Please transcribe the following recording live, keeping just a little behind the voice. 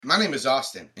My name is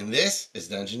Austin, and this is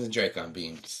Dungeons and Dracon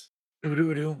Beams.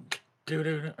 Doo-doo-doo.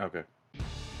 Doo-doo-doo. Okay.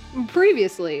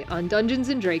 Previously on Dungeons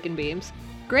and Draken Beams,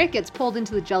 Grant gets pulled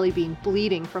into the jelly bean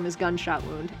bleeding from his gunshot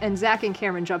wound, and Zach and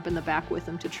Cameron jump in the back with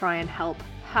him to try and help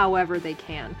however they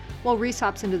can, while Reese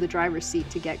hops into the driver's seat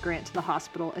to get Grant to the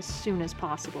hospital as soon as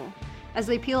possible. As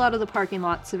they peel out of the parking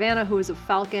lot, Savannah, who is a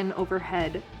falcon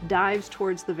overhead, dives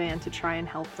towards the van to try and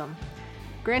help them.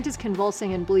 Grant is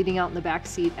convulsing and bleeding out in the back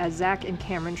seat as Zach and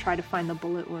Cameron try to find the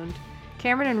bullet wound.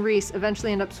 Cameron and Reese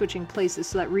eventually end up switching places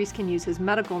so that Reese can use his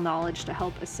medical knowledge to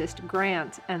help assist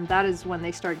Grant, and that is when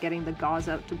they start getting the gauze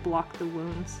out to block the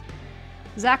wounds.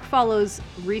 Zach follows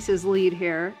Reese's lead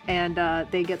here, and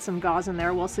they get some gauze in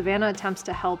there while Savannah attempts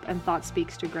to help and Thought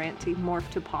speaks to Grant to morph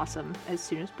to Possum as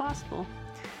soon as possible.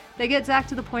 They get Zach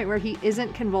to the point where he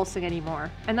isn't convulsing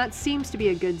anymore, and that seems to be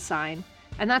a good sign.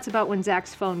 And that's about when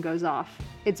Zach's phone goes off.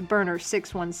 It's Burner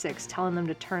 616 telling them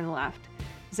to turn left.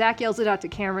 Zach yells it out to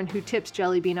Cameron, who tips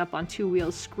Jellybean up on two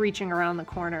wheels, screeching around the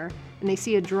corner, and they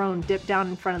see a drone dip down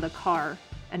in front of the car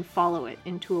and follow it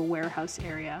into a warehouse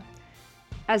area.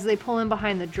 As they pull in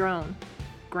behind the drone,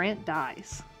 Grant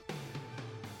dies.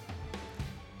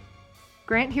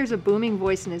 Grant hears a booming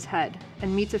voice in his head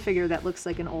and meets a figure that looks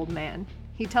like an old man.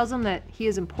 He tells him that he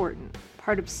is important,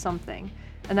 part of something,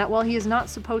 and that while he is not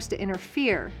supposed to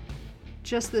interfere,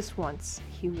 just this once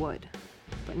he would,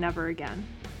 but never again.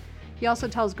 He also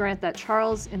tells Grant that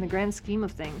Charles, in the grand scheme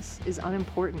of things, is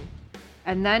unimportant.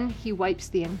 And then he wipes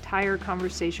the entire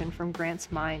conversation from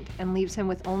Grant's mind and leaves him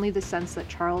with only the sense that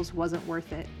Charles wasn't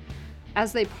worth it.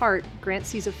 As they part, Grant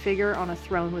sees a figure on a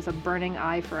throne with a burning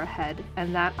eye for a head,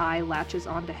 and that eye latches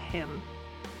onto him.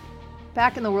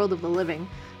 Back in the world of the living,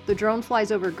 the drone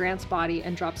flies over Grant's body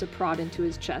and drops a prod into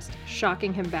his chest,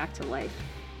 shocking him back to life.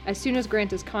 As soon as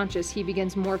Grant is conscious, he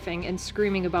begins morphing and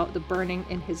screaming about the burning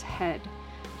in his head.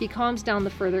 He calms down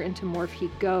the further into morph he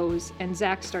goes, and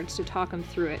Zach starts to talk him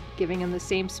through it, giving him the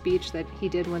same speech that he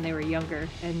did when they were younger,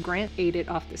 and Grant ate it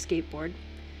off the skateboard.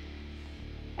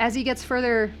 As he gets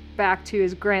further back to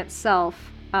his Grant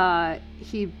self,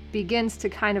 he begins to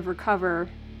kind of recover,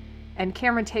 and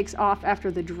Cameron takes off after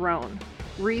the drone.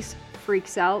 Reese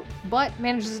freaks out, but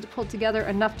manages to pull together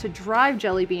enough to drive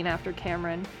Jellybean after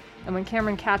Cameron, and when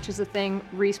Cameron catches the thing,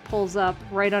 Reese pulls up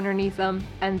right underneath him,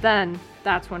 and then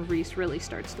that's when Reese really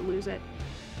starts to lose it.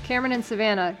 Cameron and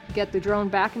Savannah get the drone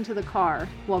back into the car,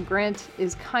 while Grant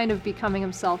is kind of becoming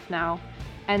himself now,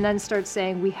 and then starts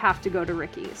saying, "We have to go to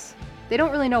Ricky's." They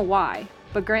don't really know why,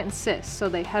 but Grant insists, so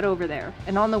they head over there,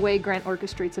 and on the way, Grant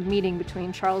orchestrates a meeting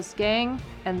between Charles' gang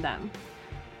and them.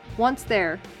 Once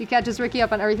there, he catches Ricky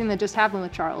up on everything that just happened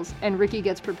with Charles, and Ricky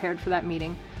gets prepared for that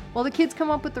meeting, while the kids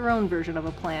come up with their own version of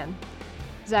a plan.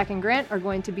 Zach and Grant are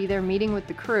going to be there meeting with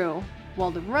the crew,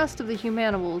 while the rest of the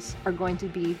Humanimals are going to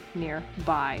be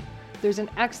nearby. There's an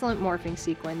excellent morphing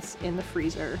sequence in the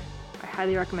freezer. I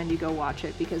highly recommend you go watch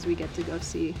it because we get to go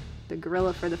see the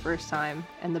gorilla for the first time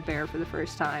and the bear for the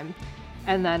first time,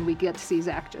 and then we get to see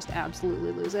Zach just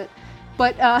absolutely lose it.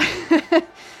 But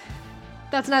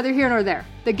that's neither here nor there.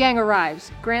 The gang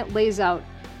arrives. Grant lays out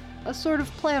a sort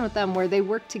of plan with them where they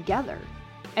work together.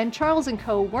 And Charles and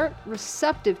co. weren't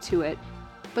receptive to it,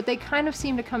 but they kind of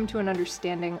seem to come to an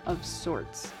understanding of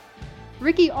sorts.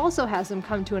 Ricky also has them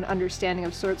come to an understanding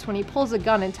of sorts when he pulls a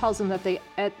gun and tells them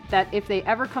that if they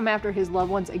ever come after his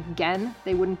loved ones again,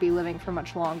 they wouldn't be living for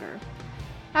much longer.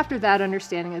 After that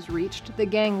understanding is reached, the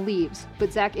gang leaves,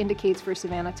 but Zach indicates for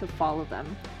Savannah to follow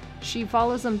them. She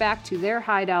follows them back to their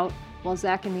hideout, while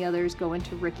Zach and the others go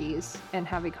into Ricky's and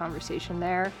have a conversation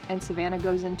there, and Savannah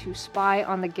goes in to spy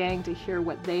on the gang to hear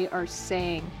what they are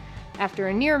saying. After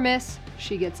a near miss,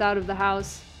 she gets out of the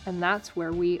house, and that's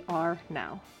where we are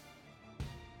now.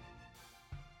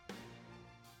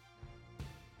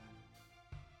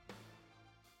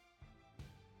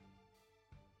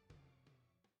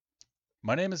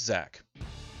 My name is Zach.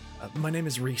 My name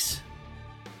is Reese.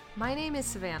 My name is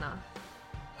Savannah.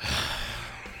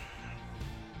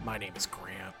 My name is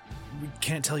Grant. We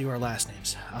can't tell you our last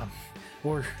names,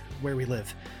 or where we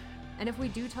live. And if we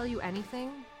do tell you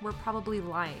anything, we're probably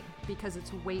lying because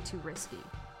it's way too risky.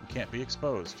 We can't be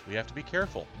exposed. We have to be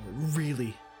careful.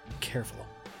 Really careful.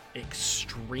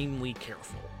 Extremely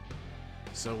careful.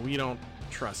 So we don't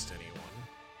trust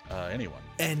anyone. Anyone.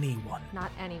 Anyone.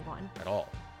 Not anyone. At all.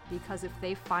 Because if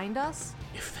they find us,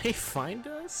 If they find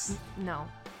us? no.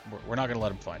 We're not going to let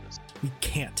them find us. We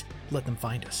can't let them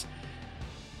find us.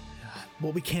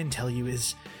 What we can tell you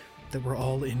is that we're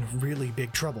all in really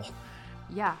big trouble.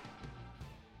 Yeah.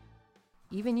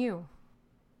 Even you.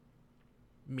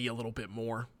 Me a little bit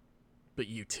more, but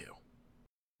you too.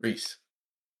 Reese,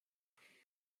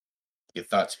 your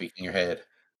thoughts speak in your head.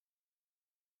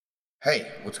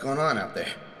 Hey, what's going on out there?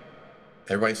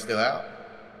 Everybody still out?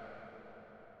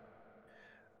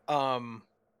 Um,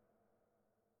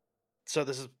 so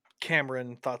this is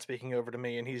Cameron thought speaking over to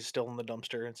me, and he's still in the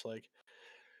dumpster. It's like,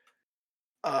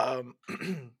 um,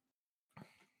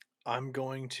 I'm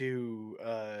going to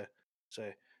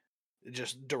say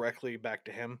just directly back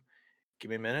to him. Give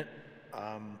me a minute.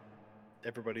 Um,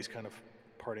 everybody's kind of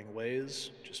parting ways.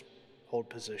 Just hold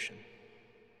position.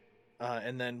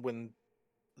 And then when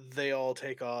they all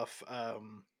take off,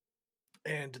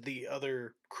 and the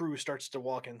other crew starts to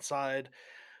walk inside,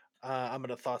 I'm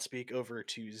gonna thought speak over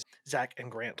to Zach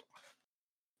and Grant.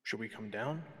 Should we come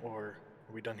down, or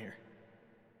are we done here?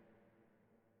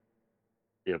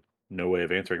 You have no way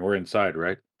of answering. We're inside,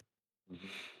 right?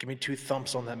 Give me 2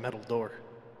 thumps on that metal door.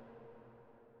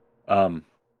 Um,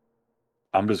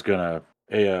 I'm just gonna.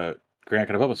 Hey, Grant,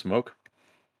 can I pop a smoke?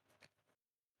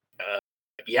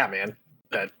 Yeah, man.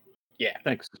 Yeah,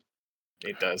 Thanks.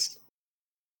 it does.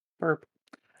 Burp.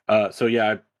 So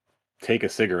yeah, I take a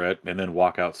cigarette and then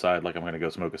walk outside like I'm gonna go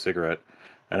smoke a cigarette,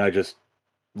 and I just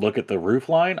look at the roof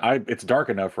line. It's dark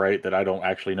enough, right, that I don't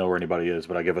actually know where anybody is,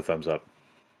 but I give a thumbs up.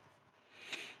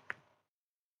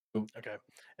 Okay.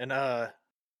 And I'm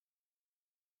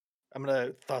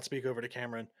gonna thought speak over to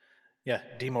Cameron. Yeah,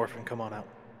 demorph and come on out.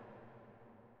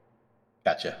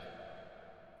 Gotcha.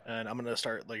 And I'm gonna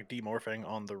start like demorphing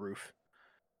on the roof.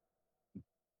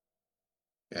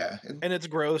 Yeah. And it's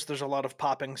gross. There's a lot of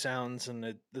popping sounds,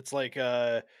 and it's like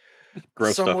Gross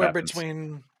stuff somewhere happens.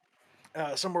 between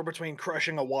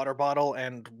crushing a water bottle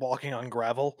and walking on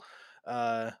gravel.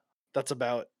 That's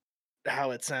about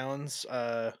how it sounds.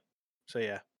 So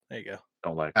yeah, there you go.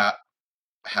 Don't like. How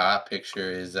I picture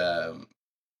is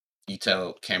you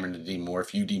tell Cameron to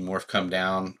demorph, you demorph, come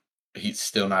down. He's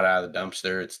still not out of the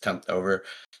dumpster. It's tumped over.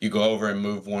 You go over and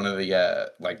move one of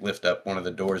the lift up one of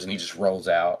the doors, and he just rolls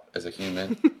out as a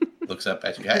human. Looks up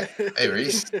at you. Hey,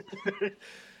 Reese.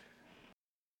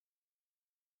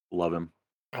 Love him.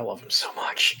 I love him so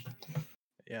much.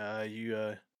 Yeah,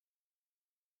 you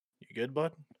good,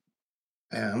 bud?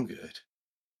 Yeah, I'm good.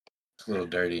 It's a little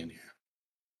dirty in here.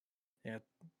 Yeah.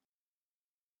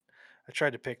 I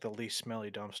tried to pick the least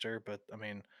smelly dumpster, but I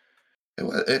mean,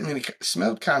 It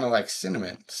smelled kind of like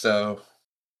cinnamon, so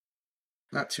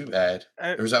not too bad.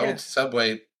 There was an yeah. old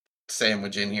Subway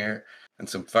sandwich in here and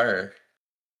some fur.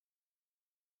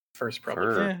 First, probably.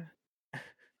 Fur. Yeah.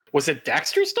 Was it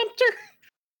Daxter's dumpster?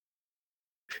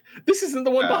 This isn't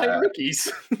the one behind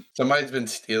Ricky's. Somebody's been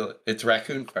stealing. It's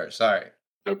raccoon fur. Sorry.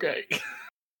 Okay.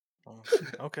 Oh,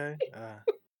 okay.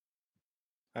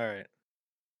 All right.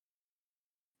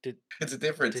 It's a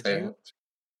different Did sandwich.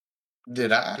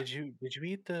 Did I? Did you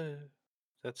eat that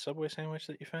Subway sandwich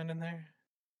that you found in there?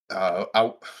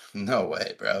 No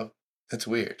way, bro. That's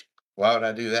weird. Why would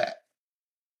I do that?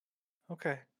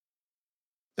 Okay.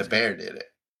 The bear did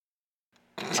it.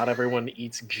 Not everyone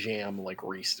eats jam like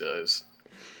Reese does.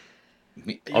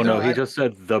 Me- Oh you know, no, he I- just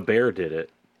said the bear did it.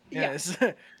 Yeah. It's,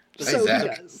 the, Hey,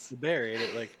 Zach. the bear ate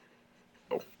it. Like.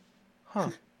 Oh. Huh.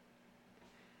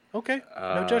 Okay.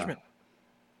 No judgment.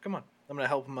 Come on. I'm gonna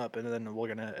help him up, and then we're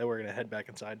gonna head back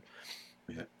inside.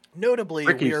 Yeah. Notably,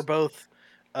 we Ricky's- are both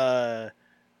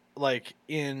like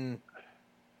in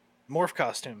morph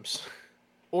costumes.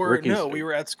 Or Ricky's- no, we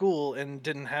were at school and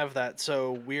didn't have that,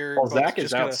 so we're Well, both Zach is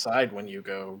just gonna- outside when you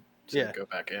go to Yeah. go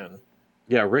back in.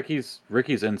 Yeah, Ricky's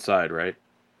inside, right?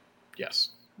 Yes.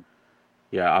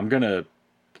 Yeah, I'm gonna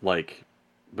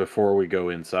before we go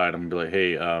inside, I'm gonna be like,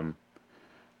 hey,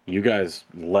 you guys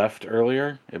left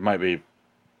earlier. It might be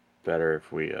better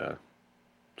if we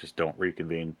just don't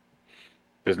reconvene.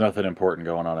 There's nothing important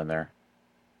going on in there.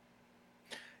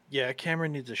 Yeah,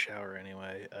 Cameron needs a shower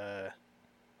anyway.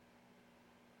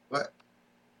 What?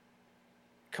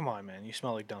 Come on, man, you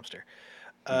smell like dumpster.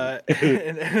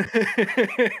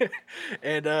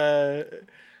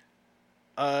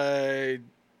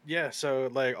 Yeah, so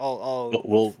like I'll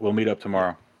We'll meet up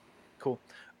tomorrow. cool.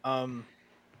 I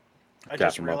Tap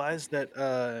just him up. realized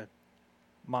that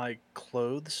my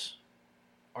clothes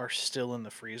are still in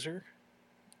the freezer.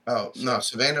 Oh no,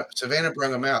 Savannah brought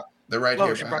them out. They're right Oh,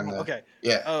 here she brought behind them. the. Okay.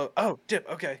 Yeah. Oh, dip.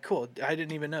 Okay, cool. I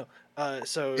didn't even know.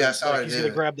 So Yeah, I saw her he's do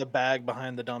gonna it. grab the bag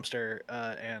behind the dumpster,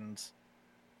 and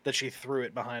that she threw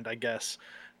it behind, I guess.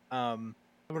 I'm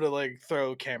gonna like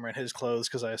throw Cameron his clothes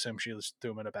because I assume she just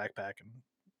threw them in a backpack and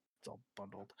it's all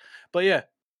bundled. But yeah,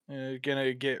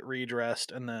 gonna get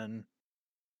redressed and then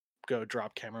go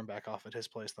drop Cameron back off at his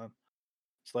place. Then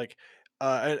it's like,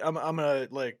 I'm gonna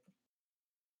like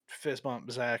fist bump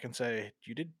Zach and say,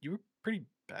 you were pretty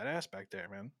badass back there,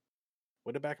 man.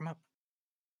 Way to back him up.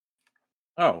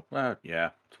 Oh, yeah,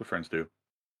 that's what friends do.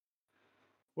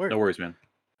 Word. No worries, man.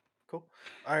 Cool.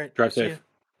 All right. Drive see safe. ya.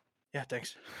 Yeah,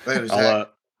 thanks. Later, I'll Zach.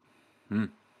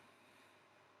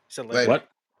 So later. Later. what?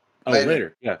 Oh, Later.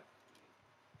 later. Yeah.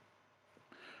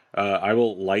 I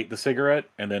will light the cigarette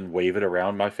and then wave it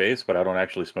around my face, but I don't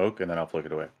actually smoke, and then I'll flick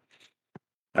it away.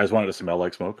 I just want it to smell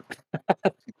like smoke,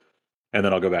 and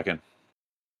then I'll go back in.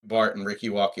 Bart and Ricky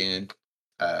walk in.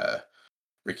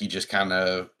 Ricky just kind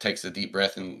of takes a deep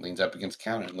breath and leans up against the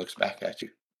counter and looks back at you.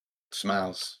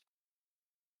 Smiles.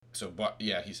 So, Bart,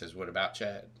 yeah, he says, "What about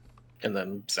Chad?" And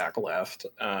then Zach left.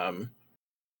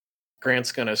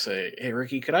 Grant's gonna say, "Hey,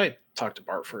 Ricky, could I talk to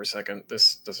Bart for a second?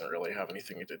 This doesn't really have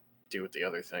anything to do with the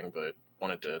other thing, but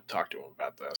wanted to talk to him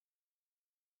about this."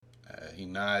 He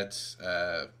nods.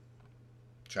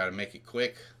 Try to make it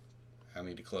quick. I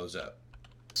need to close up.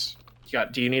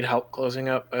 Do you need help closing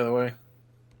up, by the way?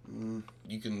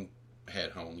 You can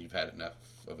head home. You've had enough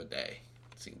of a day,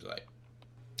 it seems like.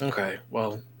 Okay,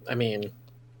 well, I mean,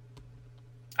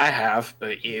 I have,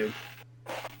 but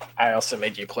I also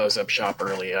made you close up shop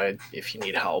early. If you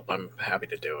need help, I'm happy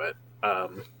to do it.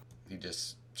 He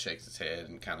just shakes his head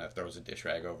and kind of throws a dish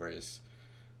rag over his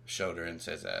shoulder and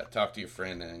says, "Talk to your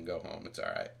friend and go home. It's all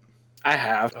right." I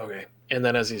have. Okay. And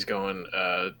then as he's going,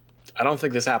 I don't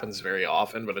think this happens very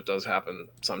often, but it does happen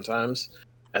sometimes.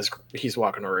 As he's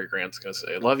walking over, Grant's going to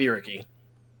say, "Love you, Ricky."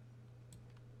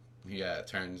 He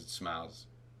turns and smiles.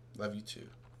 "Love you too."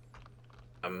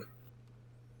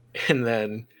 And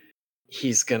then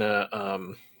he's going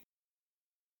to,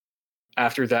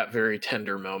 after that very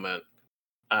tender moment,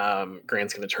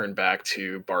 Grant's going to turn back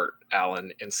to Bart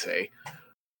Allen and say,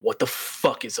 "What the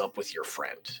fuck is up with your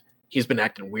friend? He's been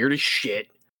acting weird as shit,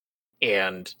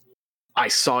 and I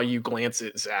saw you glance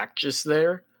at Zach just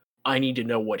there. I need to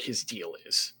know what his deal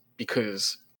is,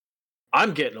 because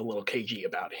I'm getting a little cagey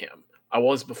about him. I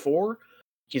was before.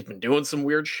 He's been doing some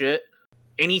weird shit.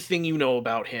 Anything you know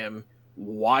about him?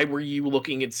 Why were you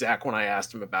looking at Zach when I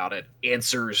asked him about it?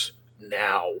 Answers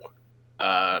now."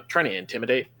 Trying to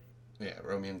intimidate. Yeah,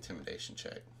 roll me an intimidation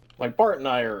check. Like, Bart and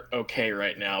I are okay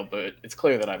right now, but it's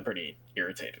clear that I'm pretty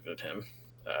irritated at him.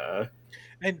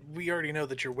 And we already know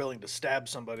that you're willing to stab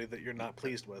somebody that you're not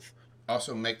pleased with.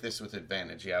 Also, make this with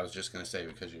advantage. Yeah, I was just going to say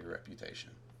because of your reputation.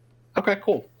 Okay,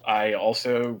 cool. I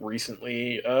also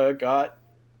recently got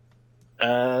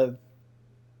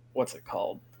what's it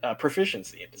called?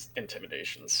 Proficiency in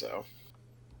intimidation. So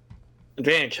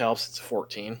advantage helps. It's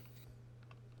 14.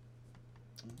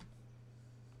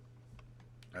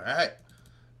 All right.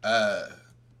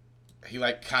 He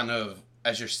like kind of,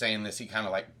 as you're saying this, he kind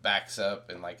of like backs up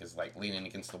and like is like leaning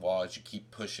against the wall as you keep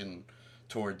pushing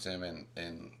towards him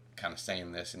and kind of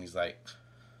saying this, and he's like,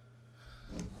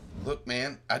 "Look,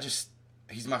 man,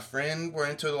 he's my friend. We're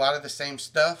into a lot of the same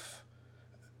stuff.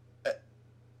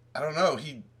 I don't know.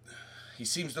 He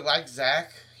seems to like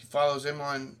Zach. He follows him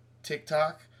on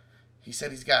TikTok. He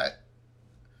said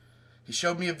he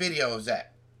showed me a video of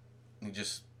Zach." And he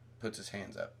just puts his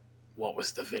hands up. What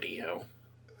was the video?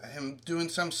 Him doing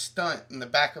some stunt in the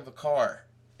back of a car,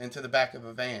 into the back of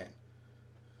a van.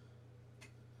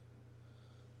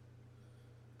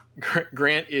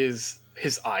 Grant is,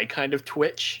 his eye kind of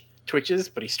twitches,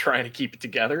 but he's trying to keep it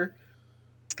together.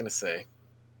 He's gonna say,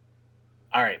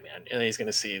 "All right, man," and then he's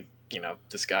gonna see,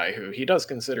 this guy who he does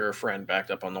consider a friend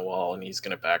backed up on the wall, and he's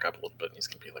gonna back up a little bit, and he's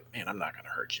gonna be like, "Man, I'm not gonna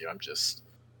hurt you.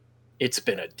 It's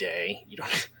been a day. You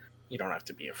don't have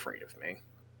to be afraid of me."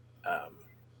 All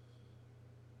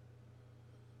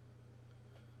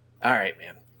right,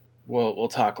 man. We'll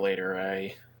talk later.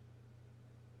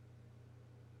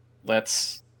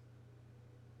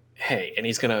 Hey, and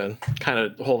he's gonna kind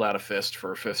of hold out a fist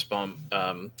for a fist bump,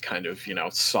 kind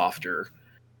of, softer,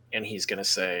 and he's gonna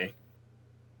say,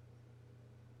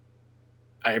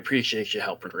 "I appreciate you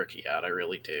helping Ricky out, I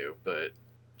really do, but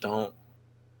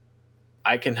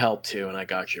I can help too, and I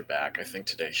got your back. I think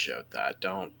today showed that.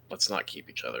 Let's not keep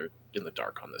each other in the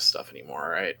dark on this stuff anymore, all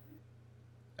right?"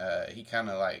 He kind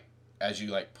of like, as you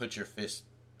like put your fist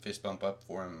bump up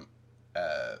for him,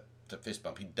 to fist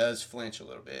bump, he does flinch a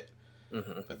little bit.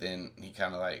 Mm-hmm. But then he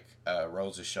kind of like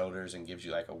rolls his shoulders and gives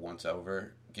you like a once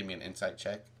over. Give me an insight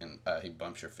check, and he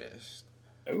bumps your fist.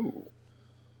 Ooh.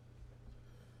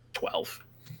 12.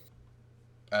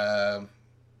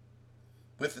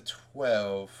 With the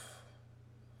 12,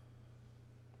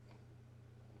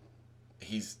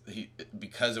 he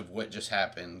because of what just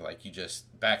happened, like you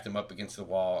just backed him up against the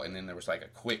wall, and then there was like a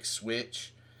quick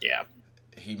switch. Yeah.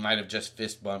 He might have just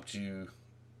fist bumped you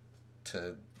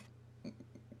to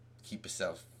keep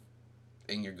yourself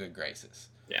in your good graces.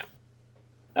 Yeah.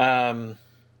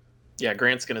 Yeah,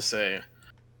 Grant's gonna say,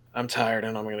 "I'm tired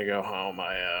and I'm gonna go home.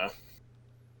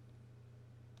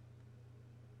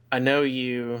 I know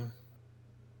you.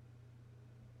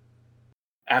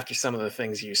 After some of the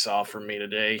things you saw from me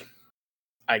today,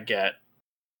 I get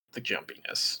the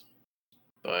jumpiness,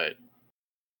 but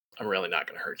I'm really not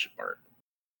going to hurt you, Bart.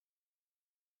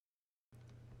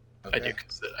 Okay.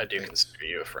 I do consider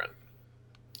you a friend,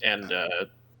 and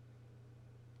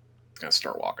gonna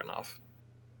start walking off.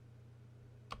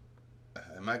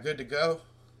 Am I good to go?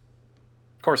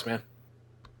 Of course, man.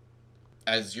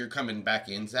 As you're coming back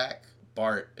in, Zach,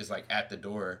 Bart is like at the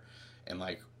door, and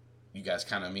like you guys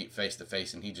kind of meet face to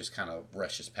face, and he just kind of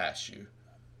rushes past you.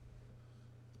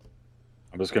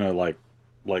 I'm just gonna like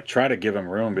try to give him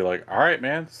room and be like, all right,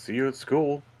 man, see you at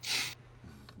school.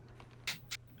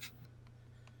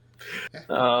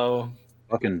 Oh,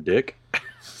 Fucking dick.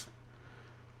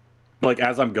 Like,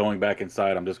 as I'm going back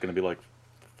inside, I'm just gonna be like,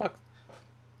 fuck,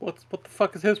 what the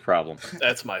fuck is his problem?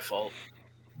 that's my fault.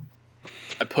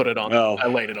 I put it on. Well- I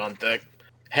laid it on thick.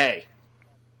 Hey,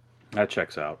 That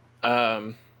checks out.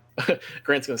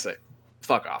 Grant's gonna say,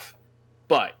 "Fuck off,"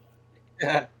 but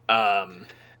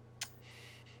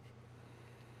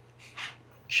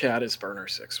Chad is burner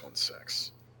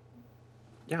 616.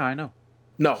 Yeah, I know.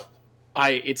 No,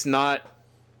 it's not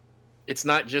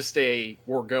just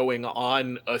we're going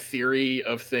on a theory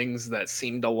of things that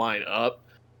seem to line up.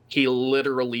 He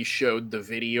literally showed the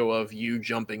video of you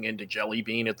jumping into Jelly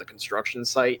Bean at the construction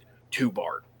site to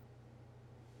Bart.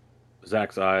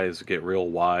 Zach's eyes get real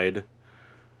wide,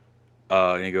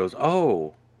 and he goes,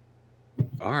 "Oh,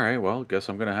 all right. Well, guess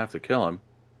I'm gonna have to kill him."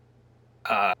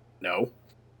 No.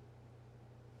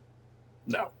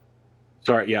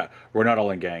 Sorry, yeah, we're not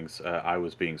all in gangs. I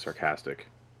was being sarcastic.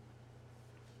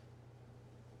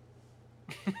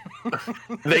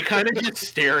 They kind of just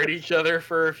stare at each other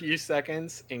for a few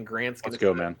seconds, and Grant's gonna Let's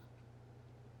go, say, man.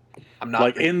 I'm not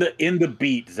Like in the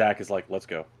beat, Zach is like, "Let's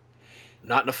go."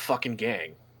 not in a fucking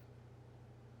gang.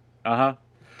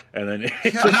 And then he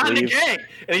I'm just not in a leaves. gang.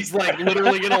 And he's like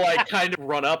literally gonna like kind of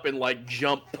run up and like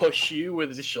jump push you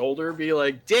with his shoulder, be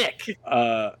like, "Dick."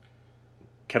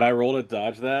 Can I roll to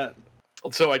dodge that?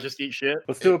 So I just eat shit.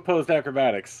 Let's do opposed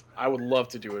acrobatics. I would love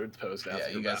to do it post Yeah,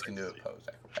 you guys can do opposed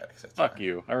acrobatics. That's Fuck fine.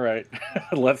 you. All right,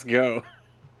 let's go.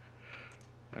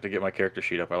 I have to get my character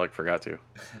sheet up. I forgot to.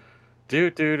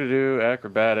 Do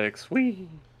acrobatics. Wee.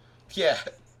 Yeah.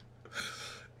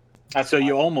 So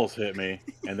you almost hit me,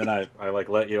 and then I like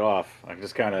let you off. I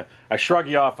just kind of shrug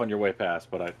you off on your way past,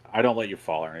 but I don't let you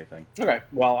fall or anything. Okay.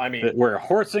 Well, I mean, We're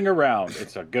horsing around.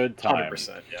 It's a good time.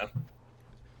 100%. Yeah.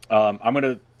 I'm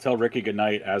gonna tell Ricky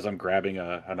goodnight as I'm grabbing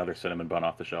another cinnamon bun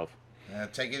off the shelf.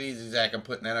 Take it easy, Zach. I'm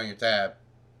putting that on your tab.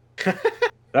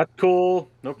 That's cool.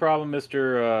 No problem,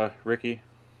 Mr. Ricky.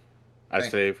 I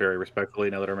Thank- say very respectfully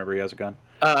now that I remember he has a gun.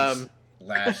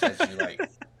 Lash as you like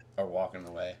are walking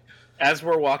away. As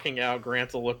we're walking out,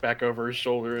 Grant will look back over his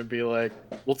shoulder and be like,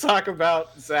 "We'll talk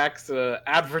about Zach's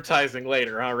advertising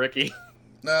later, huh, Ricky?"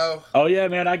 No. Oh yeah,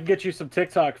 man, I can get you some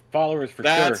TikTok followers for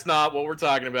That's sure. not what we're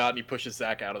talking about. And he pushes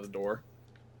Zach out of the door.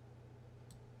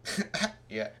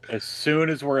 Yeah. As soon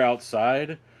as we're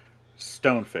outside,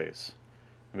 stone face.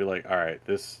 And be like, all right,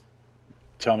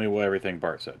 tell me what everything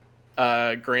Bart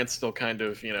said. Grant's still kind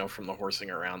of, from the horsing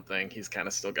around thing, he's kind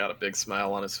of still got a big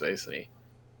smile on his face, and he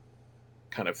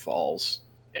kind of falls,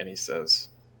 and he says,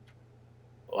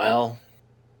 "Well,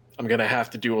 I'm going to have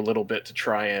to do a little bit to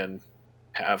try and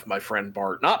have my friend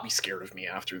Bart not be scared of me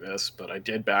after this, but I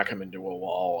did back him into a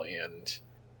wall, and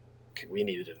we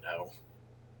needed to know.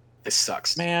 This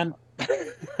sucks." Man,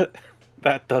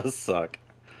 that does suck.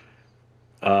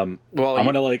 Well, I'm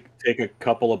gonna take a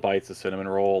couple of bites of cinnamon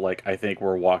roll. I think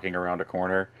we're walking around a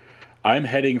corner. I'm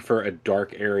heading for a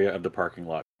dark area of the parking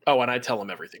lot. Oh, and I tell him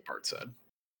everything Bart said.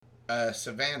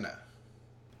 Savannah.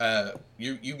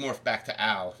 You morphed back to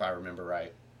Al, if I remember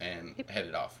right, and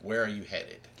headed off. Where are you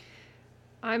headed?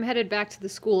 I'm headed back to the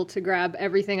school to grab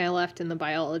everything I left in the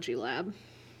biology lab.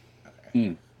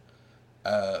 Okay.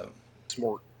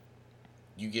 Smart.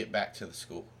 You get back to the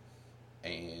school,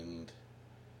 and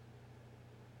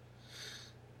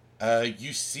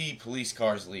you see police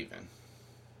cars leaving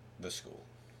the school.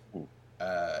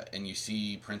 And you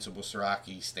see Principal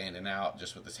Saraki standing out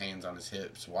just with his hands on his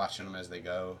hips, watching them as they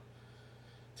go.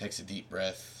 Takes a deep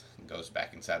breath and goes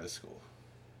back inside the school.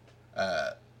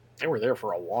 They were there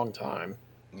for a long time.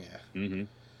 Yeah.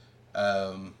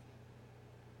 Mm-hmm.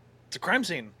 It's a crime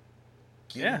scene.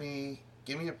 Give me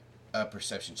a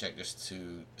perception check just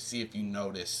to see if you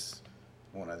notice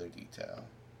one other detail.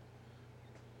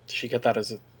 Did she get that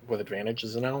with advantage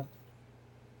as an L?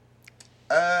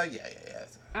 Yeah.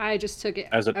 I just took it.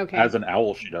 As an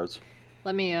owl, she does.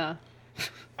 Let me I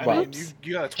Well, mean,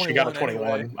 you got a 21. She got a 21.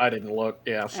 Anyway. I didn't look.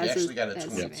 Yeah. She As actually a- got a as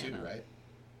 22, Savannah. right?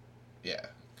 Yeah,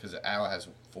 because Al has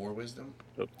 4 wisdom.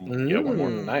 Yeah, one more.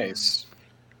 Nice.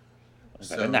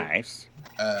 So Nice.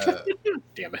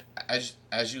 Damn it.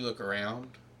 as you look around,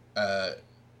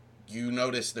 you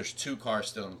notice there's 2 cars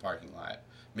still in the parking lot.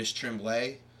 Miss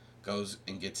Tremblay goes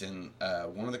and gets in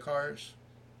one of the cars,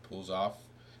 pulls off.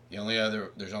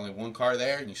 There's only 1 car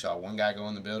there, and you saw 1 guy go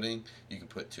in the building. You can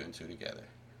put 2 and 2 together.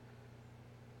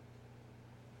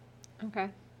 Okay.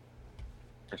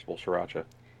 Principal Sriracha.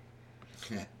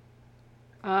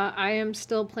 I am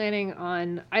still planning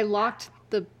on. I locked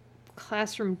the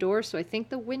classroom door, so I think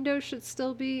the window should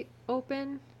still be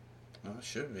open. Well, it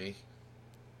should be.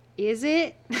 Is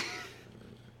it?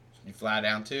 You fly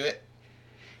down to it.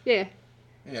 Yeah.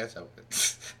 Yeah, it's open.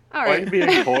 All Why are you right.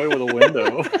 being coy with a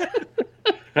window?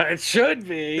 It should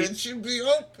be. It should be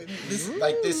open. This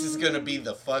is gonna be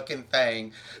the fucking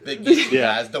thing that gets you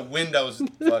Yeah. guys. The window's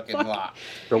fucking locked.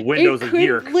 The window's It a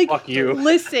year. could, like, Fuck you.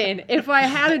 Listen, if I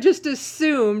had just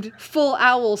assumed full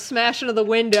owl smash into the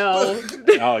window,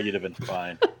 Oh, you'd have been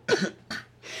fine.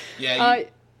 Yeah,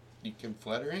 you can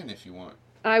flutter in if you want.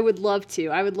 I would love to.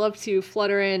 I would love to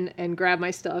flutter in and grab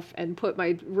my stuff and put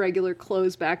my regular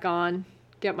clothes back on,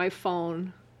 get my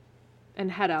phone, and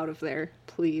head out of there,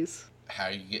 please. How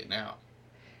are you getting out?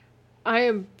 I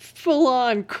am full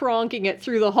on cronking it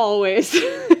through the hallways,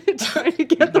 trying to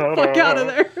get the fuck out of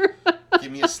there. Give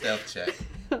me a stealth check.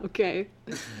 Okay.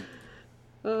 Get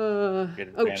Oh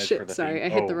advantage for shit! the Sorry,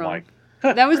 thing. I hit the Oh, wrong.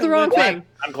 my- That was the wrong thing.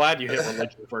 I'm glad you hit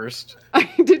religion first. I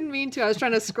didn't mean to. I was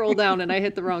trying to scroll down and I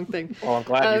hit the wrong thing. Well, I'm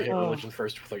glad you hit Oh. religion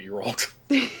first before you rolled.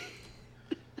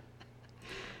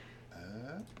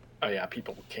 Oh yeah,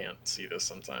 people can't see this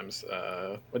sometimes.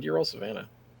 What do you roll, Savannah?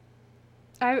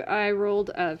 I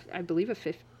rolled I believe a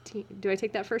 15. Do I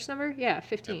take that first number? Yeah,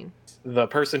 15. The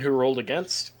person who rolled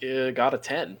against got a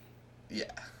 10. Yeah.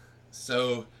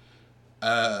 So,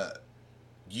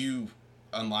 you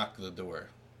unlock the door.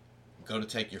 Go to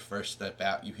take your first step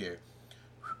out. You hear.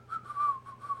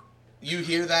 You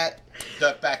hear that?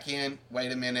 Duck back in.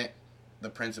 Wait a minute. The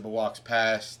principal walks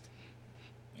past.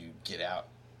 You get out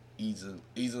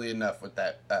easily enough with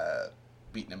that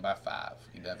beating him by 5.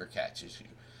 He never catches you.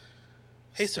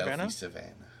 Hey, Stealthy Savannah?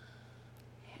 Savannah.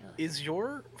 Is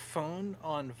your phone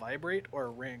on vibrate or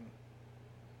ring?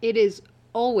 It is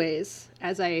always,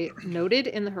 as I noted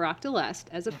in the Heroc Lest,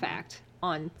 as a fact,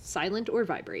 on silent or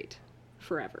vibrate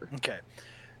forever. Okay.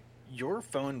 Your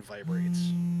phone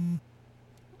vibrates.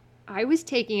 I was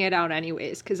taking it out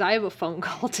anyways because I have a phone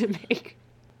call to make.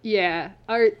 Yeah.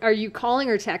 Are you calling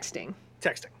or texting?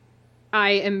 Texting.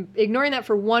 I am ignoring that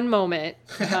for one moment,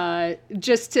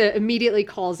 just to immediately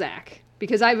call Zach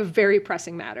because I have a very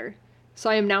pressing matter. So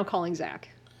I am now calling Zach.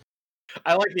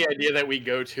 I like the idea that we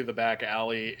go to the back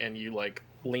alley and you like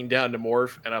lean down to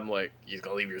morph, and I'm like, "You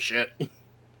gonna leave your shit?"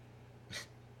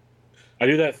 I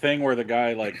do that thing where the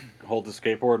guy like holds a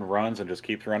skateboard and runs and just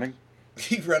keeps running.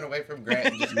 You run away from Grant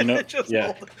and just You know, Just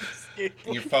yeah, hold the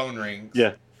skateboard. your phone rings.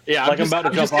 yeah. Yeah, Like I'm about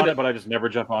to jump on it, but I just never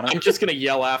jump on I'm it. just gonna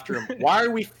yell after him. Why are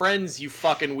we friends, you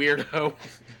fucking weirdo?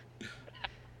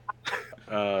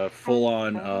 Full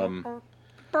on.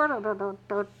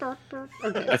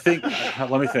 Okay. I think.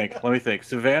 Let me think.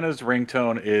 Savannah's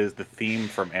ringtone is the theme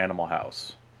from Animal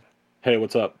House. Hey,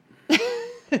 what's up?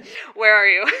 Where are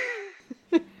you?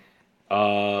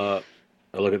 I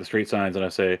look at the street signs and I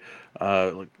say,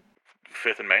 like,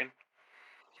 5th and Main.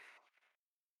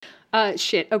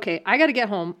 Shit. Okay, I gotta get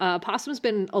home. Possum's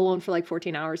been alone for like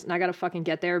 14 hours, and I gotta fucking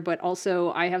get there. But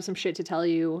also, I have some shit to tell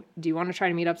you. Do you want to try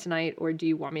to meet up tonight, or do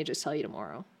you want me to just tell you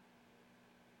tomorrow?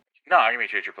 No, I can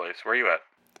meet you at your place. Where are you at?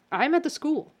 I'm at the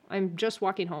school. I'm just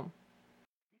walking home.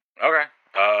 Okay.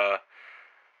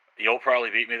 You'll probably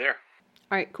beat me there.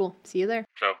 All right, cool. See you there.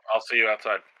 So I'll see you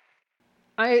outside.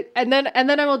 And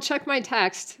then I will check my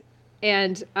text,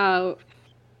 and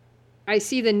I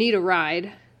see the need a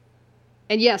ride.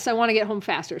 And yes, I want to get home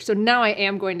faster. So now I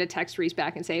am going to text Reese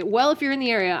back and say, well, if you're in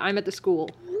the area, I'm at the school.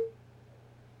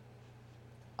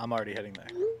 I'm already heading there.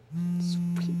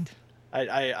 Sweet.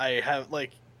 I have,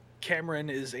 like, Cameron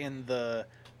is in the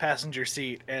passenger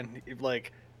seat, and,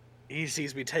 like, he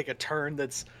sees me take a turn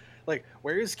that's, like,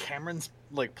 where is Cameron's,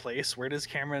 like, place? Where does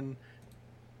Cameron...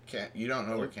 You don't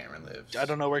know where Cameron lives. I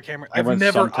don't know where Cameron... Cameron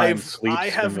sometimes sleeps I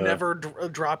have in the- never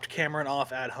dropped Cameron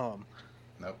off at home.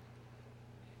 Nope.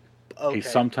 Okay. He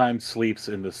sometimes sleeps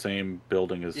in the same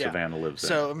building as Yeah. Savannah lives in.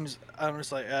 So I'm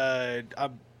just like,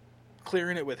 I'm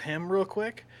clearing it with him real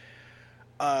quick.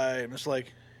 I'm just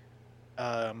like,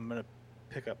 I'm gonna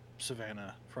pick up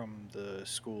Savannah from the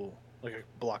school, like a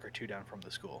block or 2 down from the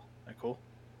school. That cool?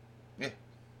 Yeah.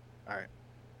 All right.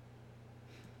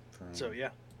 From- So yeah,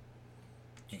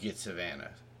 You get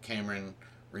Savannah. Cameron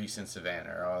Reese and Savannah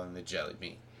are all in the jelly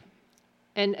bean.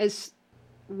 And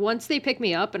once they pick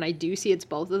me up and I do see it's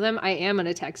both of them, I am going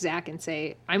to text Zach and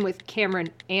say, I'm with Cameron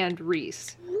and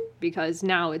Reese. Because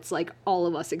now it's like all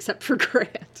of us except for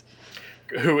Grant.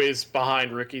 Who is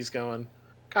behind Ricky's going,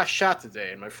 got shot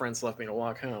today and my friends left me to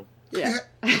walk home. Yeah.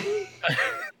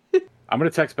 I'm gonna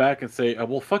text back and say,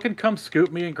 well, fucking come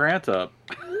scoop me and Grant up.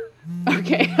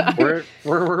 Okay.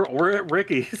 We're at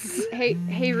Ricky's. Hey,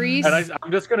 Reese. And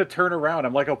I'm just gonna turn around.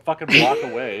 I'm like a fucking block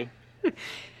away.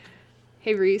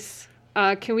 Hey, Reese.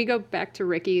 Can we go back to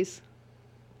Ricky's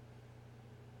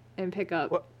and pick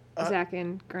up Zach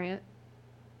and Grant?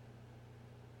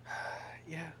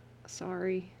 Yeah.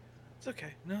 Sorry. It's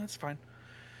okay. No, it's fine.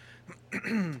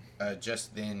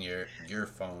 Just then, your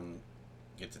phone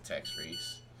gets a text,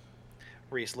 Reese.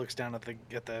 Reese looks down at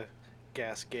the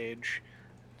gas gauge.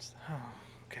 Oh,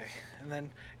 okay. And then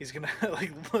he's gonna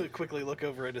quickly look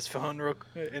over at his phone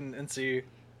and see.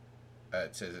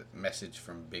 It's a message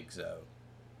from Big Zoe.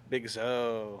 Big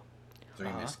Zoe.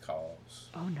 3 missed calls.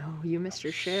 Oh no, you missed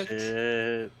your shift.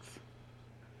 Shit.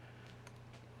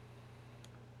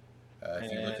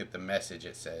 If you look at the message,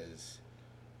 it says,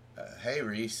 "Hey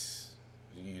Reese,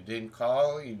 you didn't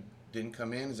call. You didn't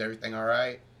come in. Is everything all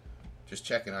right? Just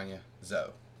checking on you,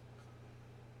 Zoe."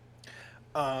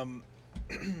 I'm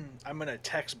gonna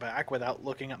text back without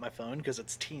looking at my phone because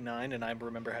it's T9 and I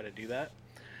remember how to do that.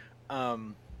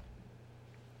 And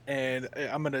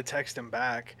I'm gonna text him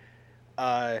back.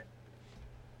 I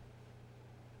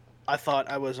thought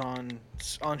I was on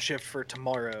shift for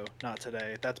tomorrow, not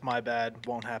today. That's my bad.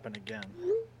 Won't happen again.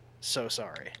 So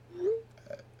sorry.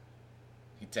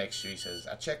 He texts you. He says,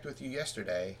 "I checked with you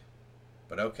yesterday,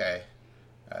 but okay.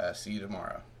 See you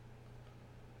tomorrow."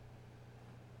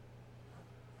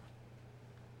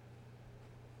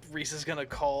 Reese is gonna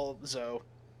call Zoe.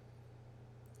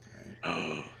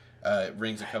 It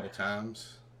rings a couple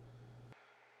times.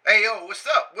 "Hey, yo, what's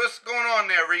up? What's going on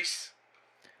there, Reese?"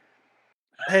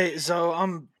 Hey, Zoe,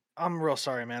 I'm real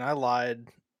sorry, man. I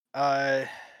lied.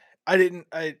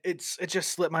 It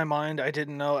just slipped my mind. I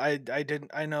didn't know.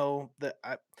 I know that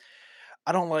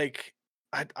I don't like.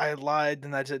 I lied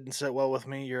and that didn't sit well with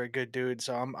me. You're a good dude,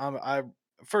 so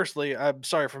firstly, I'm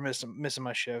sorry for missing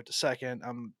my shift. Second,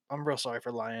 I'm real sorry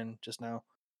for lying just now.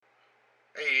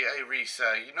 Hey, Reese.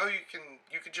 You know you can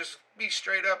just be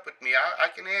straight up with me. I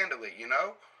can handle it. You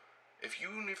know, if you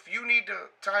need to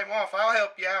time off, I'll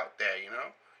help you out there. You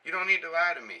know, you don't need to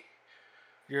lie to me.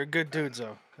 You're a good dude,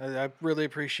 Zoe. I really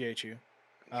appreciate you.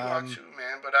 You are too,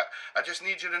 man. But I just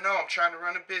need you to know I'm trying to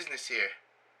run a business here.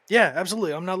 Yeah,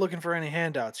 absolutely. I'm not looking for any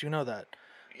handouts. You know that.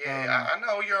 Yeah, I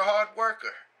know you're a hard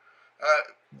worker.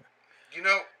 You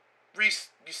know, Reese,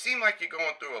 you seem like you're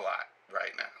going through a lot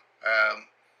right now.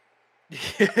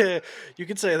 Yeah, you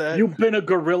could say that. You've been a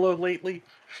gorilla lately?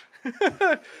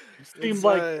 Seems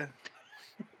like...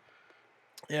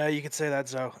 yeah, you could say that,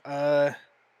 Zoe.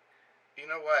 You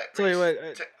know what? Tell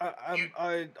Reese, you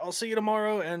what, I'll see you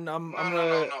tomorrow, and I'm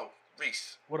gonna... No,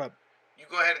 Reese. What up? You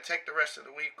go ahead and take the rest of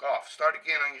the week off. Start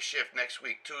again on your shift next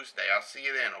week, Tuesday. I'll see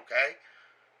you then, okay?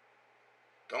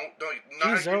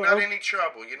 You're not any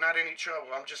trouble. You're not any trouble.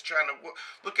 I'm just trying to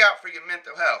look out for your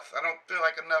mental health. I don't feel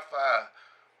like enough,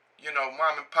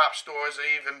 mom and pop stores or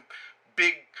even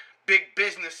big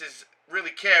businesses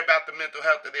really care about the mental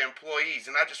health of their employees,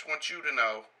 and I just want you to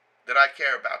know that I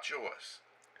care about yours.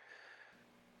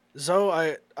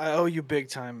 Zoe, I owe you big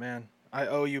time, man. I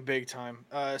owe you big time.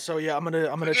 So yeah, I'm gonna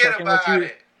Forget check in with you.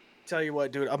 it. Tell you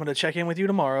what, dude, I'm gonna check in with you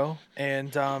tomorrow,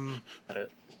 and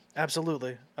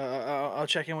absolutely, I'll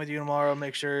check in with you tomorrow.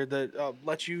 Make sure that I'll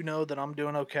let you know that I'm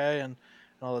doing okay and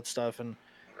all that stuff. And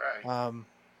Right.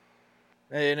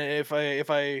 and if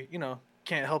I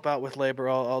can't help out with labor,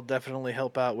 I'll definitely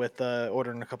help out with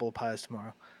ordering a couple of pies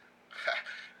tomorrow.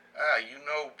 You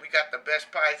know we got the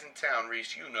best pies in town,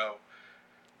 Reese. You know.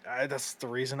 That's the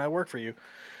reason I work for you.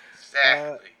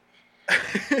 Exactly.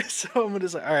 So I'm gonna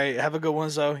say, all right, have a good one,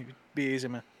 Zoe. Be easy,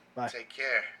 man. Bye. Take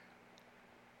care.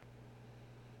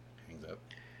 Hangs up.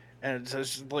 And it's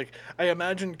just like, I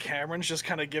imagine Cameron's just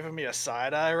kind of giving me a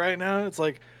side eye right now. It's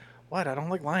like, what? I don't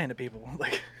like lying to people.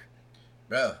 Like,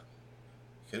 Bro,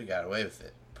 could have got away with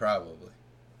it, probably.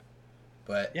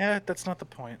 But yeah, that's not the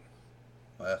point.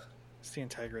 well, It's the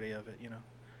integrity of it,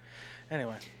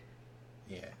 Anyway.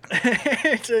 yeah.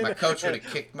 My coach would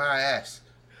have kicked my ass.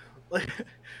 Like,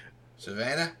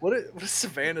 Savannah? what is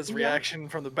Savannah's reaction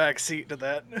from the back seat to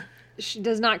that? She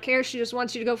does not care. She just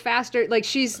wants you to go faster. Like,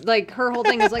 she's like, her whole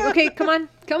thing is like, okay, come on.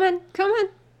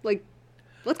 Like,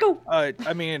 let's go.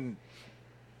 I mean,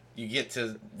 You get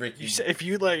to Ricky. If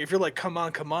you're like, come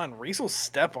on, Reese will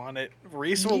step on it.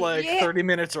 Reese will like Yeah. 30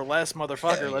 minutes or less,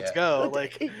 motherfucker. Hell Let's yeah. go. But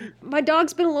Like, my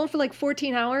dog's been alone for like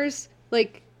 14 hours.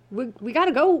 Like, we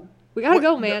gotta go. We gotta what-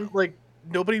 go, man. Like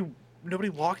nobody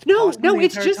walked. No, past him no, the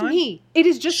it's entire just time? me. It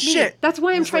is just me. Shit. That's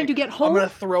why I'm He's trying like, to get I'm home. gonna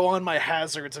throw on my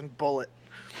hazards and bullet.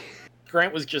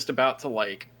 Grant was just about to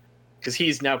like, because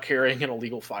he's now carrying an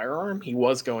illegal firearm. He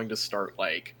was going to start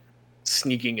like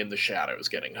sneaking in the shadows,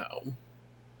 getting home.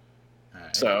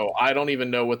 Alright. So I don't even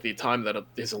know what the time that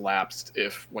is elapsed.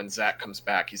 If when Zach comes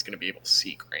back, he's going to be able to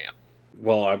see Grant.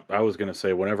 Well, I was going to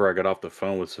say, whenever I got off the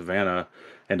phone with Savannah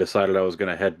and decided I was going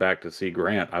to head back to see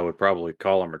Grant, I would probably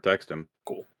call him or text him.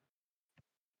 Cool.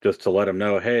 Just to let him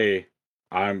know, hey,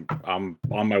 I'm on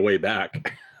my way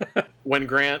back. When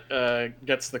Grant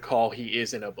gets the call, he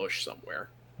is in a bush somewhere.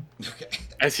 Okay.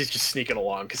 As he's just sneaking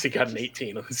along because he got an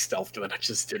 18 on the stealth that I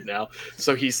just did now.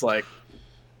 So he's like,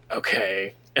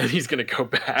 okay, and he's gonna go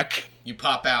back. You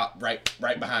pop out right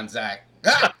behind Zach.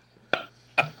 Ah!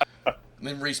 And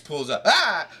then Reese pulls up.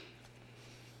 Ah!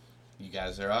 You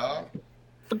guys are all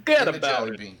Forget in the about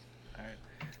jelly it. bean.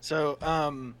 So,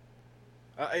 and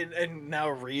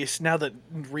now now that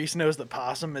Reese knows that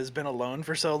Possum has been alone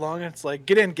for so long, it's like,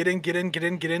 get in.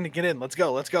 Let's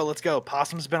go.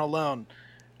 Possum's been alone.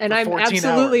 And for I'm 14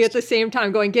 absolutely hours. at the same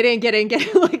time going, get in.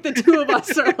 Like the two of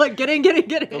us are like, get in. Go,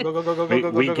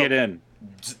 go, we go. get in.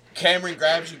 Cameron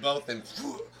grabs you both and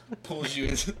pulls you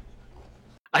in.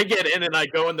 I get in and I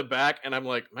go in the back and I'm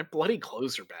like, my bloody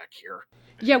clothes are back here.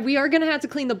 Yeah, we are going to have to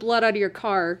clean the blood out of your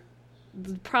car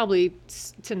probably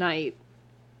tonight.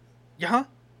 Yeah?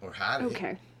 Or hide it.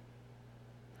 Okay.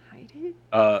 Hide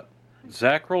it?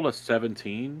 Zach rolled a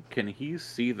 17. Can he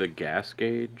see the gas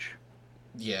gauge?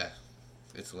 Yeah.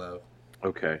 It's low.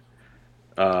 Okay.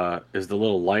 Is the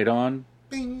little light on?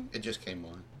 Bing! It just came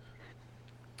on.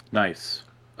 Nice.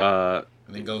 And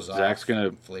then goes off. Zach's gonna-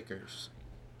 and flickers.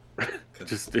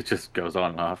 It just goes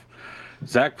on and off.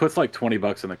 Zach puts like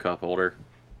 $20 in the cup holder.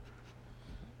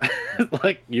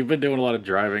 Like, you've been doing a lot of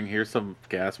driving. Here's some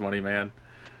gas money, man.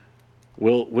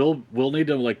 We'll need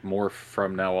to like morph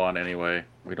from now on anyway.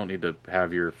 We don't need to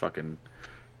have your fucking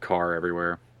car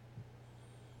everywhere.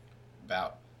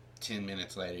 About 10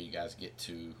 minutes later, you guys get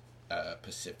to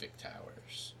Pacific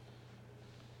Towers.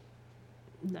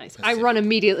 Nice. I Pacific. run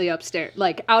immediately upstairs,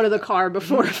 like out of the car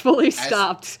before it fully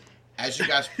stopped. As you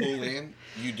guys pull in,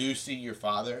 you do see your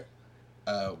father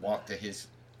walk to his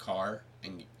car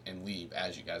and leave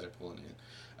as you guys are pulling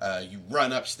in. You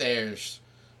run upstairs,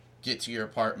 get to your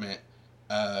apartment.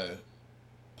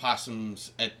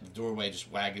 Possum's at the doorway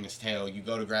just wagging his tail. You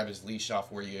go to grab his leash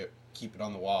off where you keep it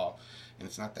on the wall, and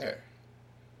it's not there.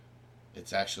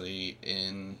 It's actually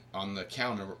on the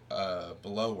counter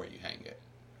below where you hang it.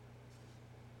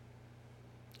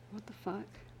 What the fuck?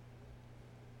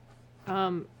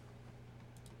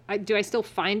 Do I still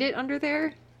find it under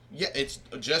there? Yeah, it's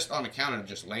just on the counter,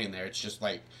 just laying there. It's just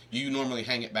like you normally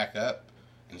hang it back up,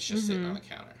 and it's just sitting on the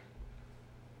counter.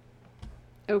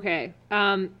 Okay.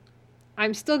 I'm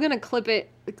still gonna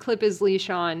clip his leash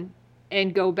on,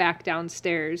 and go back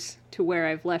downstairs to where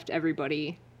I've left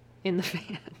everybody in the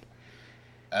van.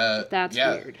 That's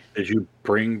yeah. weird. Did you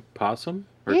bring Possum?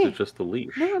 Or Yeah. is it just the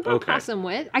leash? No, I brought Okay. Possum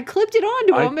with. I clipped it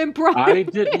onto him and brought I him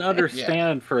didn't in.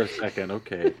 understand for a second.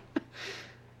 Okay.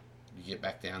 You get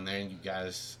back down there, and you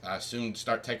guys, I assume,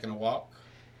 start taking a walk.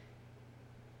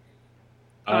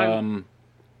 Yeah.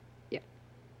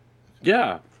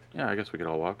 Yeah. Yeah, I guess we could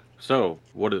all walk. So,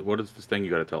 what is this thing you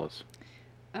got to tell us?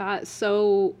 I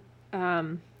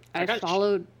got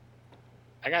followed.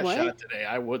 I got What? shot today.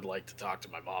 I would like to talk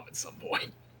to my mom at some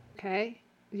point. Okay.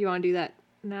 You want to do that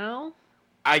now?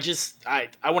 I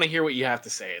want to hear what you have to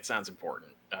say. It sounds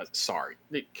important. Sorry.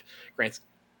 Grant's...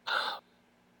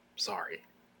 Sorry.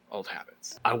 Old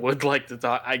habits. I would like to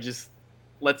talk.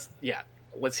 Let's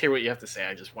hear what you have to say.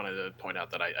 I just wanted to point out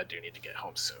that I do need to get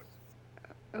home soon.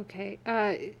 Okay.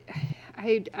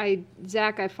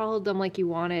 Zach, I followed them like you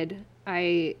wanted.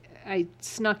 I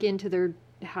snuck into their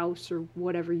house or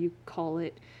whatever you call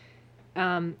it.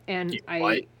 And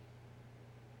What?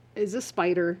 It's a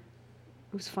spider.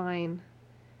 It was fine.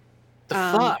 The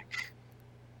fuck?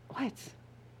 What?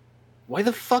 Why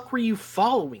the fuck were you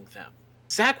following them?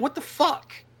 Zach, what the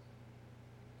fuck?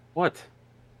 What?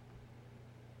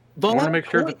 The I want to whole make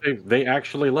sure point- that they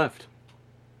actually left.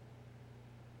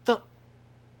 Oh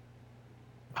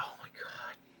my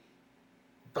god.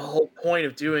 The whole point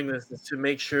of doing this is to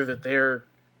make sure that they're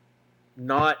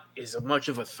not as much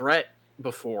of a threat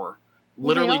before.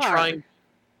 Well, they Literally are. trying.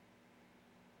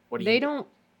 What do They you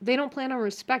don't plan on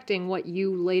respecting what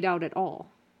you laid out at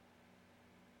all.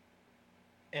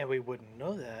 And we wouldn't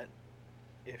know that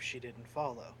if she didn't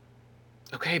follow.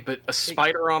 Okay, but a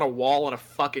spider on a wall in a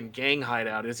fucking gang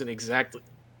hideout isn't exactly...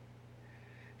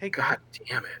 Hey, God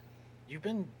damn it. you've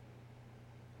been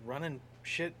running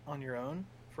shit on your own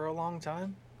for a long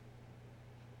time?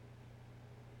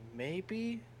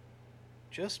 Maybe,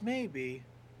 just maybe,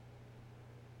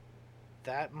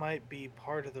 that might be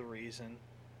part of the reason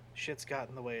shit's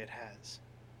gotten the way it has.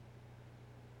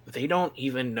 They don't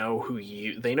even know who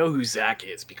you... They know who Zach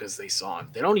is because they saw him.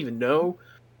 They don't even know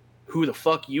who the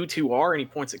fuck you two are. And he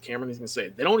points at Cameron. He's going to say,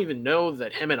 they don't even know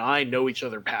that him and I know each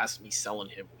other past me selling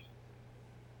him weed.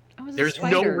 I was a There's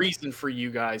no spider. reason for you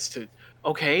guys to...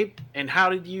 Okay, and how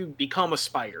did you become a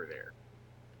spider there?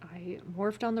 I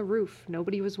morphed on the roof.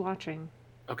 Nobody was watching.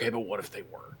 Okay, but what if they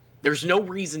were? There's no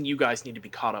reason you guys need to be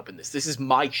caught up in this. This is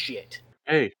my shit.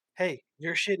 Hey, Hey,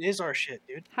 your shit is our shit,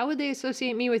 dude. How would they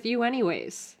associate me with you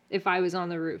anyways if I was on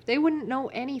the roof? They wouldn't know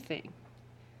anything.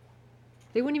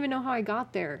 They wouldn't even know how I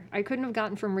got there. I couldn't have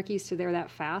gotten from Ricky's to there that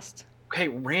fast. Okay,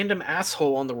 random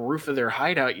asshole on the roof of their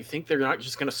hideout. You think they're not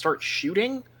just going to start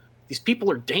shooting? These people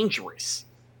are dangerous.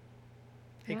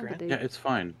 Hey, Yeah, but Grant. they- yeah, it's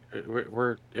fine.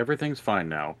 Everything's fine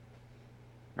now.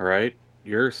 All right,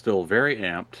 you're still very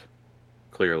amped.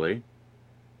 Clearly,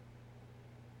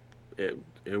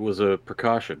 it was a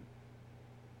precaution.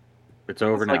 It's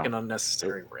over It's now. like an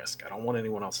unnecessary risk. I don't want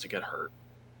anyone else to get hurt.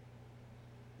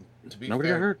 To be Nobody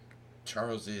fair, got hurt.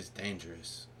 Charles is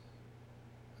dangerous.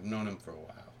 I've known him for a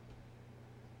while.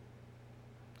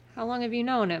 How long have you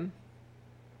known him?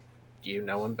 Do you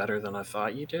know him better than I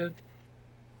thought you did?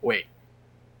 Wait,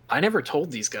 I never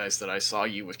told these guys that I saw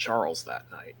you with Charles that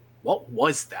night. What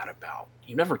was that about?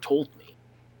 You never told me.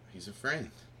 He's a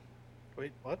friend.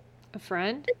 Wait, what? A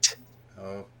friend?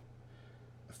 Oh,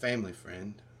 a family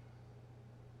friend.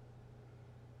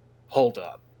 Hold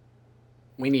up.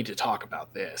 We need to talk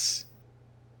about this.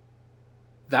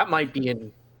 That might be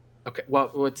in... Okay, well,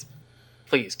 what's...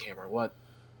 Please, Cameron, what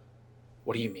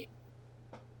do you mean?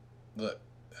 Look,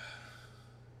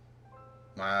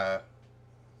 he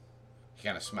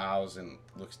kind of smiles and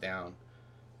looks down.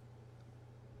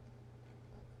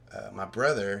 My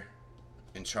brother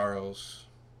and Charles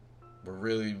were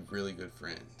really, really good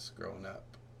friends growing up.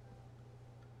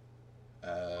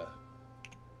 And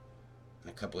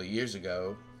a couple of years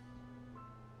ago,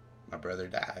 my brother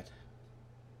died.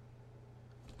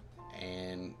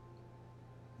 And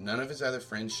none of his other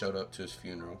friends showed up to his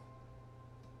funeral.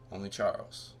 Only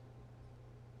Charles.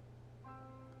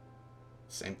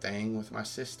 Same thing with my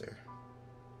sister.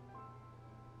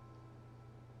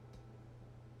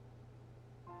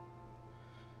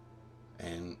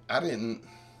 And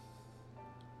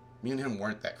me and him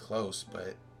weren't that close,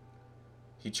 but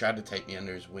he tried to take me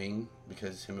under his wing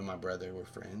because him and my brother were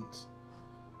friends.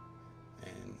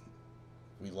 And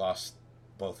we lost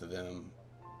both of them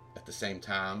at the same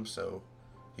time, so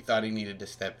he thought he needed to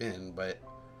step in, but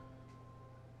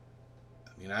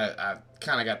I mean, I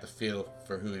kind of got the feel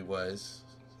for who he was.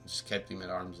 Just kept him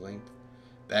at arm's length.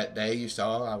 That day you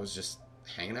saw, I was just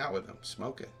hanging out with him,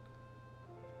 smoking.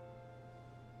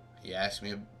 He asked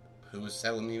me who was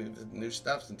selling me the new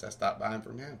stuff since I stopped buying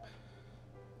from him.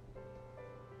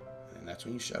 And that's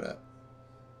when you showed up.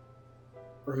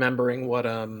 Remembering what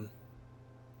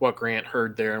Grant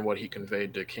heard there and what he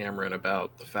conveyed to Cameron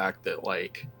about the fact that,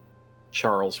 like,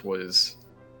 Charles was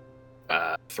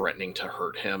threatening to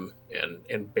hurt him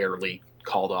and barely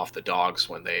called off the dogs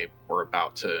when they were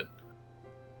about to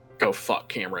go fuck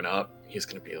Cameron up, he's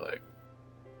going to be like,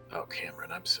 oh,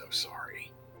 Cameron, I'm so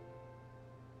sorry.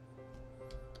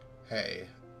 Hey,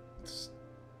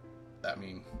 I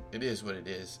mean, it is what it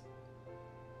is.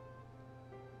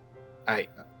 I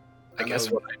guess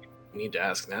know- what I need to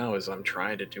ask now is I'm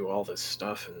trying to do all this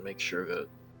stuff and make sure that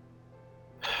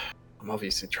I'm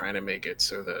obviously trying to make it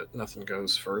so that nothing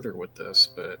goes further with this,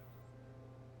 but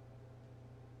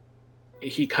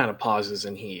he kind of pauses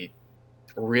and he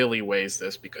really weighs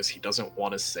this because he doesn't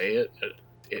want to say it.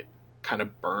 It kind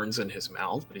of burns in his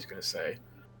mouth, but he's going to say,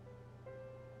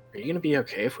 are you going to be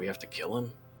okay if we have to kill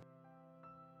him?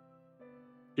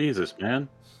 Jesus, man.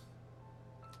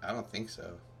 I don't think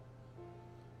so.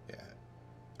 Yeah.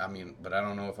 I mean, but I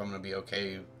don't know if I'm going to be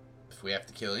okay if we have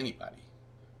to kill anybody.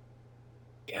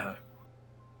 Yeah.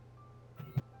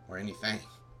 Or anything,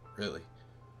 really.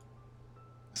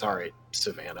 Sorry,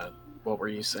 Savannah. What were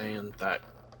you saying? That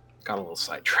got a little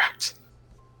sidetracked.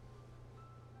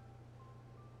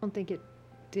 I don't think it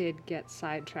did get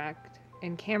sidetracked.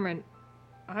 And Cameron,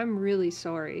 I'm really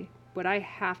sorry, but I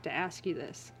have to ask you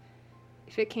this.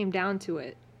 If it came down to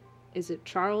it, is it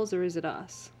Charles or is it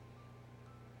us?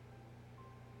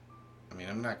 I mean,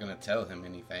 I'm not going to tell him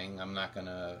anything. I'm not going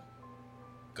to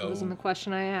That wasn't the Go.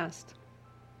 question I asked.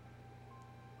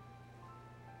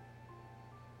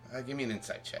 Give me an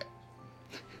insight check.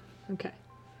 Okay.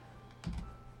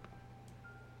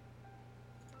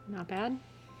 Not bad.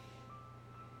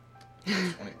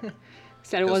 21.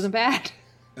 Said it wasn't bad.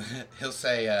 He'll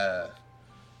say,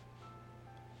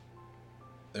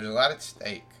 there's a lot at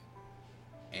stake,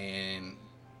 and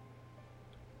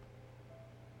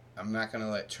I'm not going to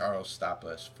let Charles stop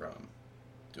us from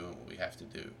doing what we have to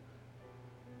do.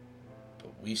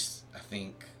 But I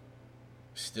think,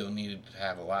 still needed to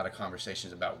have a lot of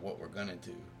conversations about what we're going to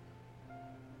do.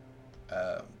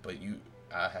 But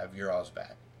I have your all's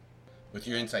back. With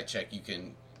your insight check,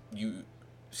 you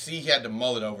see he had to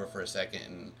mull it over for a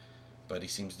second, but he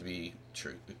seems to be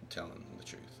telling the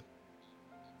truth.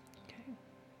 Okay.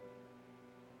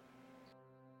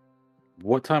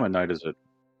 What time of night is it?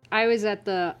 I was at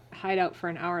the hideout for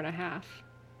an hour and a half,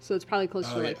 so it's probably close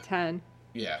to Oh, like yeah. 10.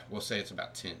 Yeah, we'll say it's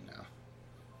about 10 now.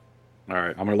 All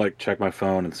right, I'm gonna like check my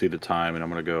phone and see the time, and I'm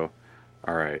gonna go.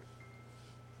 All right,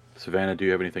 Savannah, do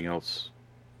you have anything else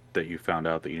that you found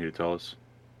out that you need to tell us?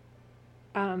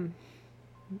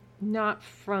 Not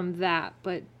from that,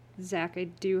 but Zach, I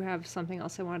do have something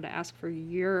else I wanted to ask for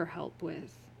your help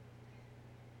with.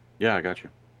 Yeah, I got you.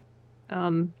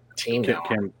 Team now,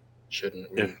 Can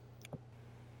shouldn't we? if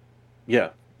yeah,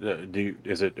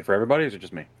 is it for everybody? Or is it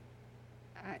just me?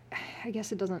 I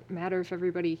guess it doesn't matter if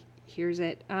everybody hears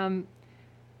it.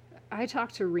 I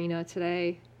talked to Rena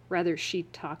today. Rather, she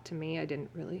talked to me. I didn't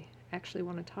really actually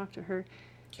want to talk to her.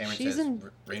 Cameron She's says,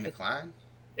 in- Rena Klein?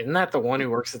 Isn't that the one who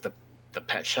works at the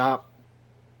pet shop?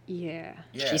 Yeah.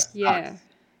 Yeah. She's Yeah.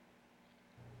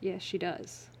 Yeah, she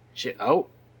does. you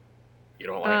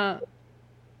don't like?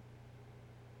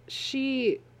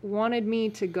 She wanted me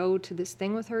to go to this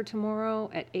thing with her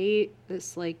tomorrow at 8.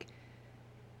 This, like,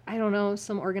 I don't know,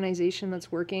 some organization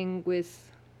that's working with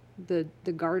the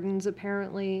gardens,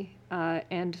 apparently.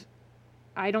 And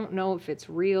I don't know if it's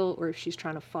real or if she's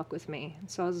trying to fuck with me.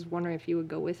 So I was wondering if you would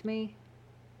go with me.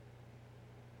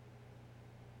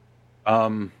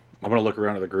 I'm gonna look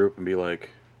around at the group and be like,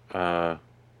 yeah,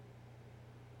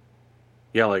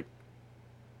 like,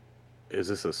 is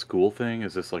this a school thing?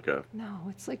 Is this like a No,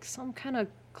 it's like some kind of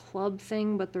club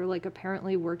thing, but they're like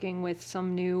apparently working with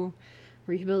some new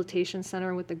rehabilitation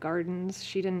center with the gardens.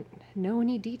 She didn't know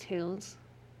any details,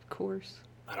 of course.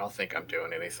 I don't think I'm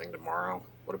doing anything tomorrow.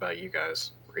 What about you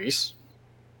guys, Reese?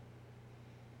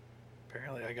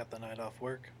 Apparently, I got the night off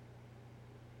work.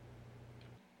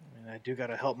 I mean, I do got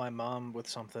to help my mom with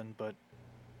something, but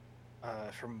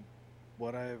from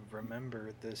what I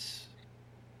remember,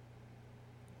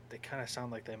 they kind of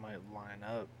sound like they might line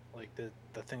up. Like the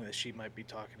thing that she might be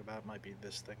talking about might be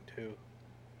this thing too.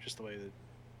 Just the way that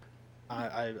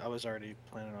I was already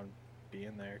planning on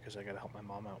being there because I got to help my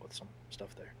mom out with some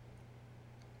stuff there.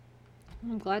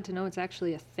 I'm glad to know it's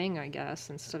actually a thing, I guess,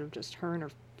 instead of just her and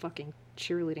her fucking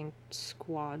cheerleading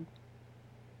squad.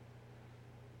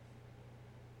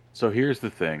 So here's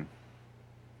the thing.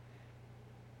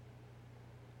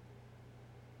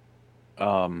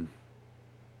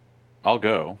 I'll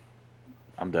go.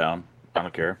 I'm down. I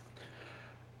don't care.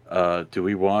 Do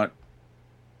we want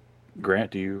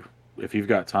Grant? If you've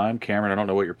got time, Cameron? I don't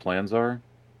know what your plans are.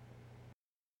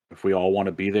 If we all want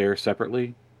to be there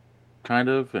separately, kind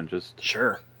of, and just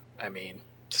Sure. I mean,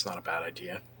 it's not a bad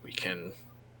idea. We can.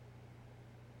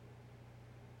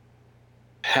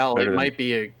 Hell, Better it than- might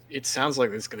be it sounds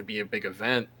like it's going to be a big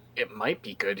event. It might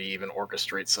be good to even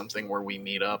orchestrate something where we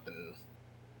meet up and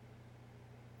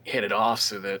hit it off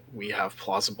so that we have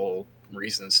plausible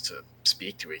reasons to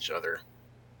speak to each other.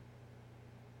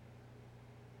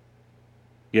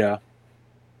 yeah.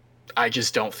 I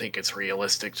just don't think it's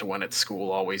realistic to when at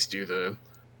school always do the. And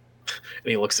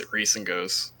he looks at Reese and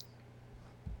goes,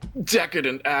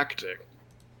 decadent acting.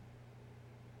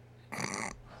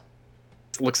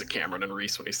 Looks at Cameron and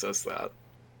Reese when he says that.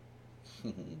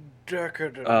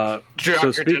 Decadent. So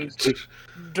Decadent.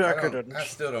 Decadent. I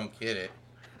still don't get it.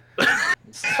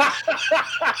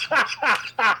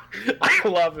 I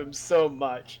love him so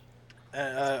much.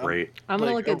 Great. I'm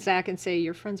gonna Like, look at Zach and say,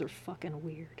 your friends are fucking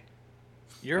weird.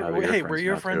 You're No, they're your hey, friends we're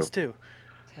your now, friends too.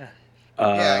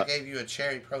 Yeah, I gave you a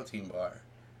cherry protein bar.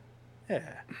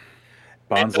 Yeah.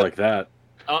 Bonds like that.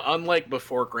 Unlike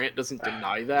before, Grant doesn't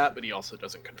deny that, but he also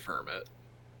doesn't confirm it.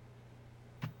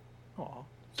 Aw.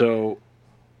 So,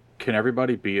 can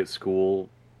everybody be at school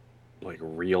like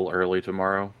real early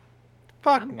tomorrow?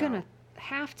 Fuck I'm no. gonna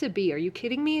have to be. Are you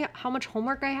kidding me? How much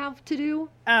homework I have to do?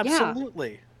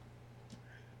 Absolutely.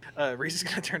 Reese is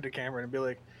gonna turn to Cameron and be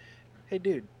like, "Hey,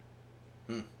 dude,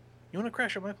 Hmm. you want to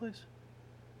crash at my place?"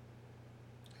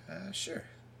 Sure.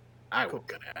 I was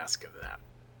gonna ask him that.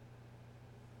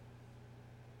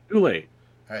 Too late.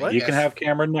 All right, What? You can have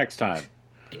Cameron next time.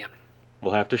 Damn it.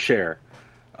 We'll have to share.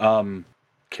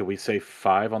 Can we say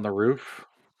 5 on the roof?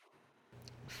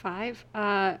 5.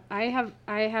 I have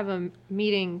a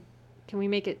meeting. Can we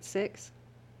make it 6?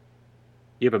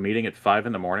 You have a meeting at 5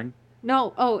 in the morning?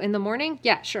 No. Oh, in the morning?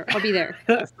 Yeah, sure. I'll be there.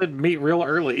 I said meet real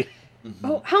early.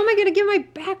 Oh, how am I gonna get my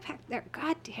backpack there?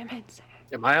 God damn it.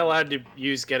 Am I allowed to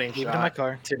use getting Leave it in my shot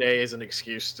car. today as an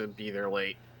excuse to be there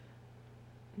late?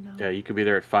 No. Yeah, you could be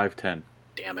there at 5:10.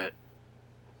 Damn it.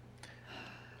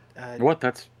 What?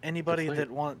 That's Anybody late.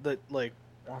 that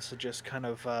wants to just kind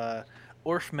of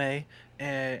orf May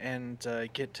and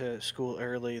get to school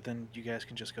early, then you guys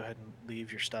can just go ahead and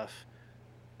leave your stuff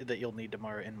that you'll need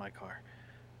tomorrow in my car.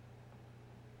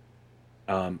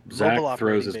 Zach Mobile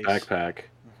throws his operating base. backpack,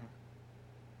 Mhm.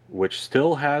 which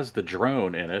still has the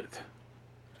drone in it.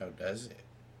 Oh, does it?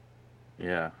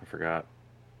 Yeah, I forgot.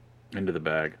 Into the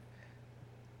bag.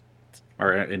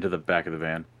 Or into the back of the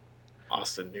van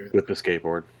Austin knew with the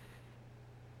skateboard.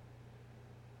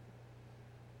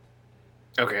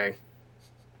 Okay.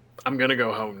 I'm gonna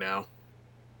go home now.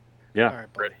 Yeah, All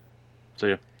right, buddy. see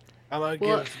ya. I'm gonna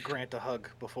Well- give Grant a hug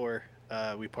before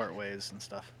we part ways and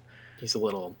stuff. He's a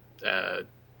little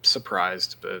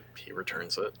surprised, but he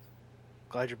returns it.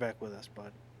 Glad you're back with us,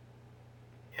 bud.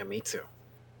 Yeah, me too.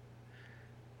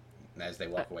 And as they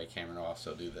walk away, Cameron will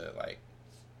also do the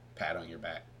pat on your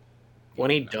back. When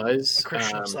he You know. does, A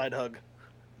Christian side hug.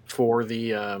 for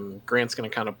the Grant's gonna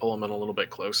kind of pull him in a little bit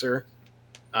closer,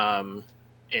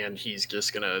 and he's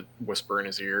just gonna whisper in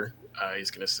his ear.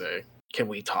 He's gonna say, "Can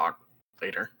we talk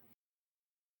later?"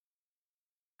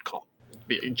 Call.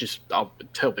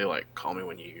 He'll be like, "Call me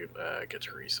when you get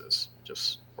to Reese's,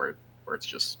 just where it's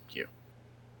just you."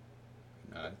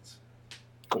 Nuts.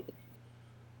 Cool.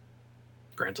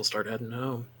 Grant will start heading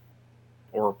home,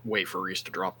 or wait for Reese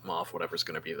to drop him off. Whatever's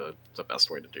gonna be the best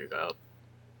way to do that.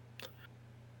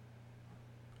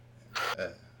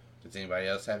 Does anybody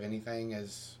else have anything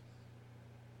as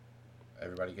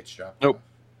everybody gets dropped Nope. off?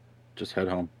 Just head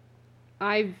home.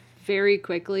 I very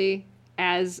quickly,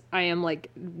 as I am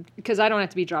because I don't have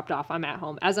to be dropped off, I'm at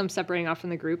home. As I'm separating off from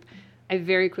the group, I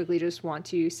very quickly just want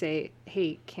to say,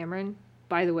 hey, Cameron,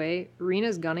 by the way,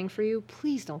 Rena's gunning for you.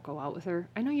 Please don't go out with her.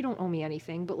 I know you don't owe me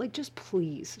anything, but just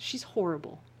please. She's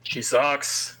horrible. She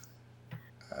sucks.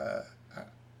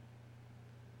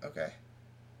 Okay.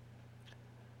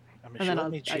 I mean, And she then let I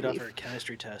me cheat off leave. her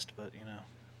chemistry test, but you know.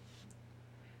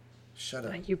 Shut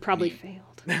up. You probably He-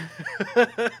 failed.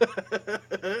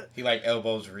 He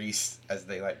elbows Reese as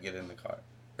they get in the car,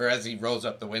 or as he rolls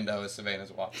up the window as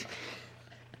Savannah's walking.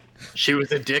 She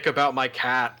was a dick about my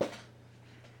cat.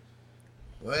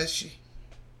 Was she?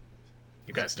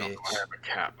 You guys don't know I Bitch. have a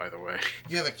cat, by the way.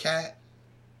 You have a cat?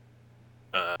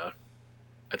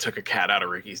 I took a cat out of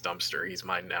Ricky's dumpster. He's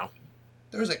mine now.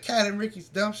 There was a cat in Ricky's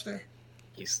dumpster.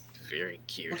 He's very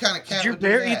cute. What kind of cat Did your would do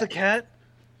bear eat that? the cat?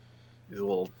 He's a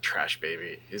little trash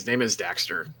baby. His name is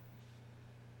Daxter.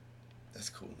 That's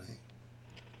a cool name.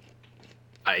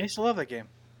 I I used to love that game.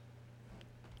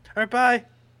 All right, bye.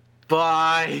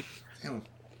 bye. Damn.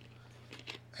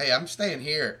 Hey, I'm staying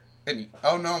here. And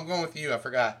oh no, I'm going with you. I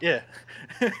forgot. Yeah.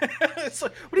 It's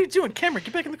like, what are you doing, Cameron?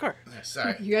 Get back in the car.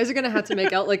 Sorry. You guys are going to have to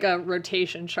make out a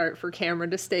rotation chart for Cameron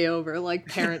to stay over, like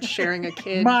parents sharing a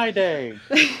kid. My day.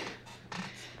 All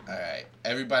right.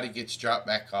 Everybody gets dropped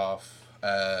back off.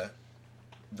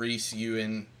 Reese, you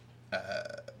and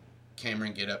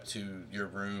Cameron get up to your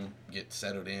room, get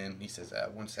settled in. He says,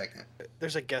 1 second.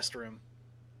 There's a guest room.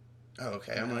 Oh,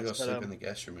 okay. I'm going to go But, sleep in the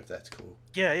guest room if that's cool.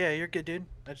 Yeah, you're good, dude.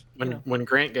 When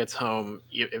Grant gets home,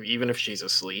 even if she's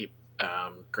asleep,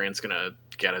 Grant's gonna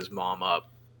get his mom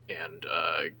up and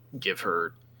give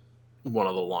her one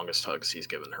of the longest hugs he's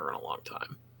given her in a long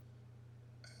time.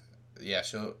 Yeah,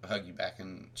 she'll hug you back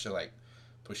and she'll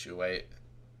push you away.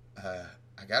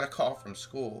 I got a call from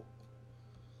school.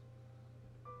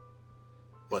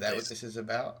 Is that what this is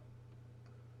about?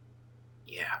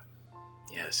 Yeah,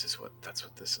 that's what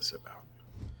this is about.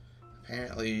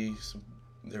 Apparently,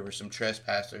 there were some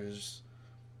trespassers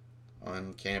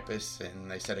on campus, and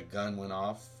they said a gun went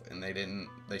off, and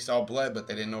they saw blood, but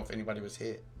they didn't know if anybody was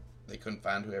hit. They couldn't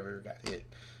find whoever got hit.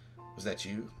 Was that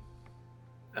you?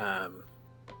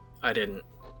 I didn't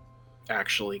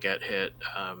actually get hit.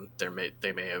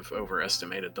 They may have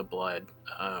overestimated the blood.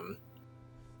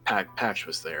 Patch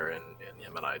was there, and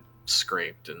him and I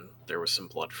scraped, and there was some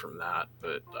blood from that,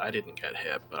 but I didn't get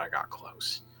hit, but I got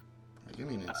close. Give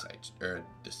me an insight or a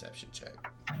deception check.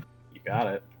 You got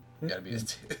it. Gotta be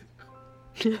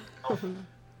a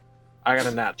I got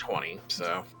a nat 20,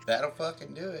 so That'll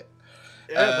fucking do it.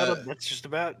 That's just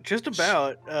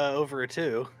about over a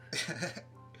 2.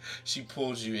 She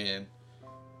pulls you in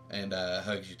and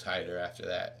hugs you tighter after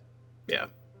that. Yeah.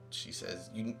 She says,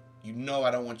 you know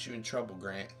I don't want you in trouble,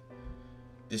 Grant.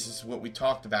 This is what we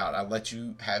talked about. I let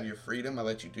you have your freedom. I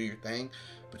let you do your thing.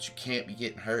 But you can't be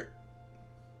getting hurt.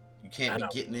 You can't be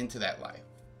getting into that life.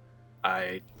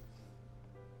 I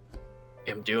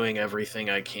am doing everything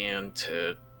I can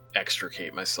to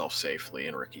extricate myself safely,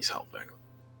 and Ricky's helping.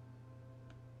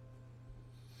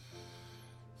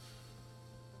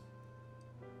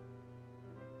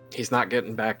 He's not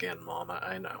getting back in, Mom.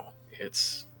 I know.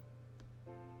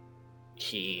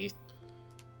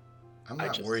 I'm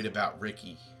not worried about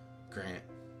Ricky, Grant.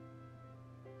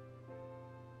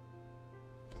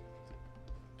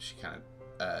 She kind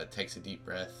of takes a deep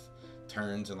breath,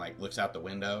 turns and like looks out the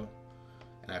window,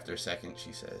 and after a second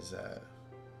she says,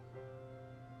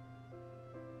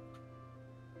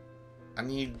 I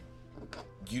need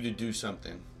you to do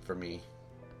something for me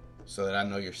so that I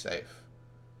know you're safe.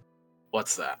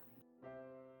 What's that?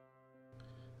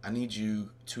 I need you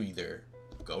to either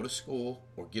go to school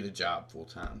or get a job full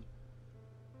time.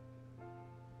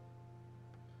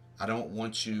 I don't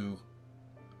want you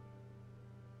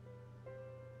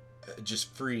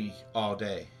just free all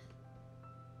day.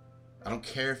 I don't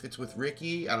care if it's with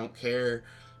Ricky. I don't care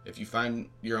if you find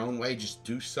your own way. Just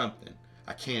do something.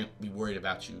 I can't be worried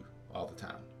about you all the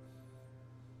time.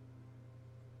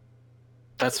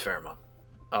 That's fair, Mom.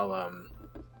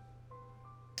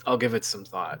 I'll give it some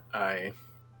thought. I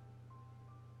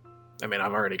mean,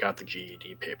 I've already got the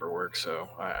GED paperwork, so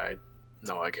I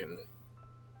know I can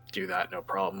do that, no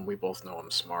problem. We both know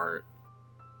I'm smart.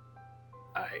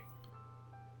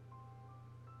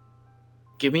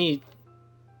 Give me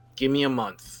a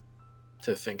month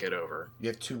to think it over. You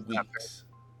have 2 weeks.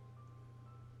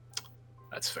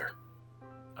 That's fair.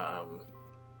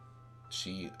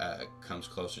 She comes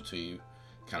closer to you,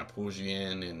 kind of pulls you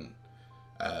in, and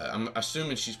I'm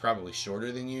assuming she's probably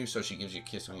shorter than you, so she gives you a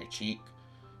kiss on your cheek.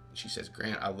 And she says,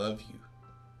 Grant, I love you.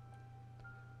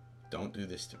 Don't do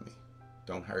this to me.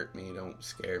 Don't hurt me. Don't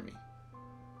scare me.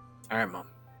 All right, Mom.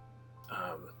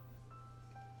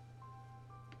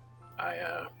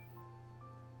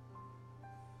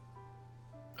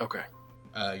 Okay.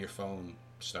 Your phone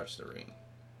starts to ring.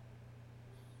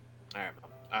 All right,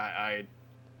 Mom.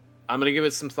 I'm gonna give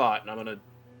it some thought, and I'm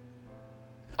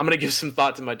gonna give some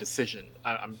thought to my decision.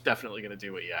 I'm definitely gonna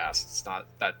do what you asked. It's not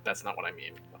that's not what I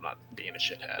mean. I'm not being a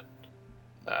shithead.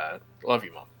 Love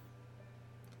you, Mom.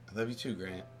 I love you too,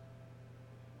 Grant.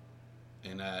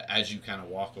 And as you kind of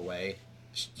walk away,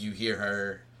 you hear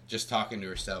her just talking to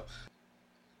herself.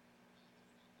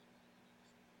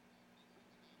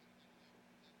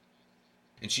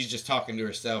 And she's just talking to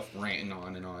herself, ranting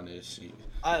on and on as she...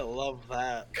 I love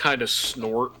that. Kind of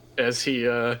snort as he's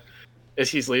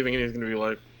leaving, and he's gonna be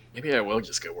like, maybe I will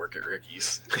just go work at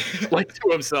Ricky's. Like, to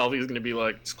himself, he's gonna be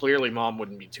like, clearly Mom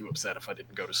wouldn't be too upset if I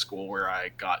didn't go to school where I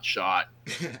got shot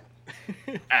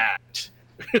at.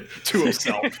 To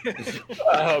himself.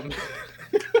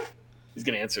 He's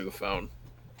gonna answer the phone.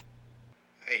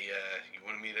 Hey, you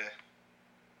wanted me to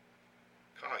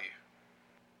call you?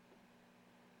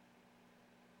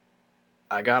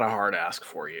 I got a hard ask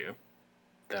for you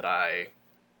that I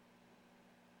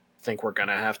think we're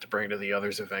gonna have to bring to the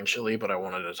others eventually, but I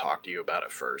wanted to talk to you about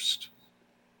it first.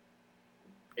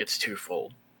 It's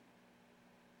twofold.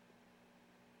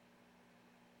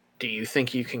 Do you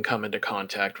think you can come into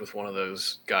contact with one of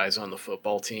those guys on the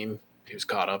football team who's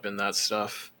caught up in that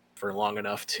stuff for long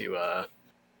enough to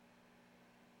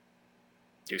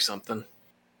do something?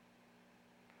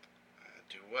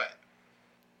 Do what?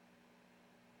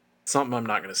 Something I'm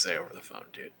not going to say over the phone,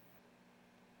 dude.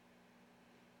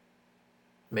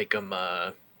 Make them,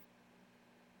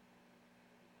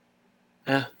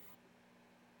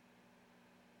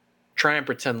 try and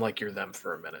pretend like you're them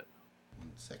for a minute. 1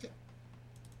 second.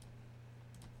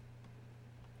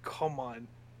 Come on,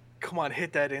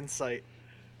 hit that insight.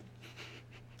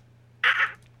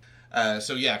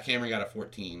 So yeah, Cameron got a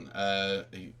 14. I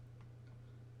mean,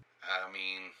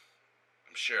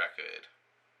 I'm sure I could.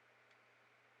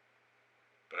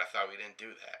 But I thought we didn't do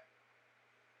that.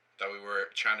 I thought we were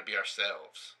trying to be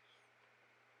ourselves.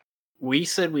 We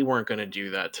said we weren't going to do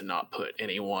that to not put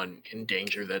anyone in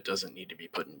danger that doesn't need to be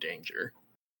put in danger.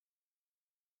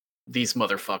 These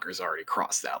motherfuckers already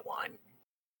crossed that line.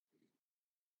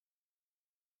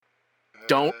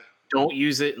 Don't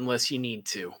use it unless you need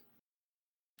to.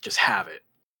 Just have it.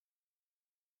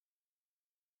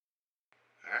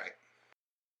 Alright.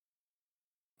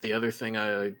 The other thing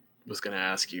I was going to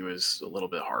ask you is a little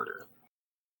bit harder.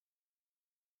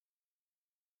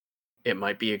 it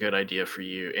might be a good idea for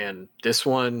you. And this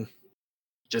one,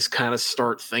 just kind of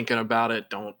start thinking about it.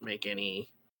 Don't make any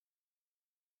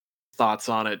thoughts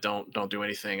on it. Don't do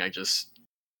anything. I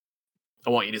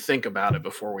want you to think about it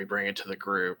before we bring it to the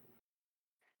group.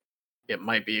 It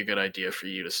might be a good idea for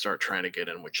you to start trying to get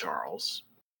in with Charles.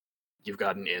 You've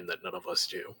got an in that none of us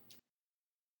do.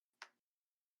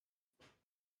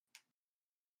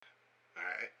 All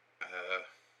right.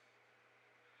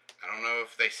 I don't know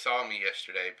if they saw me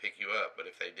yesterday pick you up, but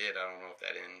if they did, I don't know if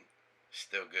that in is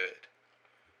still good.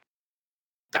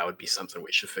 That would be something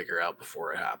we should figure out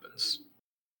before it happens.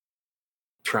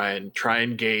 Try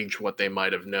and gauge what they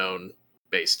might have known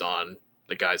based on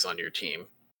the guys on your team.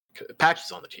 Patch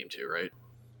is on the team too, right?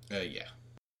 Yeah.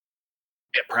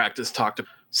 At practice, talk to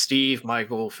Steve,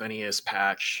 Michael, Phineas,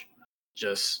 Patch.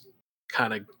 Just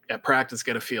kind of at practice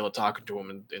get a feel of talking to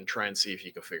them and try and see if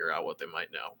you can figure out what they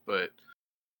might know. But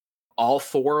all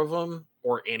four of them,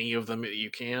 or any of them that you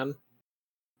can,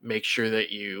 make sure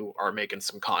that you are making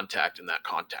some contact in that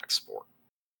contact sport.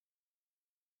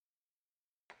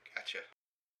 Gotcha.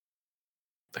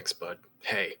 Thanks, bud.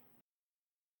 Hey,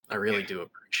 I really do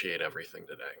appreciate everything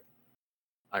today.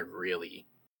 I really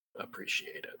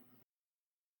appreciate it.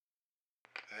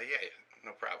 Yeah,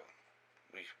 no problem.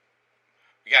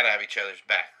 We gotta have each other's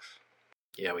backs.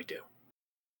 Yeah, we do.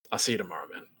 I'll see you tomorrow,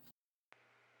 man.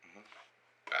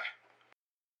 Bye.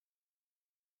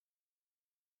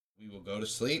 We will go to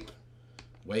sleep,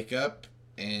 wake up,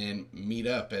 and meet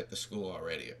up at the school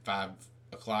already at 5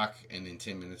 o'clock, and then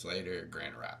 10 minutes later,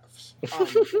 Grant arrives.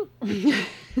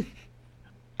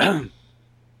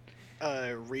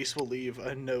 Reese will leave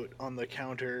a note on the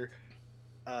counter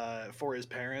for his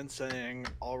parents saying,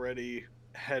 already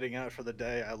heading out for the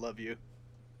day, I love you.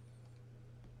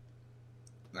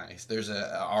 Nice. There's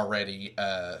already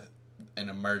an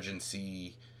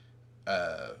emergency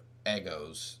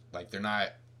Eggos. Like they're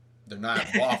not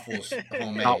waffles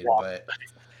homemade, but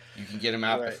you can get them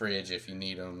out the fridge if you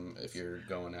need them if you're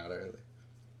going out early.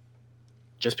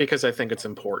 Just because I think it's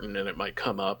important and it might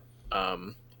come up,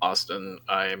 Austin,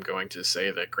 I am going to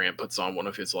say that Grant puts on one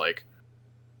of his like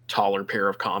taller pair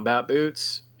of combat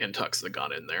boots and tucks the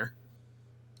gun in there.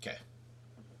 Okay.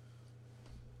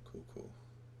 Cool.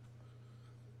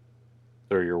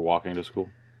 So you're walking to school?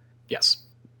 Yes.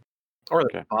 Or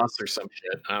the bus or some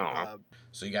shit. I don't know.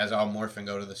 So you guys all morph and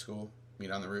go to the school?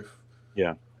 Meet on the roof?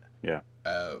 Yeah.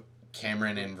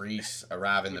 Cameron and Reese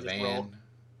arrive in the van.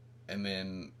 And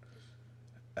then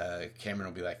Cameron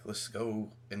will be like, let's go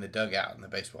in the dugout in the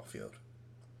baseball field.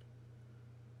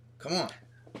 Come on.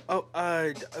 Oh,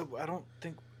 I don't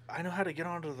think I know how to get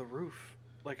onto the roof.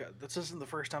 Like, this isn't the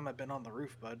first time I've been on the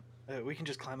roof, bud. We can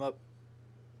just climb up.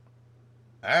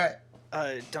 All right.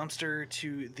 Dumpster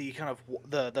to the kind of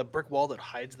the brick wall that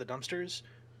hides the dumpsters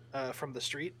from the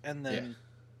street, and then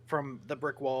from the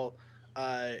brick wall,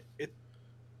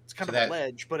 it's kind of a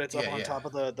ledge, but it's up on top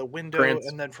of the window,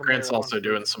 and then from Grant's there also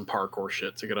doing some parkour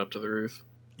shit to get up to the roof.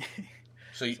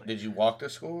 So did you walk to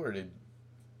school, or did?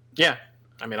 Yeah,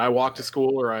 I mean, I walked to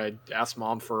school, or I asked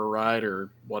mom for a ride,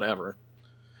 or whatever.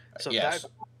 So that's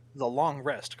the long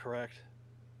rest, correct?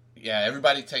 Yeah,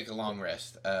 everybody take a long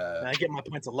rest. And I get my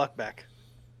points of luck back.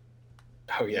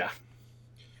 Oh yeah.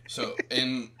 So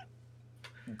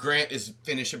Grant is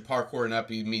finishing parkouring up.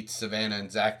 He meets Savannah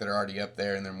and Zach that are already up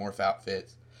there in their morph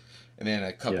outfits, and then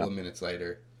a couple of minutes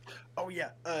later. Oh yeah,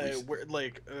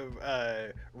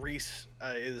 Reese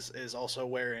is also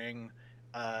wearing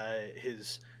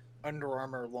his Under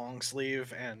Armour long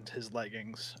sleeve and his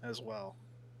leggings as well,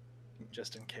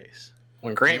 just in case.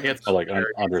 When Grant gets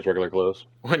under his regular clothes.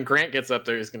 When Grant gets up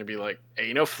there, he's going to be like,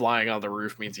 "Hey, flying on the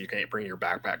roof means you can't bring your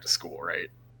backpack to school, right?"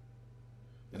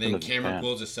 And then Cameron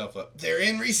pulls himself up. They're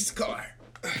in Reese's car.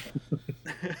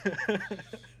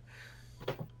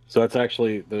 So that's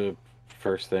actually the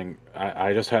first thing.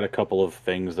 I just had a couple of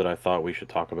things that I thought we should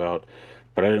talk about,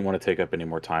 but I didn't want to take up any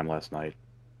more time last night.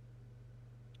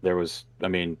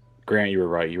 Grant, you were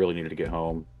right. You really needed to get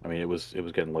home. I mean, it was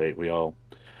getting late. We all.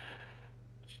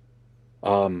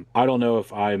 I don't know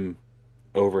if I'm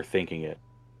overthinking it,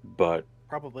 but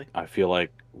probably. I feel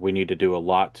like we need to do a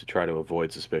lot to try to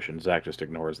avoid suspicion. Zach just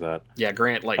ignores that. Yeah,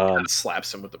 Grant kind of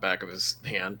slaps him with the back of his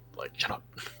hand, like, shut up.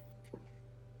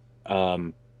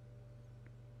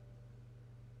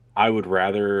 I would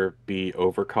rather be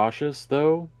overcautious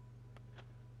though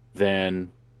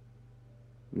than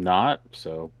not,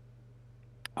 so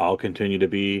I'll continue to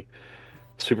be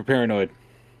super paranoid.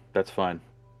 That's fine.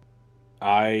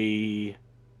 I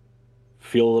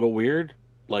feel a little weird,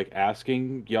 like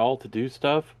asking y'all to do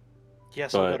stuff.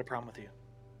 Yes, I've got a problem with you.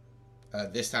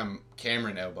 This time,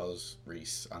 Cameron elbows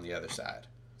Reese on the other side.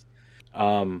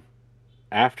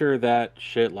 after that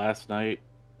shit last night,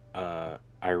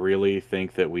 I really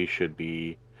think that we should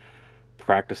be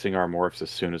practicing our morphs as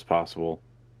soon as possible.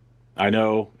 I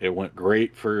know it went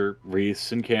great for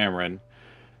Reese and Cameron.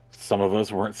 Some of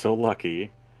us weren't so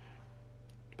lucky,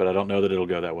 but I don't know that it'll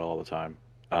go that well all the time.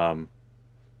 Um,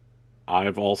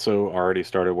 I've also already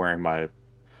started wearing my,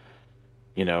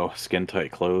 skin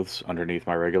tight clothes underneath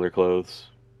my regular clothes.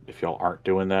 If y'all aren't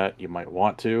doing that, you might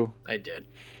want to. I did.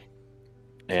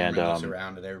 And Cameron looks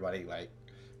around at everybody like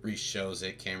Reese shows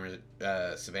it. Cameron,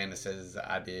 Savannah says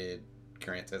I did.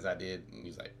 Grant says I did, and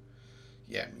he's like,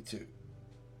 "Yeah, me too."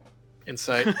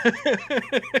 Insight.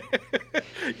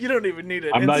 You don't even need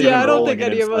it. I'm not Yeah, even I don't rolling think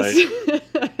an any of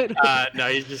us. No,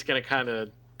 he's just gonna kind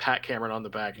of pat Cameron on the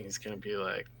back, and he's gonna be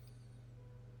like,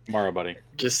 Tomorrow, buddy.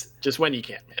 just when you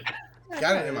can, man.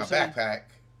 Got it in my backpack.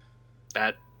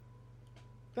 That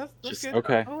That's Just- good.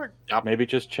 Okay. That'll work. Maybe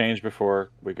just change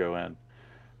before we go in.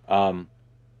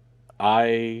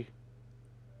 I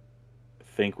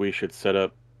think we should set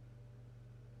up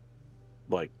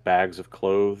like bags of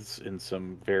clothes in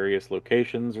some various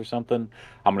locations or something.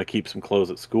 I'm gonna keep some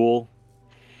clothes at school,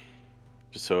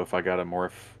 just so if I gotta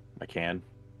morph, I can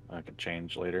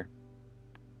change later.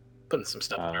 putting some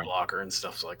stuff in your locker and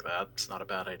stuff like that. It's not a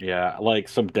bad idea. Yeah, like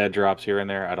some dead drops here and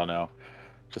there. I don't know.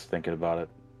 Just thinking about it.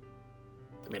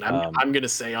 I mean, I'm gonna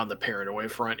say on the paranoia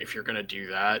front, if you're gonna do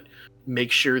that, make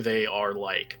sure they are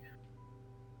like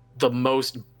the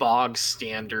most bog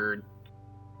standard,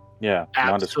 Yeah,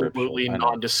 nondescript. absolutely I know.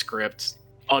 nondescript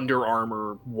Under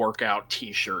Armour workout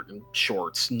T-shirt and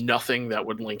shorts. Nothing that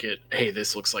would link it. Hey,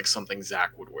 this looks like something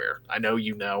Zach would wear. I know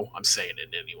you know. I'm saying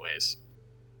it anyways.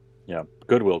 Yeah,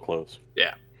 Goodwill clothes.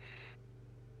 Yeah.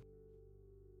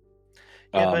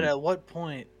 Yeah, but at what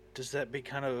point does that be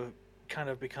kind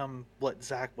of become what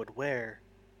Zach would wear?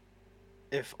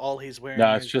 If all he's wearing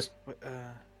No, is it's just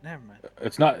never mind.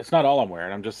 it's not all I'm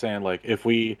wearing. I'm just saying like if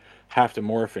we have to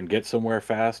morph and get somewhere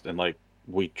fast and like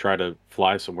we try to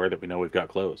fly somewhere that we know we've got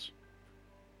clothes.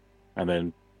 And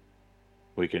then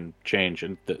we can change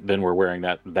and then we're wearing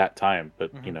that time,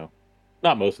 but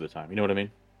not most of the time. You know what I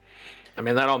mean? I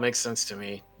mean, that all makes sense to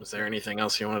me. Was there anything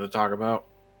else you wanted to talk about?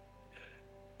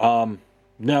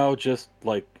 No, just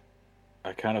like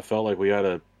I kind of felt like we had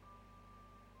to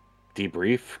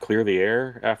debrief, clear the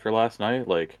air after last night.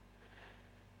 Like,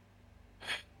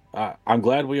 I'm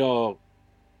glad we all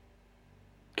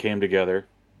came together,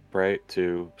 right,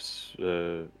 to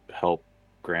help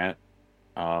Grant.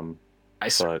 I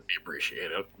certainly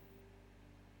appreciate it.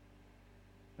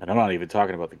 And I'm not even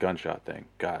talking about the gunshot thing.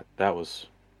 God, that's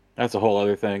a whole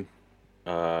other thing.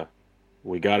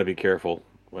 We got to be careful.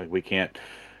 Like,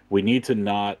 we need to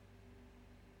not.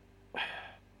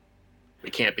 We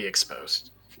can't be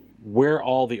exposed. We're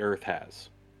all the Earth has.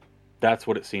 That's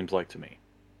what it seems like to me.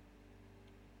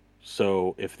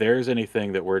 So if there's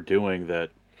anything that we're doing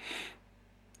that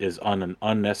is an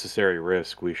unnecessary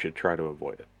risk, we should try to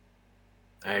avoid it.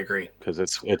 I agree. Because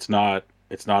it's not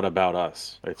about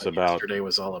us. It's What about yesterday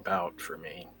was all about for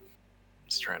me.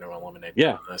 Just trying to eliminate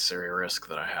Yeah. the unnecessary risk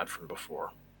that I had from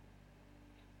before.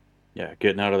 yeah,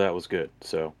 getting out of that was good.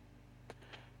 So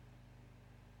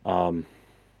I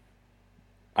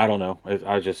don't know.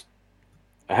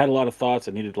 I had a lot of thoughts.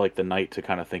 I needed like the night to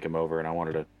kind of think them over, and I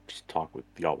wanted to just talk with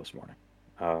y'all this morning.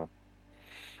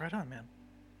 Right on, man.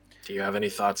 Do you have any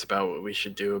thoughts about what we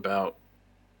should do about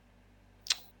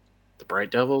the Bright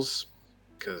Devils?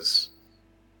 Because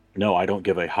No, I don't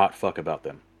give a hot fuck about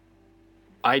them.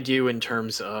 I do in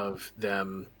terms of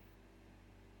them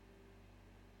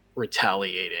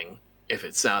retaliating. If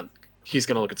it sound, he's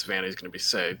going to look at Savannah. He's going to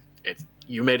say,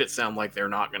 "You made it sound like they're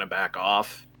not going to back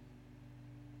off."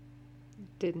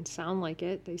 Didn't sound like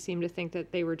it. They seemed to think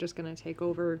that they were just going to take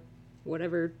over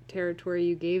whatever territory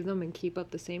you gave them and keep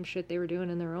up the same shit they were doing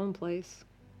in their own place.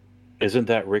 Isn't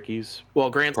that Ricky's?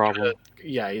 Well, Grant's Problem.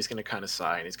 he's going to kind of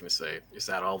sigh and he's going to say, "Is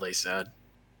that all they said?"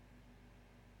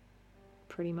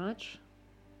 Pretty much.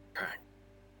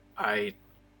 Okay.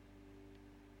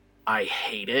 I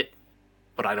hate it,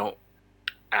 but I don't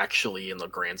actually, in the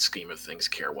grand scheme of things,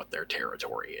 care what their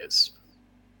territory is.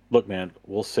 Look, man,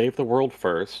 we'll save the world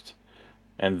first,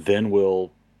 and then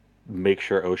we'll make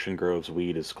sure Ocean Grove's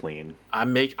weed is clean.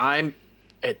 I'm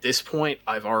at this point,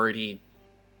 I've already,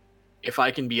 if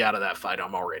I can be out of that fight,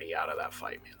 I'm already out of that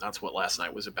fight, man. That's what last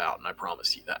night was about, and I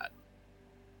promise you that.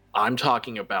 I'm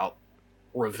talking about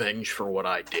revenge for what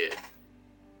I did.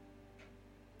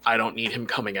 I don't need him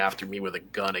coming after me with a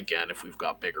gun again if we've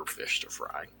got bigger fish to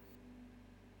fry.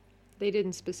 They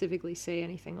didn't specifically say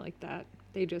anything like that.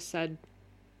 They just said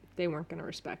they weren't going to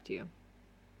respect you.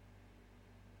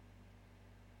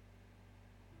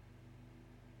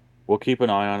 we'll keep an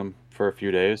eye on him for a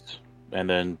few days, and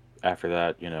then after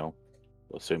that,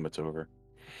 assume it's over.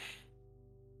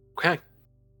 Okay.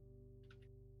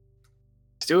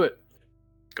 Let's do it.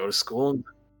 Go to school and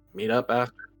meet up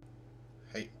after.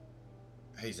 Hey,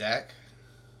 Zach.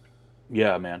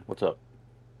 Yeah, man. What's up?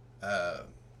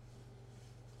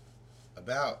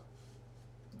 About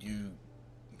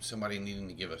somebody needing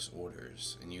to give us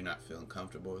orders and you not feeling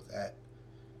comfortable with that.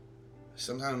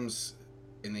 Sometimes,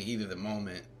 in the heat of the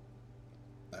moment,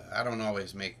 I don't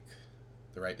always make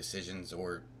the right decisions,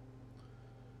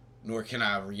 nor can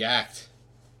I react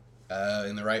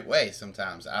in the right way.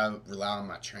 Sometimes I rely on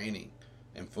my training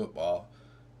in football.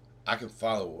 I can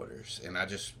follow orders, and I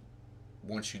just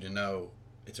want you to know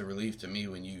it's a relief to me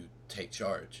when you take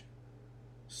charge.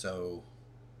 So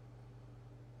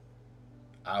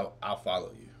I'll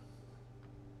follow you.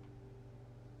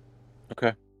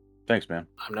 Okay. Thanks, man.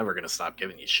 I'm never going to stop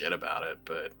giving you shit about it,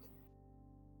 but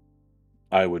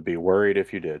I would be worried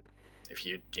if you did. if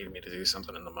you need me to do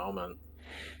something in the moment,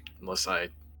 with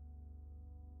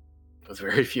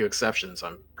very few exceptions,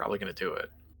 I'm probably going to do it.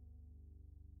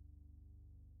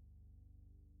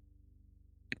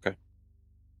 Okay.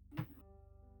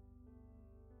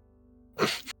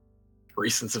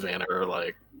 Reese and Savannah are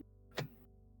like,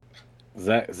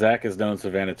 Zach has known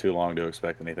Savannah too long to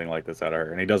expect anything like this out of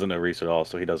her, and he doesn't know Reese at all,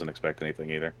 so he doesn't expect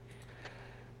anything either.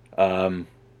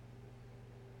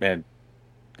 Man,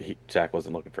 Zach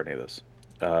wasn't looking for any of this.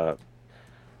 Damn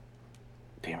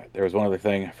it, there was one other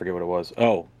thing. I forget what it was.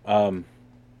 So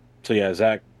yeah,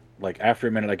 Zach, like after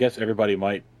a minute, I guess everybody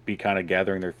might be kind of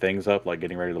gathering their things up, like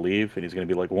getting ready to leave, and he's going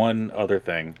to be like, one other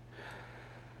thing.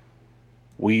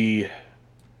 We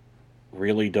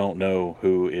really don't know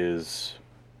who is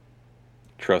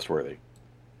trustworthy.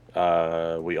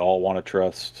 We all want to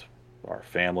trust our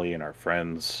family and our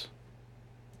friends.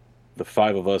 The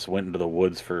 5 of us went into the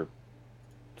woods for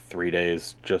 3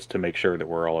 days just to make sure that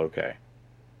we're all okay.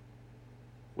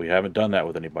 We haven't done that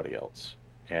with anybody else,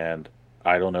 and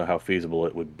I don't know how feasible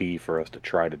it would be for us to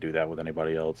try to do that with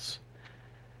anybody else.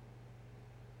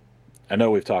 I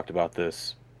know we've talked about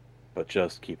this, but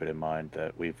just keep it in mind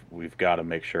that we've got to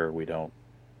make sure we don't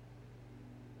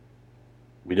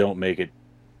make it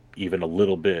even a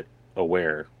little bit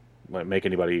aware, make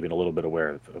anybody even a little bit aware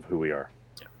of who we are.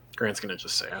 Yeah. Grant's going to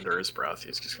just say under his breath,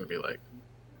 he's just going to be like,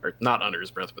 or not under his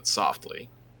breath, but softly,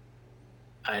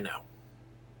 I know.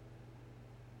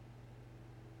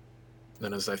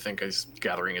 Then as I think he's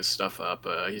gathering his stuff up,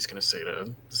 he's going to say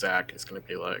to Zach, he's going to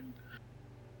be like,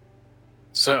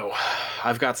 so,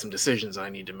 I've got some decisions I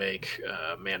need to make,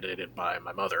 mandated by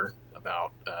my mother,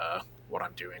 about what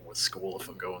I'm doing with school, if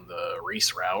I'm going the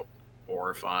Reese route,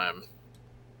 or if I'm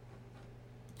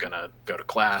gonna go to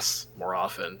class more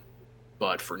often.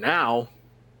 But for now,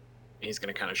 he's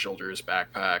gonna kind of shoulder his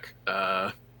backpack.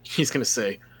 He's gonna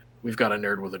say, we've got a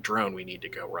nerd with a drone we need to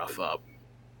go rough up.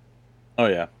 Oh,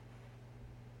 yeah.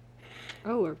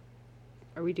 Oh,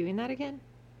 are we doing that again?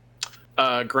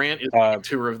 Grant is going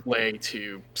to relay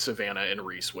to Savannah and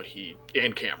Reese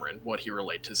and Cameron what he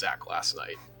relayed to Zach last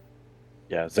night.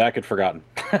 Yeah, Zach had forgotten.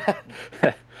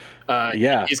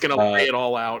 Yeah, he's going to lay it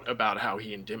all out about how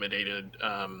he intimidated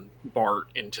Bart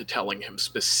into telling him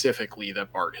specifically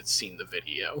that Bart had seen the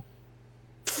video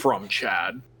from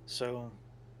Chad. So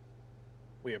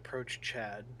we approach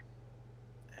Chad,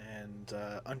 and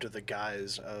under the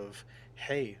guise of,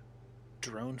 hey,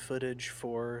 drone footage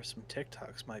for some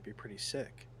TikToks might be pretty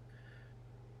sick.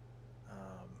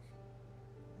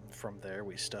 From there,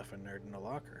 we stuff a nerd in a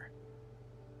locker.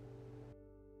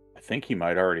 I think he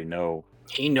might already know.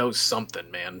 He knows something,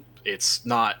 man. It's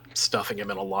not stuffing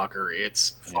him in a locker.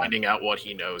 It's finding out what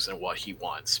he knows and what he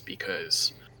wants,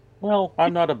 because... Well,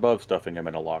 I'm not above stuffing him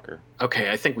in a locker.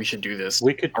 Okay, I think we should do this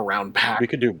around back. We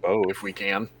could do both. If we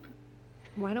can.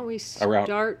 Why don't we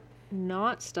start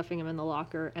not stuffing him in the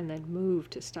locker and then move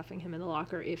to stuffing him in the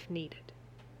locker if needed?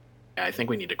 Yeah, I think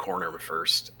we need to corner him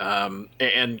first.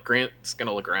 And Grant's going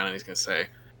to look around and he's going to say,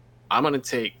 I'm going to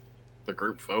take the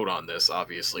group vote on this,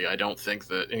 obviously. I don't think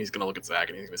that... And he's going to look at Zach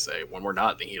and he's going to say, when we're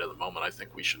not in the heat of the moment, I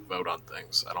think we should vote on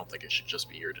things. I don't think it should just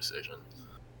be your decision.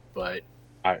 But...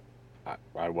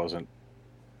 I wasn't...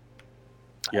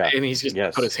 Yeah. And he's just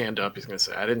put his hand up. He's going to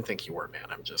say, I didn't think you were, man.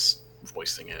 I'm just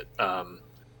voicing it.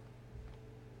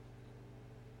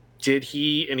 Did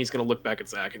he... And he's going to look back at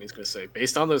Zach and he's going to say,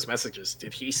 based on those messages,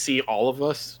 did he see all of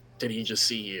us? Did he just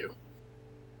see you?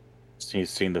 He's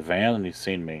seen the van and he's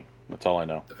seen me. That's all I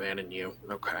know. The van and you.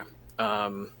 Okay.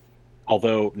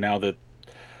 Although, now that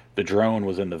the drone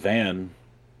was in the van,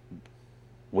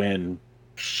 when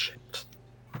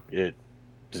it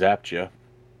zapped you.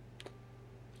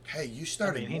 Hey, you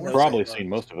started he more knows Probably so seen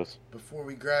much. most of us. before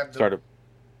we grabbed the Started.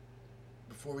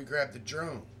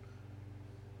 drone.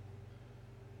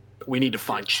 We need to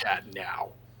find Chad now.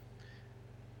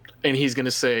 And he's going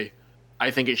to say,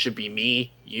 I think it should be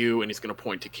me, you, and he's going to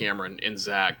point to Cameron and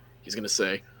Zach. He's going to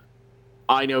say,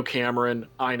 I know Cameron,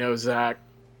 I know Zach.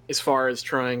 As far as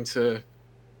trying to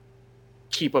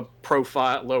keep a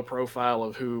low profile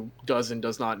of who does and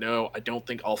does not know, I don't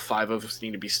think all 5 of us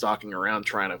need to be stalking around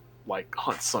trying to like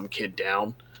hunt some kid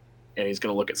down. And he's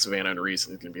going to look at Savannah and Reese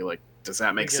and he's going to be like, does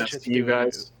that make We got sense shit to you do anyway.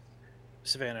 guys?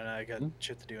 Savannah and I got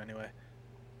shit to do anyway.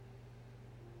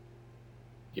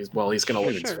 He's going to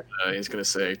look at Sure. Savannah. He's going to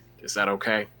say, is that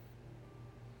okay?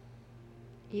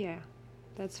 Yeah,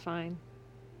 that's fine.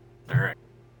 All right.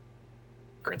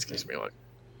 Grant's going to be like,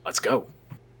 let's go.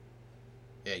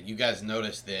 Yeah, you guys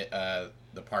noticed that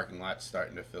the parking lot's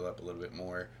starting to fill up a little bit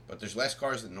more, but there's less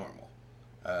cars than normal.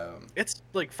 It's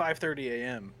like 5:30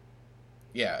 a.m.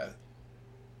 Yeah,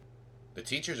 the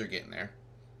teachers are getting there.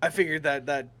 I figured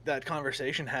that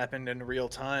conversation happened in real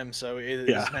time, so it is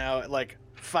Yeah. now at like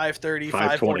 5:30,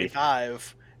 5:20.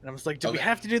 5:45, and I was like, "Do we Okay.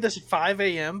 have to do this at 5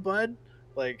 a.m., bud?"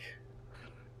 Like,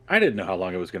 I didn't know how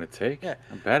long it was going to take. Yeah.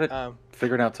 I'm bad at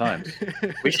figuring out times.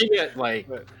 We should get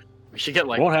But-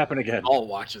 Won't happen again. all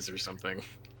watches or something.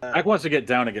 Ike wants to get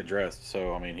down and get dressed,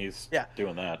 so I mean he's Yeah.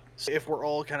 doing that. if we're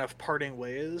all kind of parting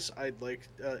ways, I'd like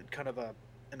kind of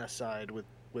an aside with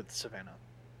Savannah.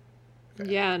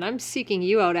 Okay. Yeah, and I'm seeking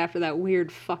you out after that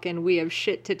weird fucking we have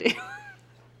shit to do.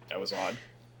 That was odd.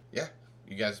 Yeah,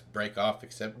 you guys break off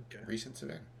except Okay. Reese and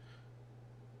Savannah.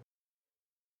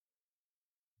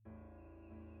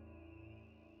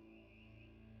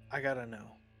 I gotta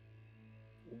know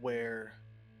where.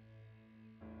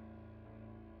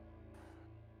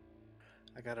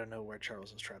 I gotta know where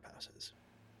Charles's trap house is.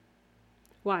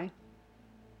 Why?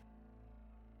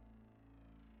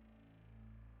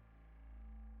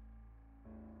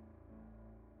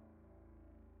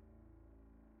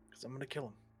 Because I'm gonna kill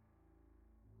him.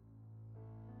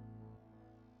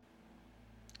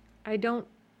 I don't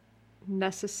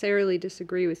necessarily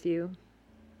disagree with you.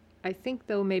 I think,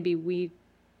 though, maybe we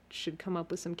should come up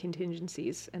with some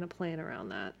contingencies and a plan around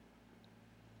that.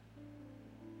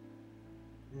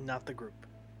 Not the group,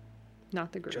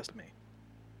 Not the group. just me.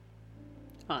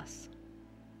 Us.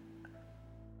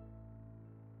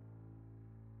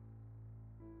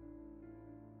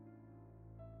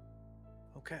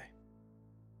 Okay.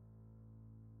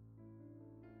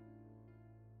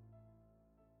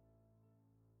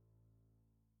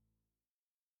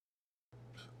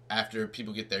 After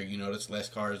people get there, you notice less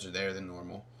cars are there than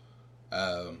normal.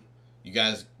 You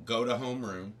guys go to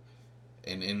homeroom,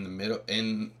 and in the middle,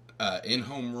 in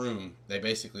homeroom, they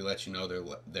basically let you know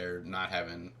they're not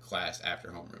having class after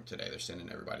homeroom today. They're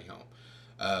sending everybody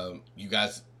home. You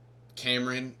guys,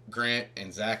 Cameron, Grant,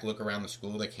 and Zach look around the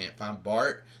school. They can't find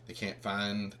Bart. They can't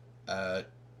find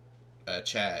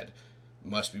Chad.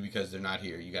 Must be because they're not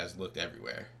here. You guys looked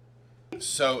everywhere.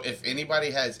 So if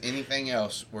anybody has anything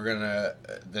else we're gonna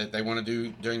that they want to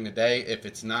do during the day, if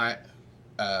it's not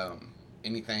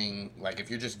anything, like if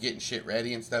you're just getting shit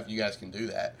ready and stuff, you guys can do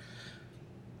that.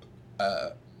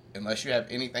 Unless you have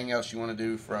anything else you want to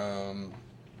do from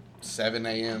 7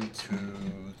 a.m.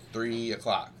 to 3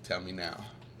 o'clock, tell me now.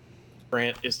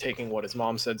 Grant is taking what his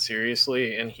mom said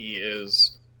seriously, and he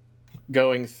is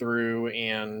going through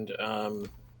and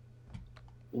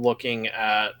looking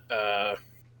at.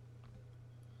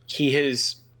 He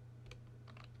has,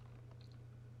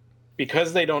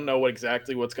 because they don't know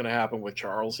exactly what's going to happen with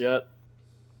Charles yet.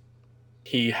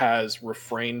 He has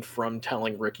refrained from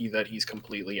telling Ricky that he's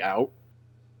completely out,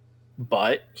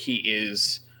 but he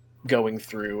is going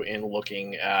through and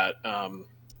looking at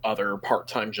other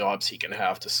part-time jobs he can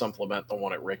have to supplement the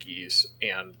one at Ricky's,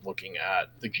 and looking at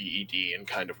the GED and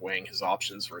kind of weighing his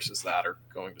options versus that, or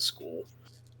going to school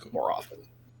more often.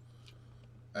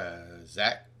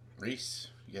 Zach, Reese,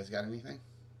 you guys got anything?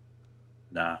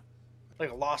 Nah.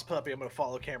 Like a lost puppy, I'm gonna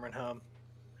follow Cameron home.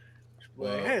 Like,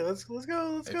 Well, hey, let's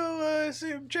go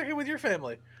check in with your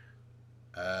family.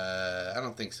 I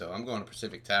don't think so. I'm going to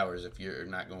Pacific Towers if you're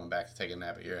not going back to take a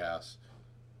nap at your house.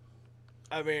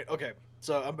 I mean, okay,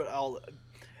 so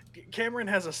Cameron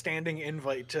has a standing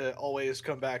invite to always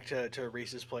come back to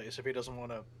Reese's place if he doesn't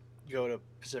want to go to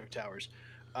Pacific Towers.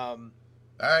 All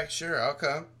right, sure, I'll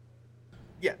come.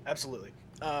 Yeah, absolutely.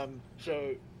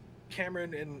 So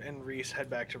Cameron and Reese head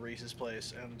back to Reese's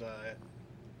place, and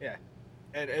yeah,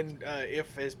 and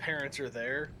if his parents are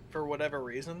there for whatever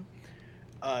reason,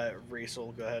 Reese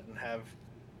will go ahead and have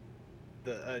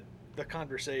the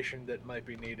conversation that might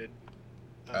be needed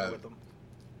with them.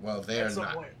 Well, they At are some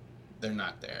not. point. They're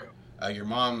not there. Your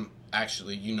mom,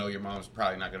 actually, your mom's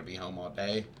probably not going to be home all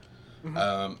day.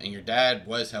 Mhm. And your dad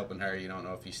was helping her. You don't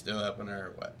know if he's still helping her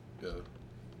or what. You'll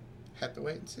have to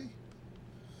wait and see.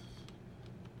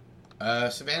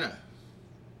 Savannah.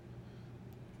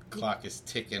 Clock is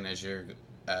ticking as you're,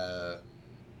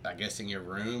 I guess, in your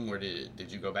room. Where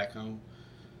did you go back home?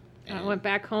 I went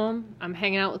back home. I'm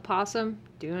hanging out with Possum,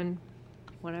 doing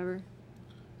whatever.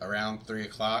 Around 3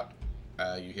 o'clock,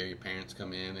 you hear your parents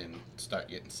come in and start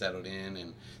getting settled in,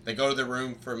 and they go to their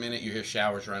room for a minute. You hear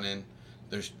showers running.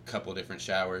 There's a couple different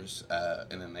showers,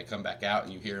 and then they come back out,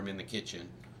 and you hear them in the kitchen.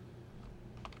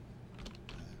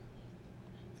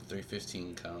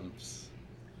 3:15 comes.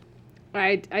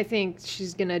 I think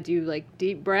she's gonna do like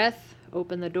deep breath,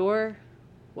 open the door,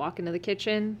 walk into the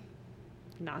kitchen,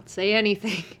 not say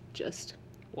anything, just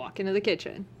walk into the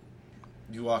kitchen.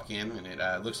 You walk in, and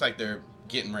it looks like they're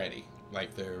getting ready,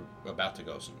 like they're about to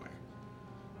go somewhere.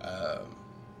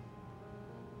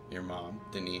 Your mom,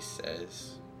 Denise,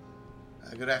 says,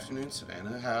 "Good afternoon,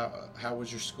 Savannah. How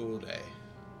was your school day?"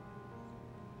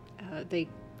 They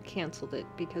canceled it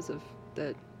because of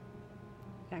the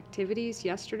activities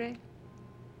yesterday.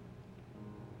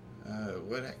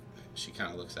 She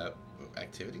kind of looks up.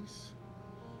 Activities?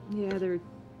 Yeah, they're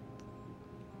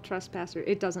trespasser.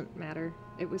 It doesn't matter.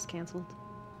 It was canceled.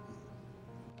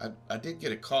 I did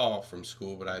get a call from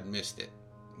school, but I missed it.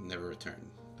 Never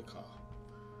returned the call.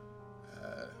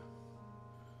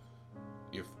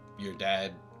 Your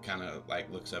dad kind of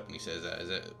like looks up and he says,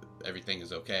 everything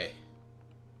is okay,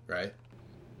 right?"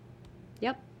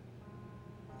 Yep.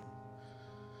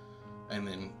 And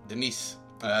then Denise,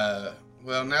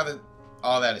 well, now that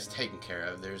all that is taken care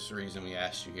of, there's a reason we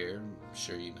asked you here. I'm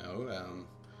sure you know.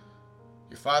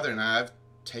 Your father and I have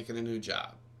taken a new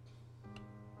job.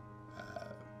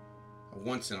 A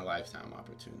once-in-a-lifetime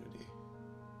opportunity.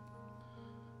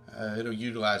 It'll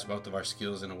utilize both of our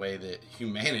skills in a way that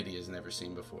humanity has never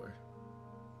seen before.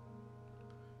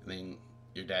 And then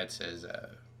your dad says,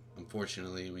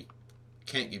 "Unfortunately, we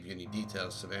can't give you any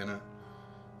details, Savannah.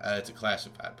 It's a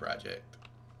classified project."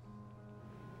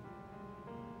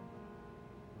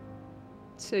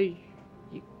 So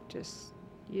you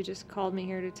just called me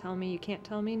here to tell me you can't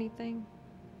tell me anything?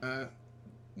 And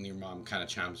your mom kind of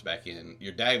chimes back in.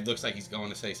 Your dad looks like he's going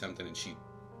to say something, and she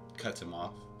cuts him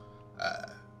off.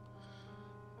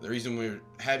 The reason we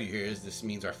have you here is this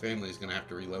means our family is going to have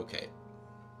to relocate.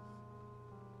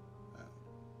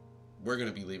 We're going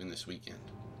to be leaving this weekend.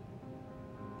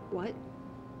 What?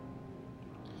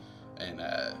 And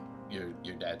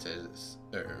your dad says,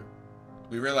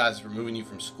 "We realize removing you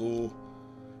from school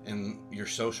and your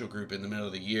social group in the middle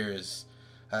of the year is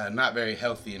not very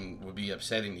healthy and would be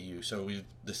upsetting to you. So we've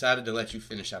decided to let you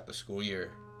finish out the school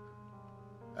year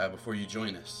before you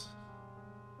join us."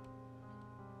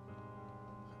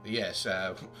 Yes,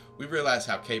 we realize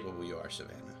how capable you are,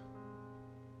 Savannah.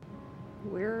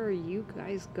 Where are you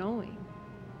guys going?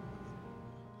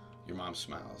 Your mom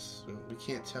smiles. "We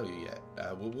can't tell you yet.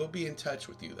 We'll be in touch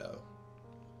with you, though.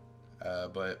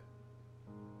 But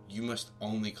you must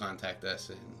only contact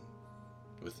us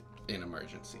in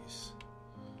emergencies."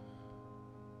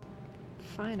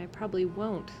 Fine, I probably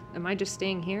won't. Am I just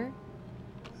staying here?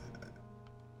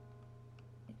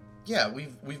 Yeah,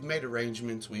 we've made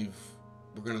arrangements. We're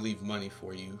gonna leave money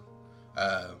for you.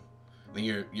 Then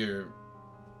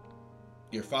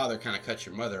your father kind of cuts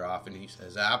your mother off, and he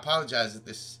says, "I apologize that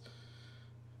this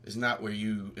is not where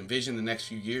you envision the next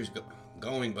few years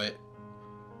going, but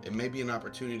it may be an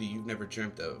opportunity you've never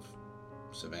dreamt of,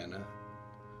 Savannah.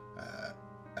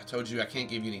 I told you I can't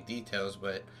give you any details,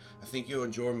 but I think you'll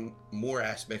enjoy more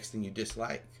aspects than you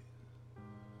dislike."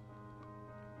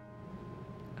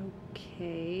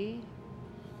 Okay.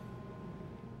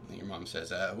 And your mom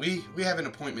says, we have an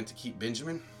appointment to keep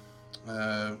Benjamin."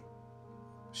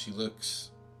 She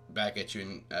looks back at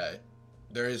you, and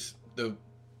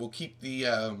we'll keep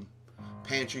the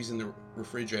pantries and the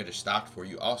refrigerator stocked for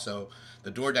you. Also,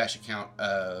 the DoorDash account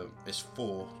is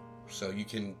full, so you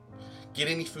can get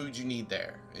any food you need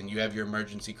there, and you have your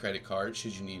emergency credit card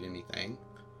should you need anything.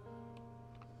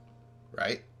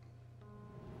 Right?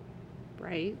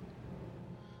 Right.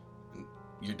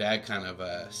 Your dad kind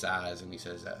of sighs, and he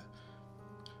says,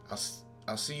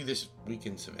 I'll see you this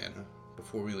weekend, Savannah,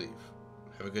 before we leave.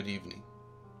 Have a good evening."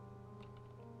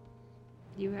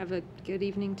 You have a good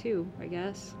evening too, I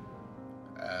guess.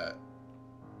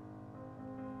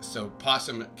 So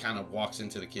Possum kind of walks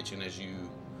into the kitchen as you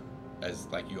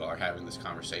are having this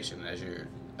conversation. And as your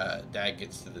dad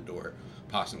gets to the door,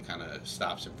 Possum kind of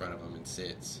stops in front of him and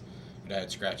sits. Your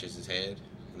dad scratches his head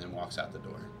and then walks out the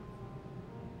door.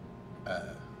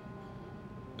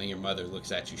 Then your mother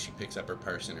looks at you. She picks up her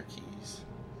purse and her keys.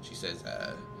 She says,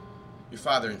 your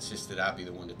father insisted I be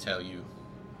the one to tell you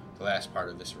the last part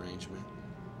of this arrangement.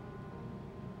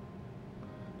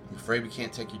 I'm afraid we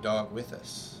can't take your dog with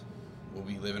us. We'll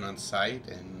be living on site,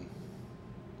 and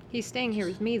He's staying here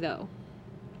with me, though.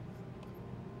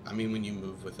 I mean when you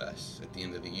move with us at the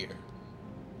end of the year.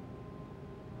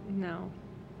 No.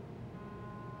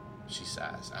 She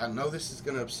sighs. I know this is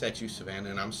going to upset you, Savannah,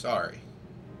 and I'm sorry.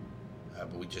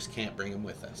 But we just can't bring him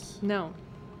with us. No.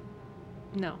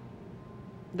 No.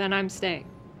 Then I'm staying.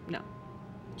 No.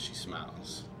 She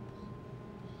smiles.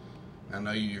 I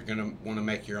know you're going to want to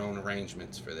make your own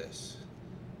arrangements for this.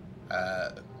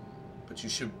 But you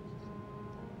should...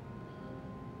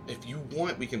 If you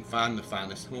want, we can find the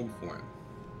finest home for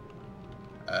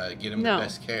him. Get him No. the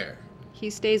best care. He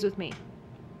stays with me.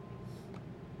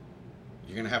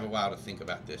 You're going to have a while to think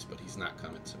about this, but he's not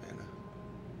coming, Savannah.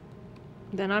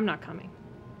 Then I'm not coming.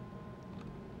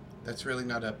 That's really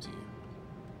not up to you.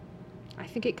 I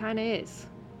think it kind of is.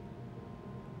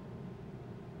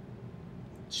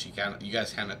 You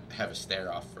guys kind of have a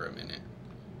stare off for a minute.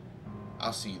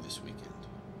 I'll see you this weekend.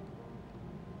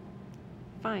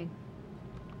 Fine.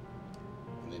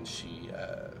 And then she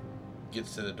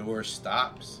gets to the door,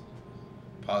 stops,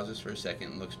 pauses for a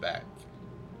second, and looks back.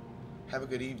 Have a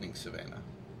good evening, Savannah.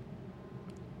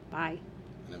 Bye.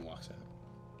 And then walks out.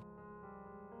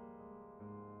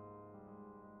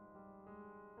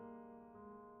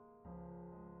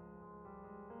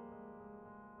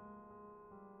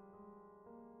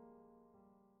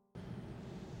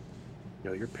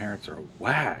 Yo, your parents are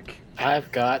whack.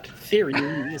 I've got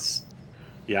theories.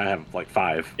 Yeah, I have like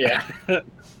 5. Yeah. Your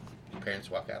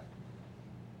parents walk out.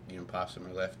 You and Possum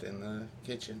are left in the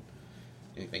kitchen.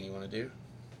 Anything you want to do?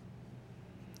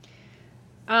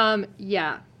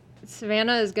 Yeah.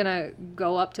 Savannah is gonna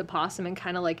go up to Possum and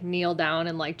kind of like kneel down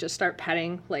and like just start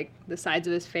petting like the sides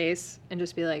of his face and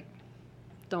just be like,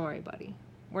 "Don't worry, buddy.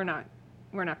 We're not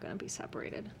gonna be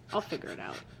separated. I'll figure it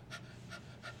out."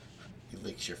 He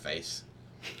licks your face.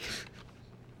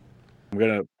 I'm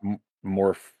gonna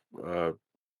morph.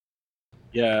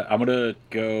 Yeah, I'm gonna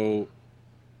go.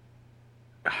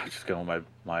 Just go in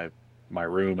my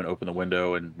room and open the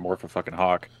window and morph a fucking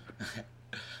hawk.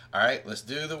 All right, let's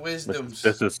do the wisdoms.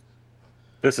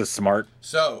 This is smart.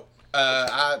 So,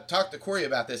 I talked to Corey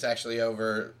about this actually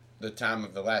over the time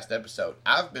of the last episode.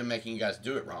 I've been making you guys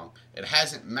do it wrong. It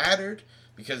hasn't mattered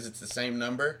because it's the same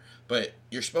number, but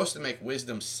you're supposed to make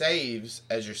wisdom saves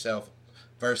as yourself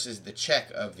versus the check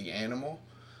of the animal.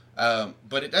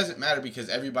 But it doesn't matter because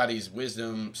everybody's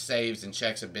wisdom saves and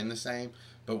checks have been the same.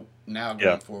 But now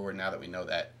going forward, now that we know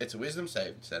that, it's a wisdom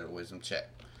save instead of a wisdom check.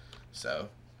 So.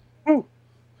 Woo.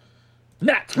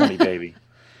 Nat 20, baby.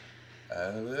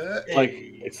 Like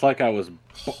it's like I was.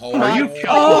 Are you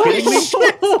fucking kidding me?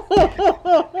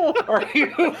 Are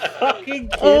you fucking kidding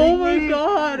Oh my me?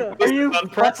 god! Are you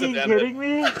fucking kidding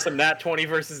me? It's a nat 20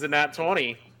 versus a nat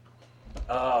 20.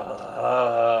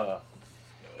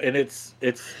 And it's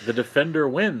the defender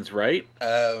wins, right?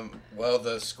 Well,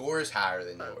 the score is higher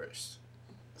than yours.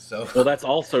 So. Well, that's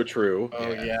also true.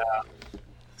 Oh yeah.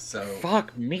 So.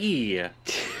 Fuck me.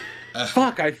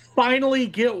 Fuck! I finally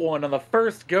get one on the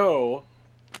first go.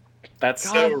 That's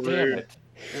God so damn rude. it.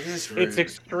 It is rude. It's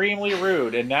extremely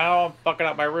rude, and now I'm fucking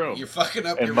up my room. You're fucking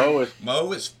up And your Mo room. is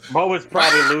Mo is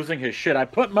probably losing his shit. I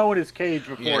put Mo in his cage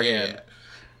beforehand,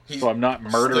 He's so I'm not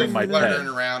murdering still my fluttering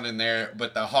pet. around in there,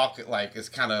 but the hawk like is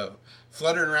kind of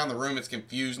fluttering around the room. It's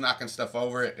confused, knocking stuff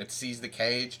over. It sees the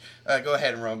cage. Go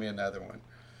ahead and roll me another one.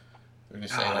 We're gonna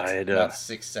say that's God. about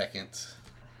 6 seconds.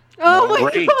 Oh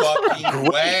my Great.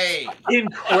 Fucking way!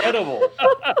 Incredible!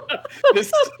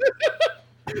 This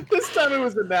time it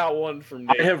was a nat 1 from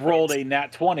Nate. I have rolled a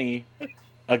nat 20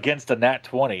 against a nat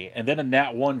 20, and then a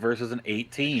nat 1 versus an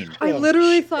 18. I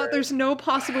literally thought there's no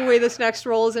possible way this next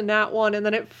roll is a nat 1, and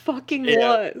then it fucking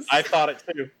was. I thought it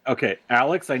too. Okay,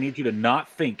 Alex, I need you to not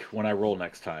think when I roll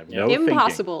next time. No thinking.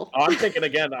 Impossible. Oh, I'm thinking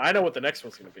again. I know what the next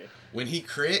one's gonna be. When he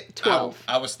crit, 12.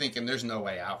 I was thinking there's no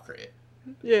way I'll crit,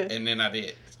 Yeah. and then I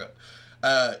did. So,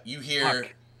 you hear,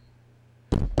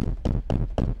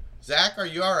 Zach, are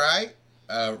you all right?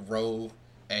 Roll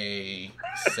a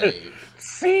save.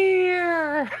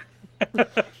 Fear!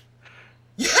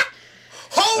 Yeah.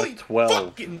 Holy 12.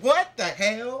 fucking what the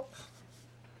hell?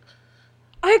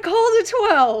 I called a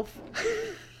 12.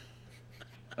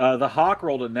 The Hawk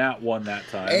rolled a nat 1 that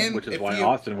time, And which is if why you-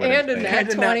 Austin went and a insane. nat And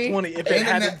a nat 20. 20. If And it a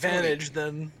had nat 20. advantage,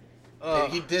 then.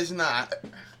 He does not.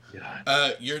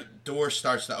 God. Your door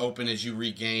starts to open as you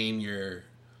regain your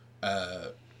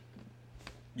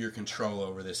control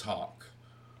over this hawk.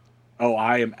 Oh,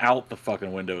 I am out the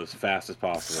fucking window as fast as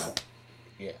possible.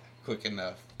 Yeah, quick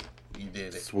enough. You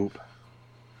did it. Swoop.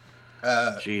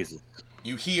 Jesus.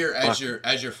 You hear Fuck.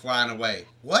 as you're flying away.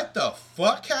 What the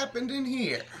fuck happened in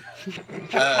here?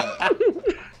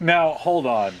 Now hold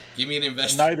on. Give me an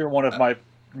investigation.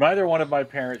 Neither one of my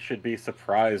parents should be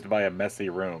surprised by a messy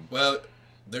room. Well,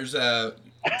 there's a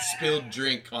spilled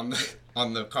drink on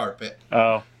the carpet.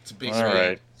 Oh, It's a big all screen.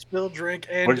 right. Spilled drink,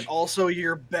 and What'd you- also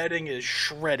your bedding is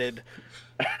shredded.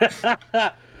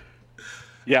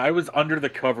 Yeah, I was under the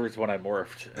covers when I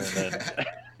morphed, and then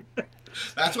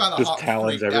That's why the Just hawk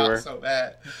talons freaked everywhere. out so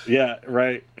bad. yeah,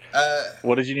 right.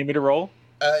 What did you need me to roll?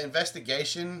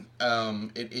 Investigation.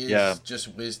 It is Yeah. just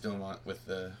wisdom with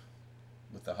the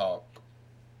hawk.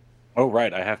 Oh,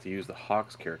 right. I have to use the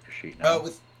Hawks character sheet now.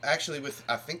 Oh, I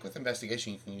think with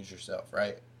investigation you can use yourself,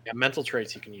 right? Yeah, mental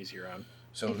traits you can use your own.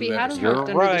 So If he had him You're morphed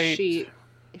under the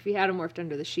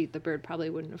right. sheet, the bird probably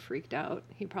wouldn't have freaked out.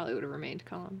 He probably would have remained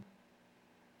calm.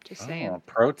 Just saying. Oh,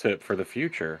 pro tip for the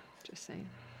future. Just saying.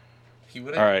 he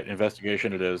would All right,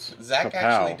 investigation it is. Zach Kapow.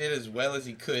 actually did as well as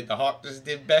he could. The hawk just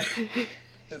did better.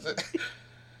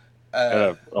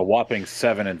 Got a whopping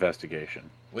 7 investigation.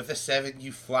 With a 7,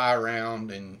 you fly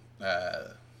around and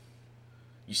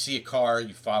you see a car.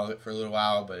 You follow it for a little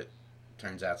while, but it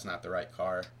turns out it's not the right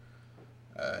car.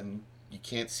 And you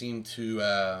can't seem to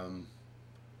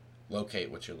locate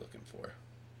what you're looking for.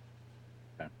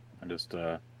 I just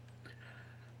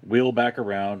wheel back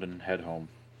around and head home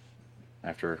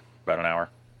after about an hour.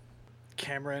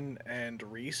 Cameron and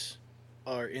Reese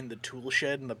are in the tool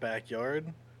shed in the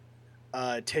backyard,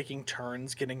 taking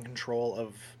turns getting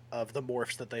control of the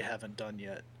morphs that they haven't done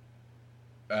yet.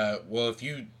 Well, if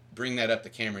you bring that up to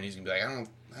Cameron, he's gonna be like,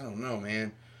 I don't know,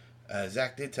 man.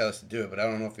 Zach did tell us to do it, but I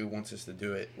don't know if he wants us to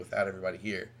do it without everybody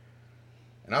here.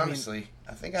 And honestly,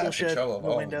 I think I have Tool shed, control of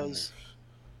no all windows.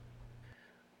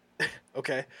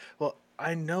 Okay, well,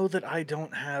 I know that I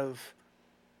don't have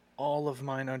all of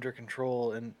mine under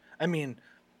control, and I mean,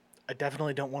 I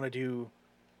definitely don't want to do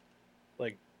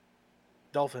like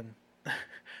dolphin.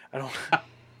 I don't,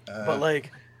 but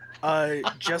like,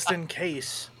 just in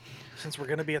case, since we're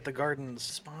gonna be at the Gardens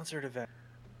sponsored event,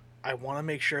 I want to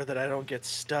make sure that I don't get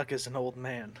stuck as an old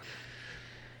man.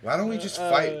 Why don't we just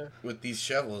fight with these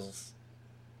shovels?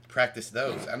 Practice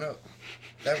those. I know.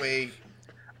 That way.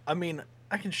 I mean,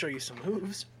 I can show you some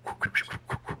moves.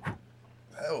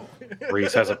 Oh.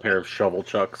 Reese has a pair of shovel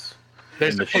chucks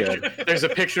in the shed. There's a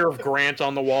picture of Grant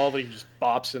on the wall that he just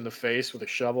bops in the face with a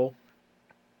shovel.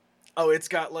 Oh, it's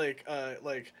got like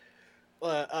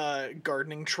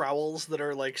gardening trowels that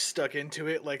are like stuck into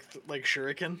it like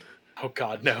shuriken. Oh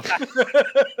God, no! God,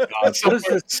 what is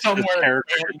this somewhere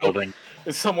character building?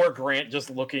 Somewhere Grant just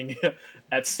looking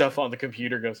at stuff on the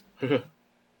computer goes,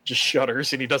 just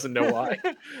shudders, and he doesn't know why.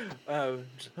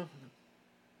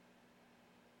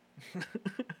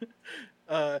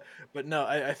 But no,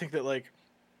 I think that like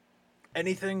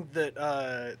anything that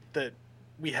that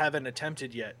we haven't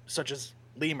attempted yet, such as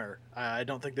lemur, I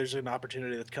don't think there's an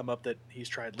opportunity that's come up that he's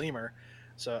tried lemur,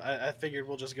 so I figured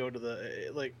we'll just go to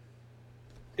the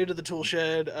into the tool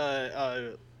shed,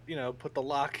 you know, put the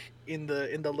lock in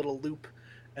the little loop,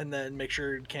 and then make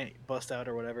sure it can't bust out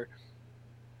or whatever.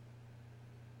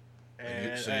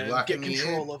 And, So you're and locking get me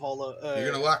control in? of all the.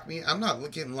 You're gonna lock me? I'm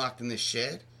not getting locked in this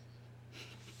shed.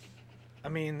 I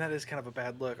mean, that is kind of a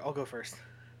bad look. I'll go first.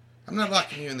 I'm not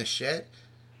locking you in the shed.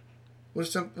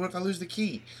 What if I lose the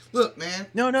key? Look, man.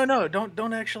 No.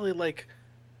 Don't actually like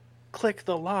click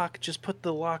the lock. Just put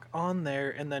the lock on there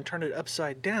and then turn it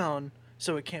upside down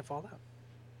so it can't fall out.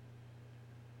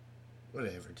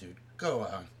 Whatever, dude. Go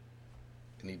on.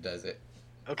 And he does it.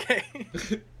 Okay.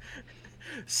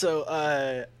 So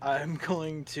I'm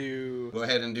going to. Go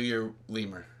ahead and do your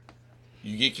lemur.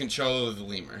 You get control of the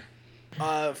lemur.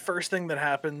 First thing that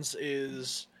happens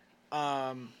is,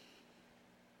 I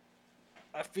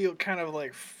feel kind of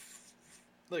like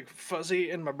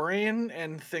fuzzy in my brain,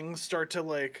 and things start to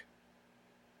like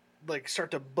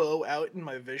start to bow out in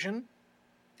my vision.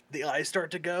 The eyes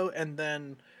start to go, and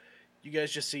then you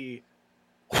guys just see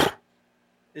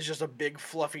it's just a big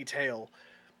fluffy tail.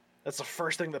 That's the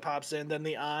first thing that pops in. Then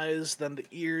the eyes, then the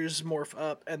ears morph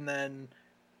up, and then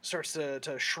starts to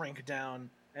shrink down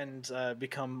and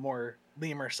become more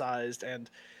lemur-sized. And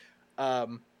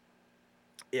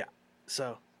yeah,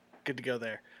 so good to go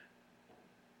there.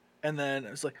 And then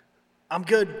it's like, I'm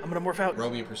good. I'm gonna morph out. Roll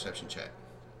me a perception check.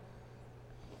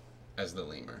 As the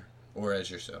lemur. Or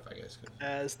as yourself, I guess.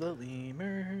 As the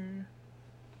lemur.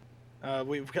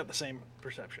 We've got the same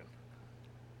perception.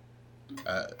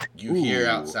 You hear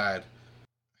outside.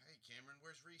 Hey, Cameron,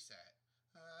 where's Reese at?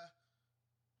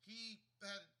 He had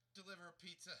to deliver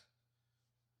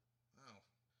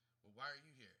why are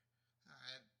you here?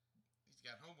 He's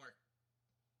got homework.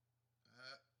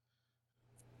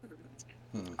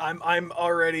 I'm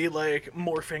already like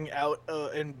morphing out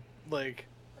and like.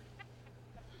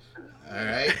 All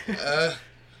right.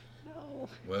 No.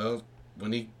 Well,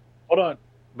 when he Hold on.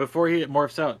 Before he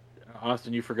morphs out,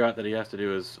 Austin, you forgot that he has to do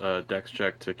his dex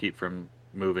check to keep from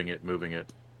moving it.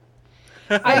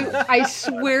 I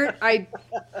swear I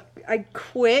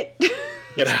quit.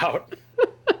 Get out.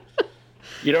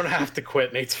 You don't have to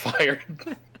quit. Nate's fired.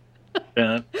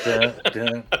 Dun, dun,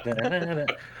 dun, dun, dun, dun.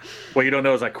 What you don't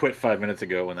know is I quit 5 minutes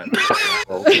ago when that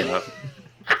roll came up.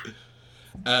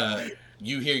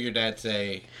 You hear your dad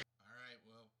say, "All right,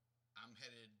 well, I'm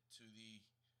headed to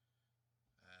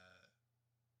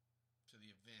the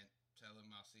event. Tell him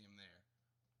I'll see him there."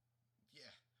 Yeah.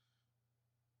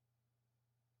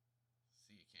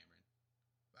 See you, Cameron.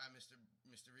 Bye,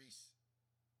 Mr. Reese.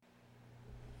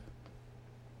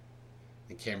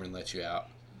 And Cameron lets you out.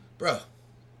 Bro,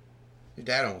 your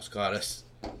dad almost caught us.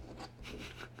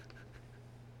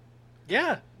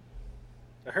 Yeah,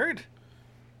 I heard.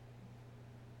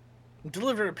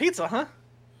 Delivered a pizza, huh?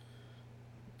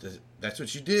 That's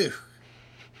what you do.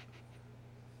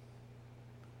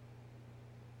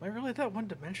 Am I really that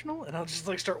one-dimensional? And I'll just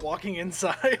like start walking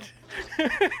inside.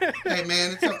 Hey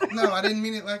man, no, I didn't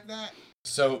mean it like that.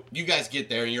 So you guys get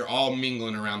there and you're all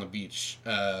mingling around the beach.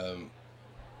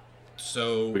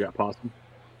 So We got possum.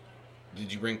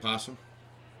 did you bring possum?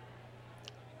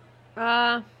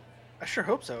 I sure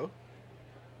hope so.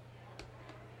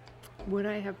 Would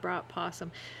I have brought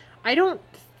possum? I don't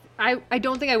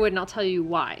think I would, and I'll tell you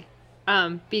why.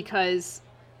 Because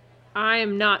I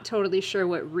am not totally sure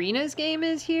what Rena's game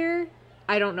is here.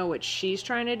 I don't know what she's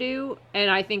trying to do, and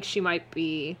I think she might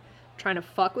be trying to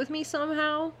fuck with me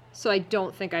somehow. So I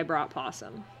don't think I brought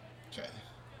possum. Okay.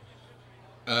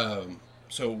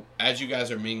 So as you guys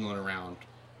are mingling around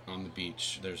on the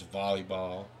beach, there's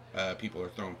volleyball. People are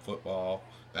throwing football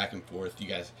back and forth.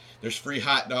 There's free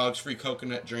hot dogs, free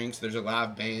coconut drinks. There's a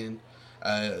live band.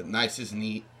 Nice is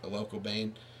Neat, a local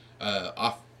band.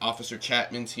 Officer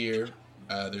Chapman's here.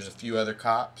 There's a few other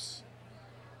cops.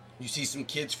 You see some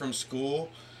kids from school.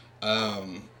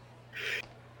 And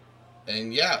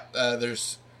yeah,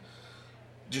 there's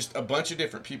just a bunch of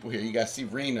different people here. You guys see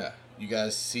Rena. You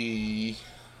guys see...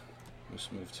 Let's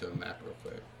move to a map real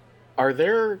quick. Are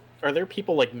there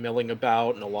people like milling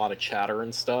about and a lot of chatter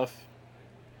and stuff?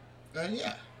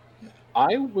 Yeah.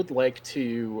 I would like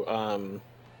to.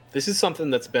 This is something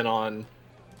that's been on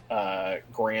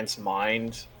Grant's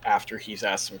mind after he's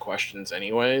asked some questions,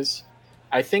 anyways.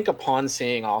 I think upon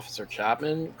seeing Officer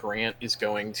Chapman, Grant is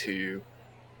going to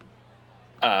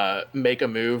make a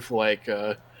move like,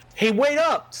 "Hey, wait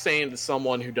up!" saying to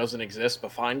someone who doesn't exist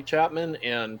behind Chapman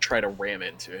and try to ram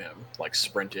into him, like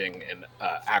sprinting and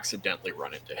accidentally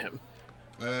run into him.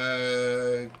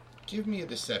 Give me a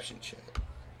deception check.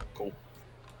 Cool.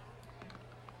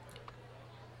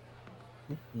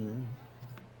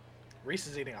 Reese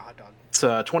is eating a hot dog. It's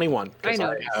 21 because I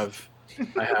know.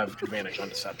 I have advantage on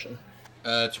deception.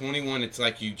 21, it's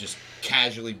like you just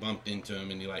casually bumped into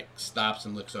him and he like stops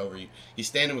and looks over you. He's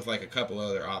standing with like a couple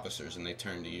other officers and they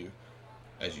turn to you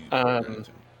as you run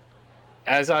into him.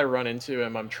 As I run into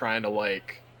him, I'm trying to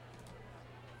like...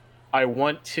 I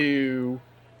want to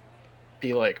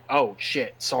be like, "Oh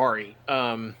shit, sorry."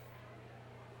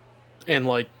 And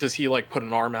like, does he like put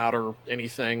an arm out or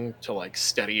anything to like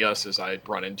steady us as I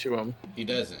run into him? He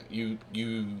doesn't. You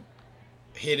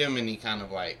hit him and he kind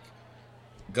of like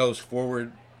goes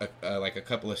forward like a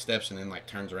couple of steps and then like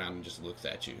turns around and just looks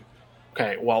at you.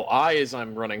 Okay, well, as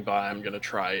I'm running by, I'm gonna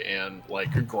try and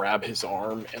like grab his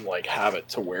arm and like have it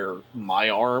to where my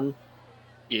arm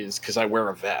is, because I wear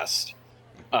a vest.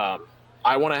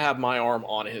 I want to have my arm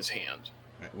on his hand.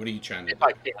 Right, what are you trying to If do?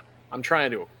 I can. I'm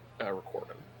trying to record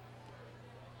him.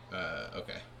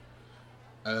 Okay.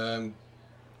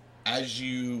 As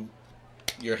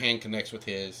your hand connects with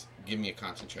his, give me a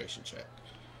concentration check.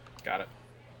 Got it.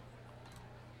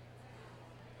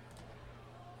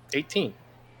 18.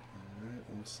 Alright,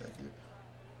 1 second.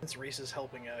 Since Reese is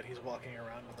helping out, he's walking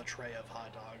around with a tray of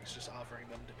hot dogs, just offering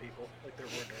them to people like they're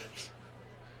hors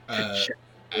d'oeuvres.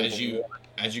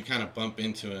 As you kind of bump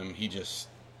into him, he just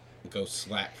goes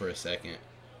slack for a second.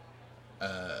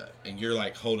 And you're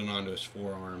like holding onto his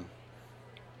forearm.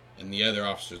 And the other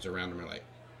officers around him are like,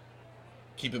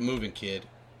 "Keep it moving, kid.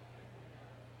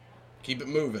 Keep it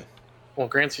moving." Well,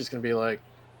 Grant's just gonna be like,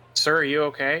 "Sir, are you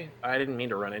okay? I didn't mean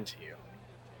to run into you."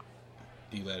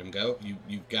 Do you let him go?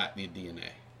 You've got the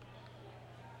DNA.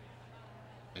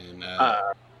 And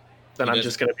Then I'm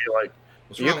just gonna be like,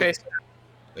 what's "Are you wrong okay, with sir?"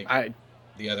 Like, I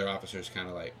the other officers kind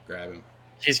of like grab him.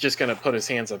 he's just gonna put his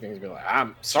hands up and he's gonna be like,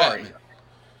 "I'm sorry."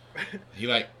 Chapman. He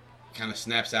like kind of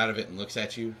snaps out of it and looks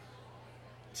at you,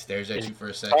 stares at you for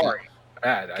a second. Sorry,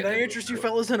 bad. Can I interest you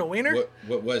fellas in a wiener?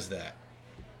 What was that?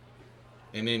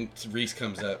 And then Reese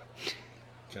comes up.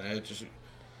 Can I just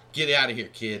get out of here,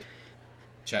 kid?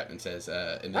 Chapman says,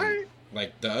 and then Alright.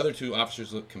 like the other two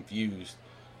officers look confused,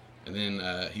 and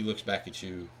then he looks back at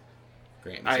you,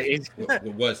 Grant. And says, what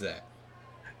was that?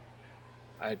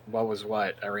 What was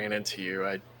what? I ran into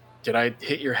you. Did I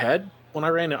hit your head when I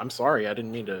ran? I'm sorry. I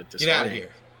didn't mean to. Get out of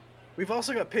here. We've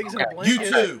also got pigs in Okay. a blanket.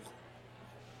 You too.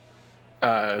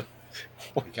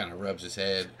 He kind of rubs his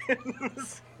head.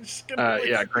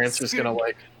 Yeah, Grant's just gonna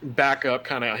like back up,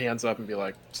 kind of hands up, and be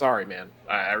like, "Sorry, man.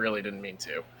 I really didn't mean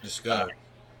to." Just go.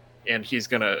 And he's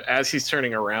gonna, as he's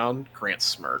turning around, Grant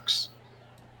smirks.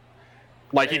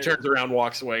 Like he turns around,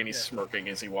 walks away, and he's smirking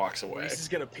as he walks away. Reese is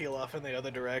gonna peel off in the other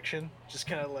direction, just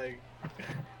kind of like.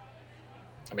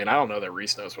 I mean, I don't know that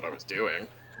Reese knows what I was doing.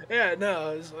 Yeah,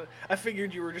 no. I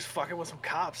figured you were just fucking with some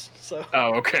cops, so.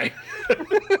 Oh, okay.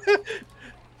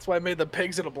 That's why I made the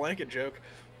pigs in a blanket joke.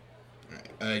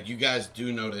 Right. You guys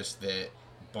do notice that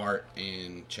Bart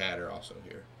and Chad are also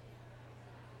here.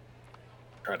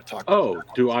 Try to talk. Oh,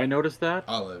 do I notice that?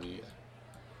 All of you.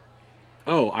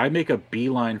 Oh, I make a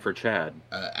beeline for Chad.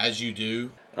 As you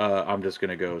do, I'm just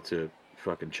gonna go to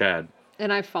fucking Chad.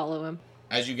 And I follow him.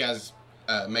 as you guys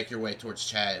make your way towards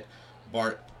Chad,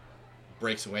 Bart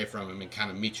breaks away from him and kind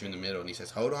of meets you in the middle, and he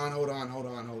says, "Hold on, hold on, hold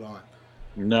on, hold on."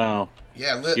 No.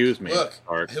 Yeah, look, Excuse me, look,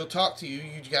 Bart. he'll talk to you.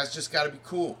 You guys just got to be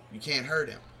cool. You can't hurt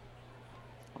him.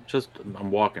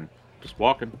 I'm walking. Just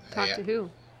walking. Talk Yeah. to who?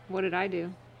 What did I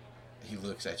do? He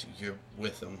looks at you. You're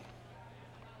with him.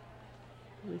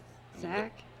 With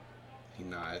Zach? He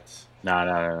nods.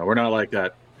 No. We're not like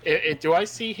that. Do I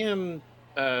see him,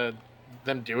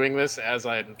 them doing this as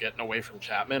I'm getting away from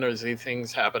Chapman, or is these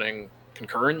things happening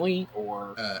concurrently,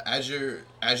 or? As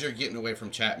you're getting away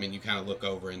from Chapman, you kind of look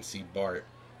over and see Bart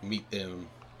meet them,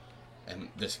 and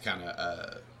this kind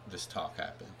of this talk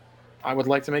happen. I would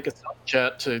like to make a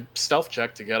stealth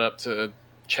check to get up to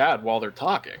Chad while they're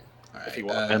talking. All If he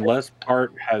right. wants. Unless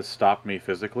Bart has stopped me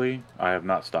physically, I have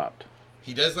not stopped.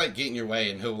 He does like get in your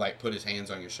way, and he'll like put his hands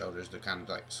on your shoulders to kind of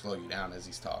like slow you down as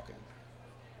he's talking.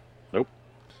 Nope.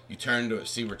 You turn to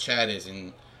see where Chad is,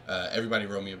 and everybody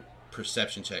roll me a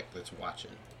perception check that's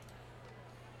watching.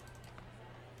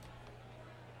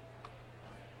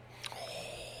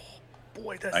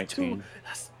 Boy, that's 19.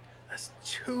 that's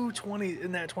 220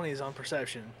 in that 20s on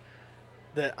perception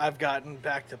that I've gotten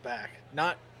back to back.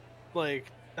 Not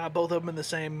both of them in the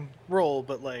same roll,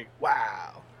 but like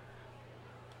wow.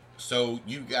 So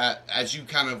you got, as you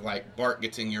kind of like, Bart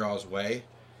gets in your all's way,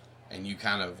 and you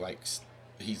kind of like,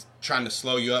 he's trying to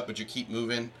slow you up, but you keep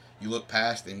moving. You look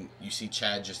past, and you see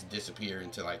Chad just disappear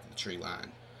into like the tree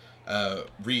line.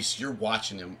 Reese, you're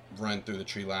watching him run through the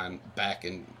tree line back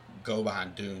and go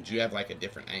behind dunes. You have like a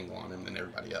different angle on him than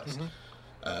everybody else.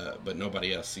 Mm-hmm. But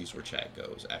nobody else sees where Chad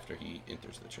goes after he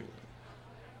enters the tree line.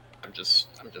 I'm just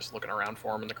looking around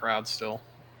for him in the crowd still.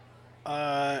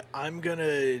 I'm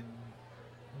gonna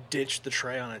ditch the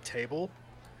tray on a table,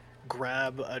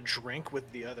 grab a drink with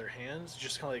the other hands,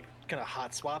 just kind of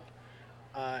hot swap,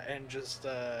 and just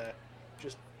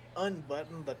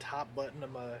unbutton the top button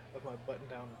of my button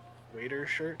down waiter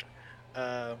shirt,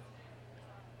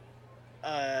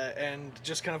 and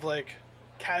just kind of like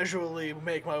casually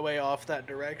make my way off that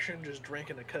direction, just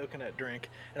drinking a coconut drink,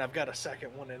 and I've got a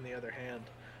second one in the other hand.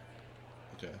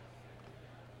 Okay.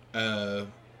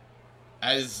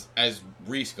 As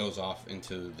Reese goes off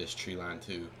into this tree line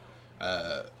too,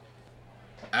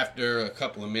 after a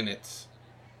couple of minutes,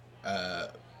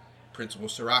 Principal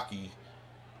Saraki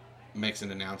makes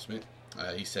an announcement.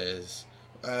 He says,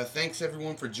 "Thanks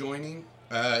everyone for joining.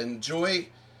 Enjoy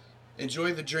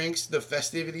the drinks, the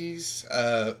festivities.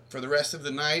 For the rest of the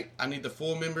night, I need the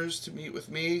full members to meet with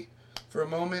me for a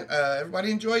moment. Everybody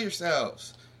enjoy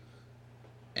yourselves."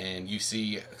 And you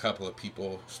see a couple of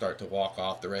people start to walk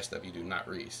off. The rest of you do, not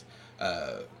Reese.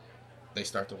 They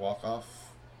start to walk off,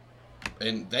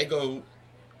 and they go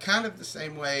kind of the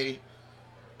same way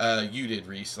you did,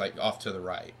 Reese, like off to the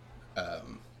right.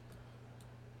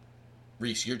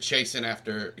 Reese, you're chasing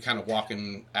after, kind of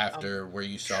walking after where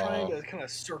you saw. Trying to kind of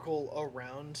circle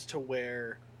around to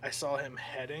where I saw him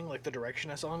heading, like the direction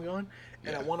I saw him going,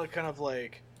 and I Yeah. want to kind of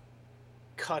like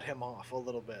cut him off a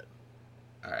little bit.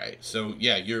 All right, so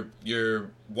yeah,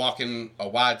 you're walking a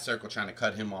wide circle trying to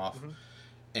cut him off,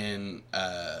 and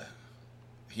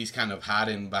he's kind of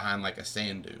hiding behind like a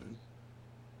sand dune,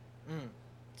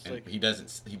 It's and like he doesn't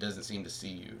seem to see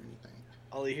you or anything.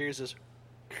 all he hears is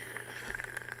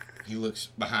He looks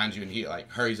behind you and he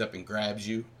like hurries up and grabs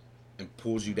you and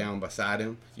pulls you down beside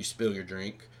him. You spill your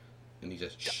drink, and he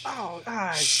just shh. Oh,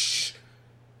 God. Shh.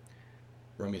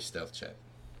 Roll me a stealth check.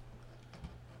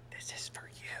 This is for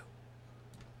you.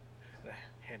 And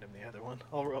I hand him the other one.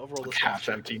 I'll roll Like this half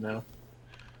empty now.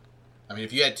 I mean,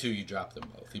 if you had 2, you dropped them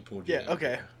both. He pulled you Yeah, down.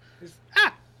 okay.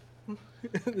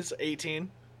 This is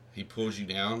 18. He pulls you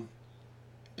down,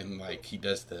 and like he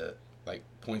does the like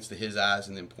points to his eyes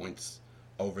and then points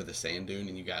over the sand dune,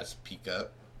 and you guys peek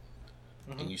up,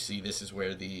 and you see this is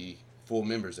where the full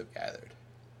members have gathered.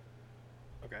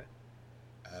 Okay.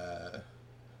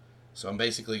 So I'm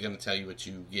basically going to tell you what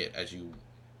you get as you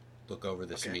look over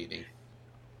this meeting.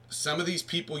 Some of these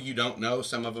people you don't know,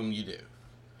 some of them you do.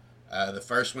 The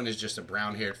first one is just a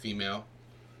brown-haired female.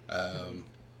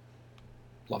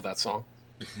 Love that song.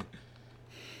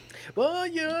 Well,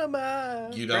 you're my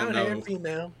You don't brown-haired know.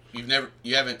 female.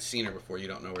 You haven't seen her before. You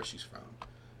don't know where she's from.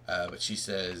 But she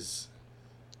says,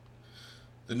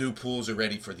 the new pools are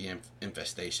ready for the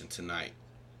infestation tonight.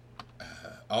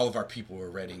 All of our people are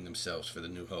readying themselves for the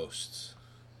new hosts.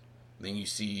 Then you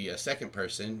see a second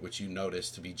person, which you notice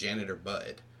to be Janitor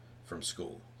Bud from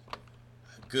school.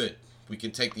 Good. We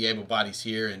can take the able bodies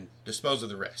here and dispose of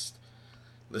the rest.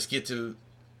 Let's get to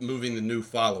moving the new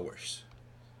followers.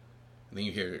 And then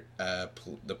you hear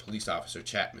the police officer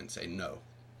Chapman say, no.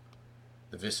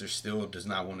 The Visser still does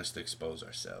not want us to expose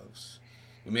ourselves.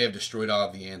 We may have destroyed all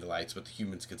of the Andalites, but the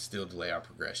humans could still delay our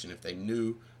progression if they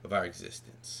knew of our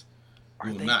existence.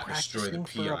 We will not destroy the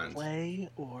peons. Play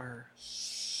or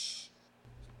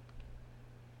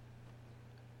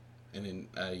And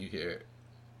then you hear,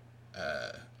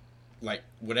 like,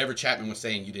 whatever Chapman was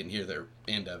saying, you didn't hear the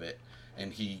end of it.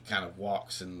 And he kind of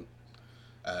walks and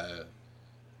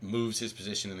moves his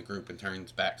position in the group and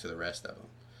turns back to the rest of them.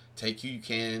 Take who you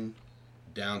can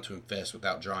down to infest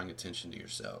without drawing attention to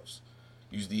yourselves.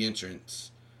 Use the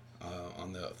entrance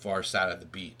on the far side of the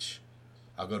beach.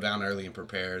 I'll go down early and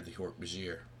prepare the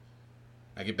Hork-Bajir.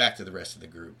 I get back to the rest of the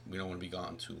group. We don't want to be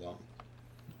gone too long.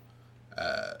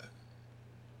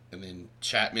 And then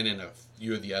Chapman and a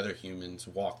few of the other humans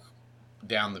walk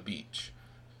down the beach.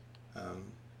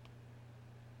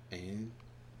 And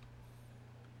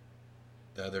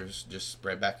the others just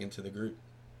spread back into the group.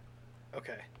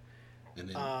 okay. And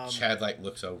then Chad like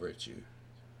looks over at you.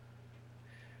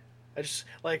 I just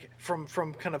like from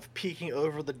kind of peeking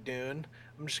over the dune.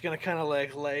 I'm just gonna kind of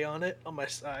like lay on it on my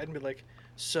side and be like,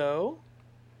 so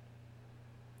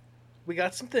we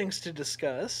got some things to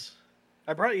discuss.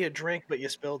 I brought you a drink, but you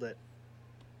spilled it.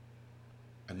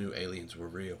 I knew aliens were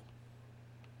real.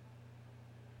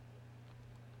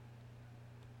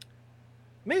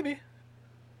 Maybe.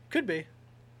 Could be.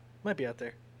 Might be out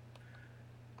there.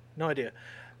 No idea.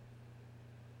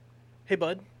 Hey,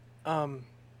 bud.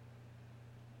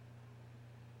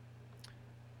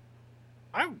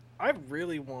 I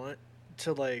really want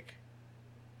to like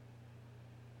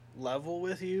level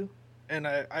with you, and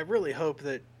I really hope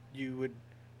that you would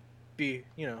be,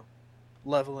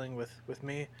 leveling with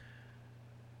me. I'm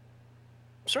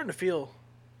starting to feel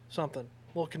something.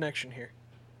 A little connection here.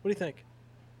 What do you think?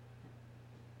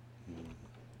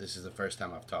 This is the first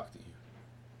time I've talked to you.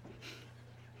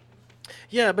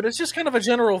 Yeah, but it's just kind of a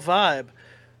general vibe.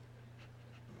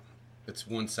 It's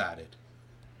one-sided.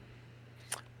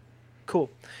 Cool.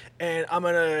 And I'm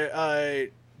gonna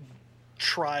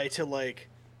try to like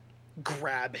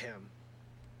grab him.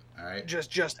 All right.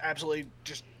 Just absolutely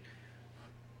just.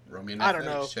 Roll me an I don't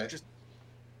know. athletics check. Just.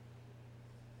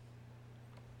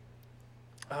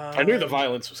 I knew the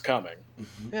violence was coming.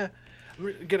 Yeah,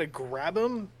 I'm gonna grab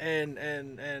him and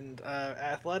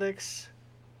athletics.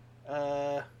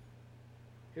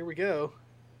 Here we go.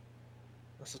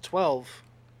 That's a 12.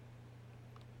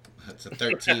 It's a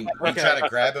 13. You Okay. try to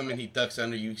grab him and he ducks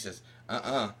under you. He says,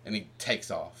 and he takes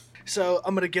off. So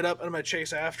I'm gonna get up and I'm gonna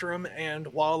chase after him. And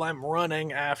while I'm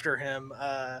running after him,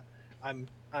 I'm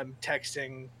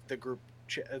texting the group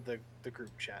the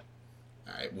group chat.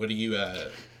 All right. What are you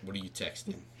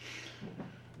texting?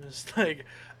 It's like,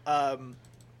 I'm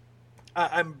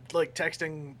like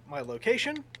texting my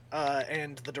location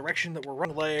and the direction that we're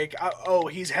running. Like,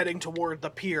 he's heading toward the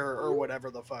pier or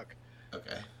whatever the fuck.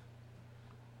 Okay.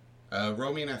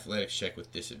 Roll me an athletics check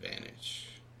with disadvantage.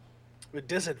 With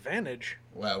disadvantage.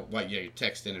 Well, yeah, you're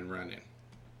texting and running.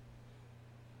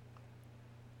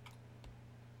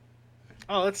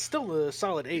 Oh, that's still a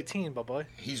solid 18, boy.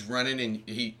 He's running and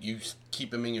you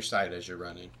keep him in your sight as you're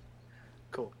running.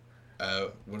 Cool.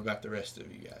 What about the rest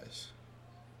of you guys?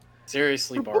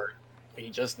 Seriously, Bart, we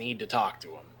just need to talk to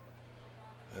him.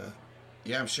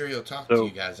 Yeah, I'm sure he'll talk So- to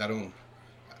you guys.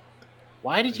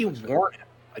 Why did you warn him?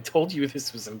 I told you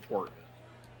this was important.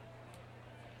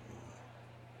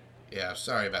 Yeah,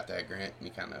 sorry about that, Grant. And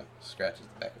he kind of scratches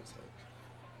the back of his head.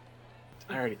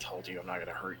 I already told you I'm not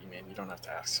gonna hurt you, man. You don't have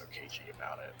to act so cagey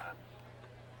about it.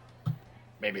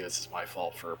 Maybe this is my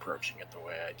fault for approaching it the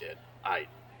way I did. I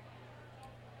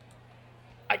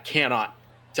cannot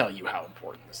tell you how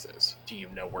important this is. Do you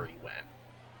know where he went?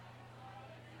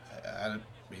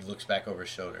 He looks back over his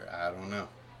shoulder. I don't know.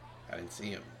 I didn't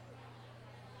see him.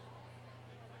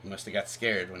 He must have got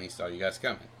scared when he saw you guys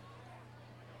coming.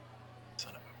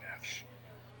 Son of a bitch.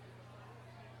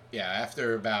 Yeah,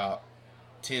 after about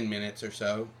 10 minutes or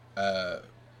so,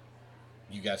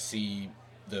 you guys see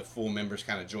the full members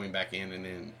kind of join back in, and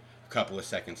then a couple of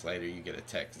seconds later, you get a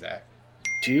text, Zach.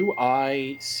 Do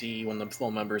I see when the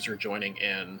full members are joining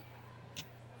in?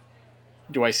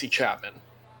 Do I see Chapman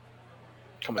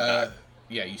coming back?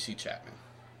 Yeah, you see Chapman.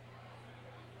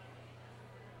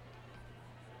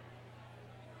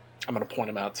 I'm gonna point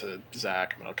him out to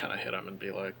Zach. I'm gonna kind of hit him and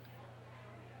be like,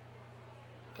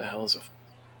 "The hell is it?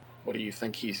 What do you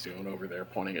think he's doing over there?"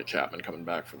 Pointing at Chapman coming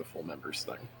back for the full members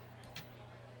thing.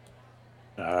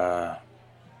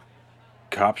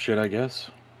 Cop shit, I guess.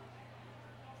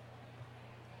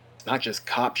 It's not just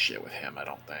cop shit with him. I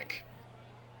don't think.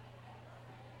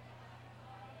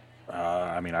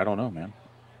 I mean, I don't know, man.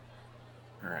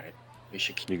 All right, we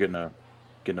should keep. You getting a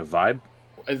vibe?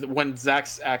 When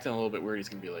Zach's acting a little bit weird, he's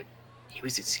gonna be like, "He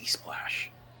was at Sea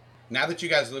Splash." Now that you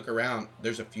guys look around,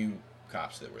 there's a few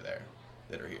cops that were there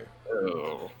that are here.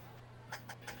 Oh.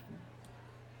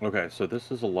 Okay, so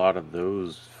this is a lot of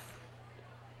those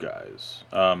guys.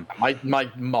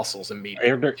 My muscles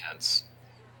immediately tense.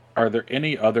 Are there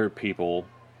any other people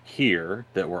here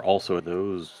that were also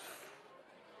those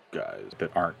guys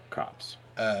that aren't cops?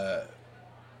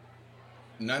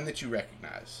 None that you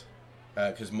recognize,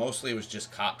 because mostly it was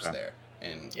just cops there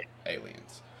and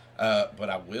aliens. But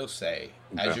I will say,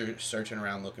 as you're searching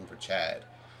around looking for Chad,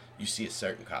 you see a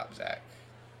certain cop, Zach.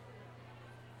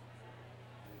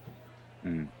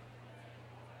 Hmm.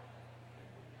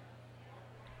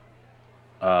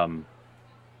 I'm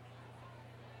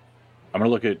gonna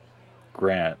look at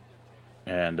Grant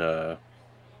and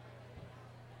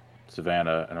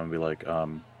Savannah, and I'm gonna be like,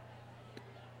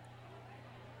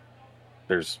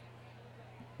 there's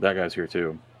that guy's here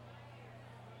too,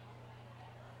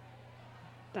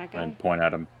 That guy? and point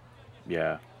at him.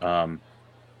 Yeah,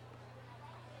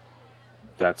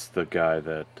 that's the guy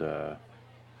that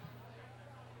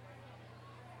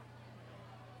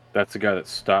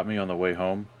stopped me on the way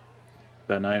home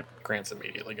that night. Grant's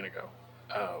immediately gonna go,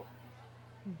 "Oh."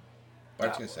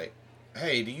 Bart's gonna say,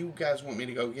 "Hey, do you guys want me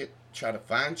to try to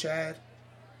find Chad?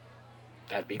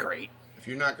 That'd be great. If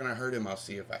you're not gonna hurt him, I'll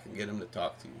see if I can get him to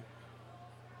talk to you."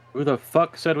 Who the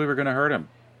fuck said we were gonna hurt him?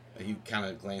 He kind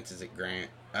of glances at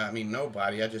Grant. I mean,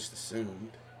 nobody. I just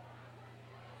assumed.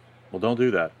 Well, don't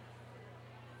do that.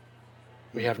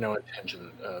 We have no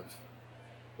intention of.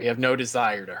 We have no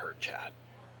desire to hurt Chad.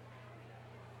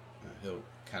 He'll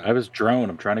kind I have of. his drone.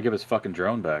 I'm trying to give his fucking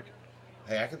drone back.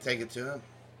 Hey, I can take it to him.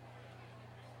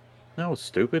 No,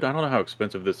 stupid. I don't know how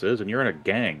expensive this is, and you're in a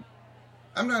gang.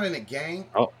 I'm not in a gang.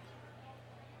 Oh,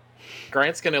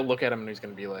 Grant's gonna look at him and he's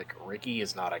gonna be like, "Ricky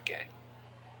is not a gang.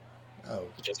 Oh,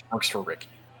 He just works for Ricky."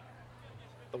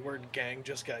 The word "gang"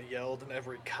 just got yelled, and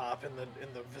every cop in the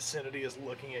vicinity is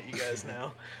looking at you guys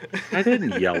now. I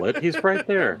didn't yell it. He's right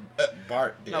there.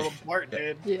 Bart did. No, but Bart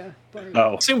did. Yeah. Bart.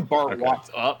 Oh, Assume Bart Okay. walked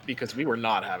up because we were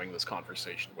not having this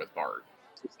conversation with Bart.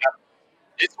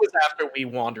 This was after we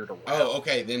wandered around. Oh,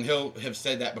 okay. Then he'll have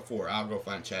said that before. I'll go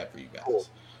find Chad for you guys. Cool.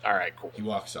 All right, cool. He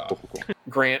walks off.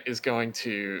 Grant is going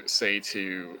to say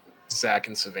to Zach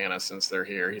and Savannah, since they're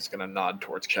here, he's going to nod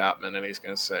towards Chapman and he's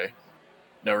going to say,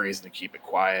 "No reason to keep it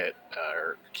quiet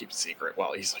or keep it secret."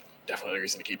 Well, he's like, "Definitely a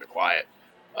reason to keep it quiet.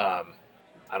 I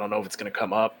don't know if it's going to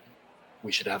come up.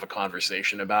 We should have a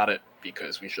conversation about it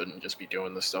because we shouldn't just be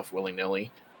doing this stuff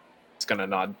willy-nilly." It's going to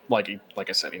nod, like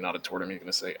I said, he nodded toward him. He's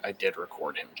going to say, "I did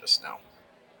record him just now."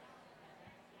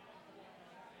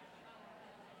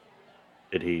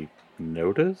 Did he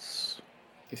notice?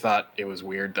 He thought it was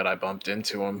weird that I bumped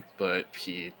into him, but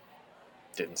he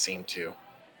didn't seem to.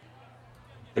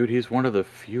 Dude, he's one of the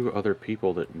few other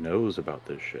people that knows about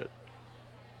this shit.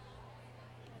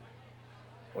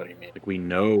 What do you mean? Like, we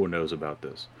knows about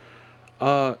this.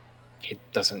 He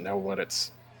doesn't know what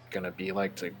it's going to be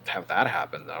like to have that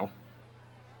happen, though.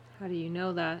 How do you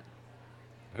know that?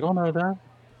 I don't know that.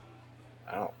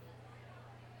 Oh.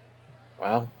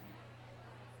 Well,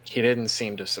 he didn't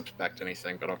seem to suspect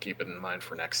anything, but I'll keep it in mind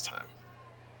for next time.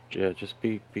 Yeah, just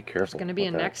be careful. There's going to be a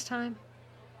about that. next time?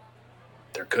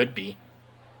 There could be.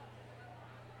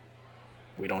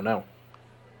 We don't know.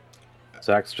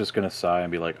 Zach's just gonna sigh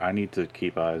and be like, I need to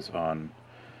keep eyes on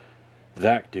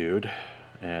that dude.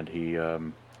 And he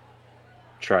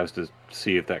tries to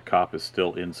see if that cop is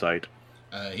still in sight.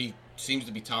 He seems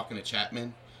to be talking to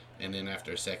Chapman, and then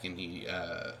after a second, he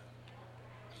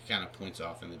kind of points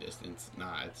off in the distance,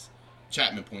 nods.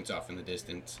 Chapman points off in the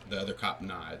distance. The other cop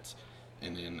nods,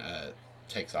 and then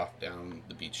takes off down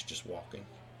the beach, just walking.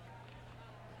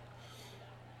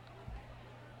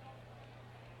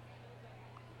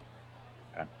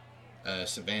 Okay.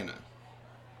 Savannah,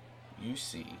 you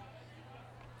see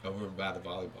over by the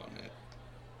volleyball net,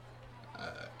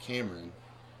 Cameron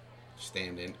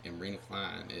standing, and Rena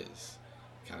Klein is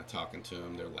kind of talking to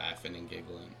him. They're laughing and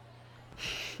giggling.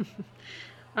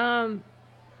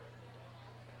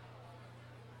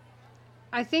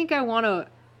 I think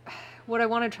what I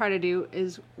want to try to do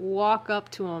is walk up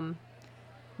to him,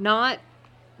 not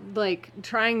like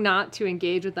trying not to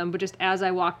engage with them, but just as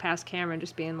I walk past Cameron,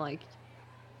 just being like,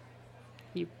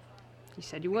 you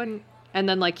said you wouldn't, and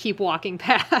then like keep walking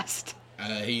past.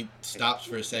 He stops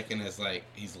for a second as like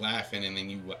he's laughing, and then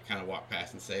you kind of walk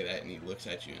past and say that, and he looks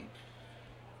at you,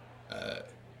 and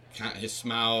his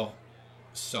smile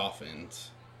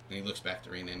softens, and he looks back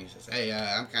to Rena and he says, "Hey,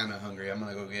 I'm kind of hungry. I'm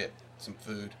gonna go get some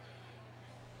food."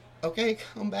 "Okay,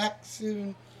 come back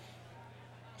soon."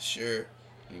 "Sure."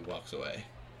 And he walks away.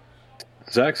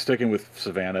 Zach's sticking with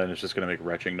Savannah and is just gonna make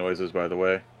retching noises. By the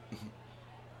way,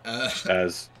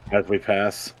 as we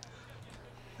pass.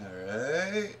 All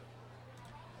right.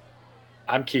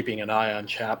 I'm keeping an eye on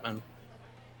Chapman.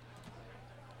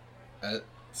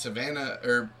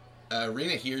 Savannah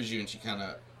Rena hears you, and she kind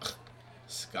of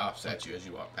scoffs at you as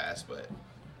you walk past, but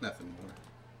nothing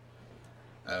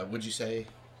more. What'd you say?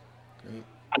 Great.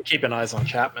 I'm keeping eyes on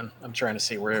Chapman. I'm trying to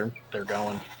see where they're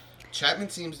going. Chapman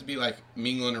seems to be like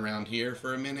mingling around here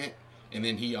for a minute, and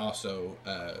then he also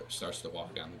starts to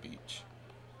walk down the beach.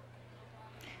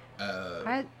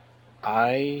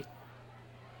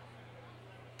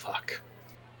 Fuck.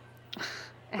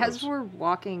 As we're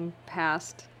walking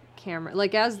past Cameron,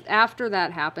 like after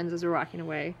that happens, as we're walking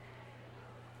away,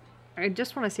 I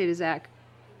just want to say to Zach,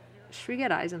 should we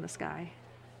get eyes in the sky?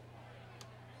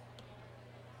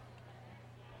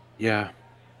 Yeah,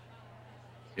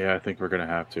 I think we're gonna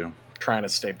have to. Trying to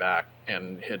stay back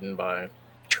and hidden by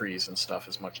trees and stuff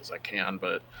as much as I can,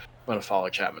 but I'm gonna follow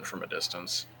Chapman from a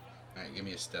distance. All right, give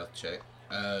me a stealth check.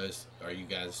 Are you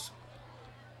guys,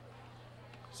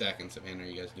 Zach and Savannah, are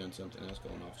you guys doing something else,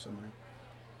 going off somewhere?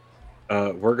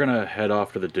 We're gonna head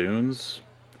off to the dunes,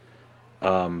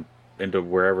 into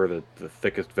wherever the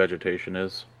thickest vegetation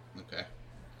is. Okay.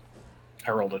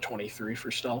 I rolled a 23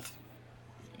 for stealth.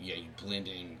 Yeah, you blend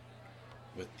in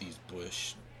with these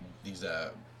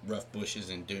rough bushes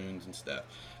and dunes and stuff.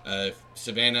 If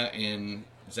Savannah and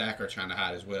Zach are trying to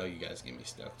hide as well, you guys give me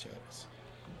stealth checks.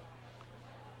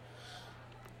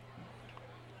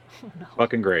 Oh, no.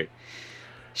 Fucking great.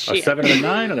 Shit. A 7 and a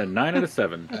 9 and a 9 and a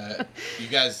 7. You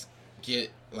guys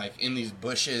get like in these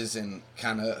bushes and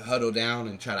kind of huddle down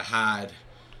and try to hide,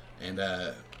 and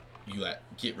you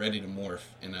get ready to morph,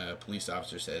 and a police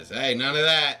officer says, "Hey, none of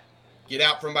that. Get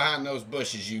out from behind those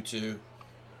bushes, you two."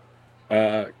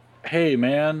 Hey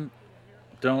man,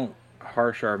 don't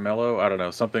harsh our mellow. I don't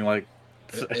know, something like.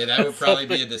 That would probably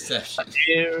be a deception.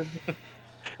 Dude.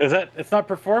 Is that? It's not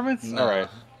performance. No. All right.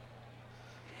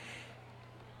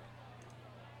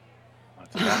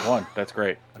 That's that one. That's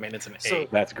great. I mean, it's an 8. So-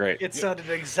 That's great. It sounded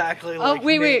exactly like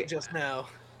wait, Nate wait. just now.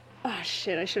 Oh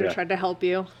shit! I should have Yeah. tried to help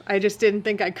you. I just didn't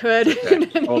think I could.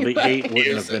 Well, the 8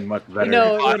 wouldn't have been much better. No. It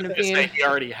I was wouldn't have gonna say been. he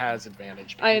already has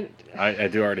advantage. I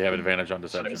do already have advantage on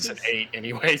So deception. it's an 8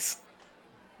 anyways.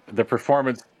 The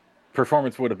performance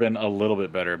would have been a little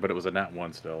bit better, but it was a nat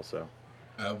 1 still. So.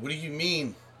 What do you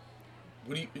mean?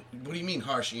 What do you mean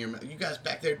harshing your mouth? You guys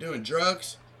back there doing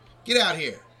drugs? Get out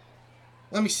here.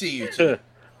 Let me see you two.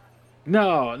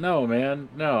 No, man,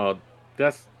 no.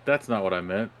 That's not what I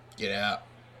meant. Get out.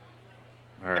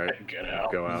 All right, Get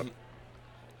out. go out.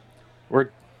 We're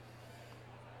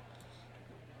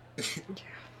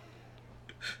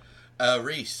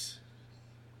Reese,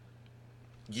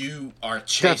 you are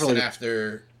chasing Definitely.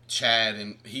 after Chad,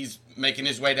 and he's making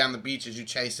his way down the beach as you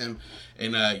chase him,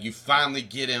 and you finally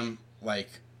get him,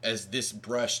 like, as this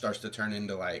brush starts to turn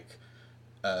into, like,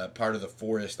 part of the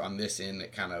forest on this end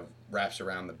that kind of wraps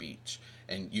around the beach.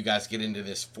 And you guys get into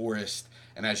this forest,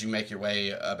 and as you make your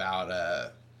way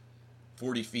about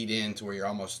 40 feet in to where you're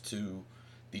almost to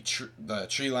the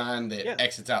tree line that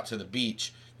exits out to the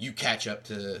beach, you catch up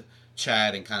to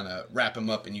Chad and kind of wrap him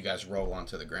up, and you guys roll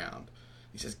onto the ground.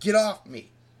 He says, "Get off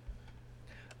me."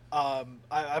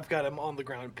 I've got him on the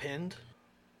ground pinned.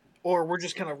 Or we're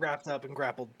just kind of wrapped up and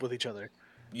grappled with each other.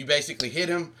 You basically hit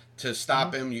him to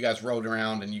stop him. You guys rolled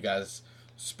around and you guys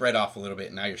spread off a little bit.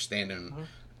 And now you're standing,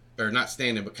 or not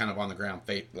standing, but kind of on the ground,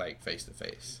 like face to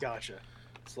face. Gotcha.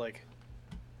 It's like,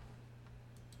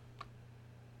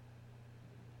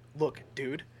 look,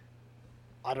 dude,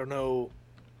 I don't know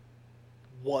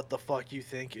what the fuck you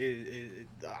think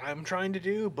I'm trying to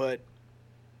do, but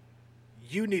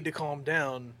you need to calm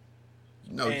down.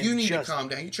 No, you need to calm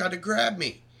down. You tried to grab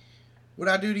me.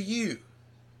 What'd I do to you?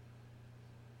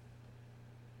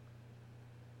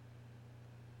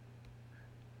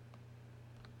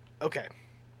 Okay.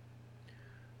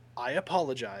 I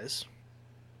apologize.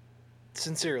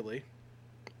 Sincerely.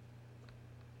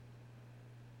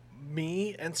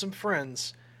 Me and some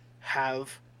friends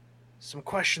have some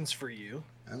questions for you.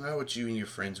 I know what you and your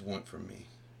friends want from me.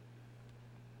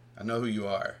 I know who you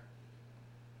are.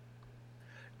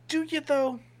 Do you,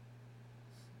 though?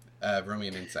 Roll me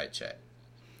an insight check.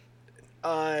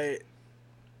 Okay.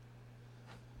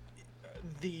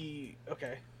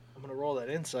 I'm gonna roll that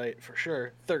insight for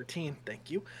sure. 13, thank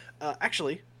you.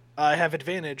 Actually, I have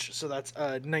advantage, so that's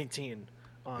 19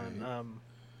 on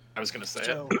I was gonna say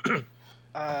so, it.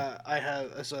 I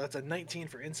have so that's a 19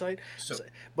 for insight. So,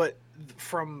 But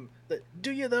from the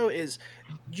do you though is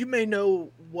you may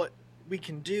know what we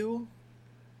can do,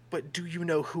 but do you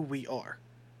know who we are?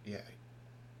 yeah.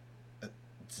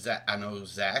 Zach, I know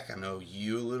Zach, I know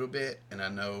you a little bit, and I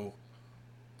know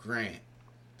Grant.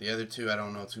 The other two I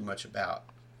don't know too much about.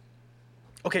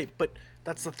 Okay, but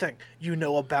that's the thing. You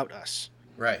know about us.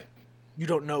 Right. You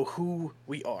don't know who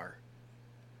we are.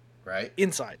 Right?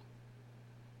 Inside.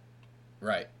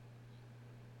 Right.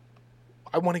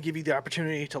 I want to give you the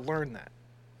opportunity to learn that.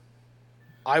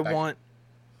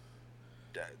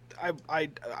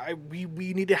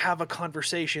 We need to have a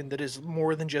conversation that is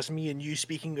more than just me and you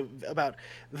speaking about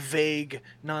vague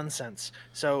nonsense.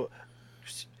 So,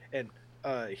 and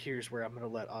here's where I'm going to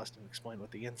let Austin explain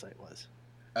what the insight was.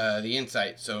 The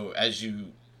insight. So as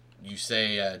you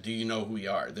say, do you know who we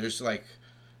are? There's like,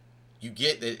 you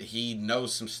get that he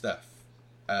knows some stuff.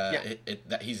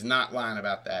 That he's not lying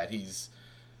about that. He's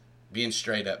being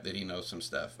straight up that he knows some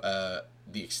stuff.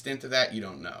 The extent of that, you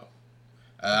don't know.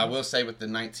 I will say with the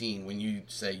 19, when you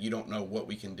say you don't know what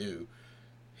we can do,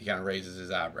 he kind of raises his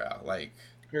eyebrow. Like,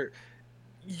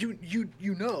 you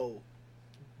know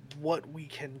what we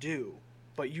can do,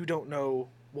 but you don't know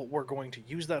what we're going to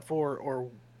use that for or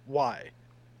why.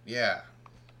 Yeah.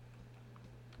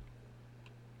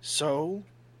 So,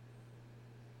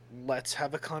 let's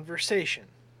have a conversation.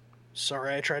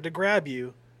 Sorry I tried to grab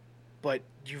you, but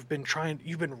you've been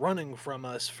running from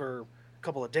us for a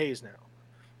couple of days now.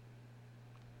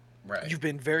 Right. You've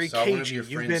been very Saw cagey. One of your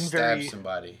You've friends been stab very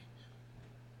somebody.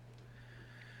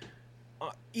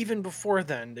 Even before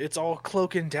then, it's all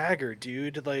cloak and dagger,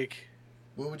 dude. Like,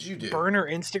 what would you do? Burn her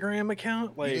Instagram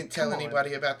account? Like, you didn't tell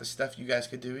anybody about the stuff you guys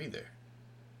could do either.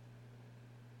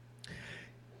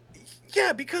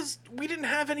 Yeah, because we didn't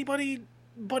have anybody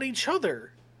but each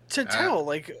other to tell.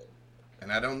 Like,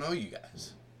 and I don't know you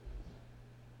guys.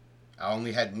 I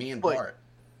only had me and but Bart.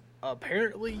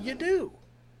 Apparently, you do,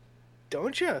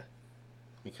 don't you?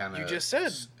 You just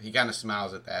said. He kind of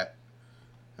smiles at that.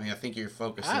 I mean, I think you're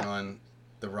focusing on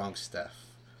the wrong stuff.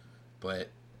 But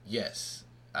yes,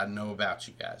 I know about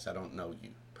you guys. I don't know you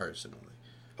personally.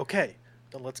 Okay,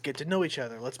 then let's get to know each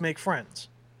other. Let's make friends.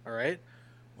 All right.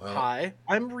 Well, hi,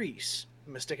 I'm Reese.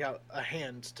 I'm gonna stick out a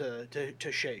hand to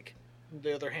shake.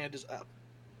 The other hand is up.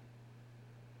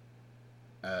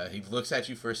 He looks at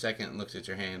you for a second and looks at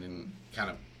your hand and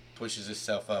kind of pushes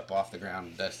himself up off the ground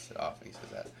and dusts it off. And he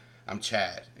says, I'm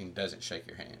Chad. And he doesn't shake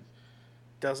your hand.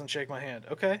 Doesn't shake my hand.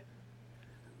 Okay.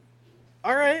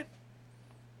 All right.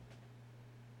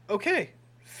 Okay.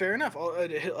 Fair enough.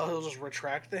 I'll just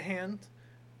retract the hand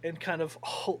and kind of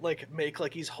make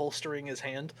like he's holstering his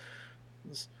hand.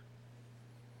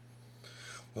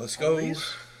 Well, let's go to your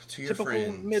typical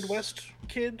friends. Midwest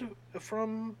kid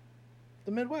from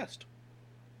the Midwest.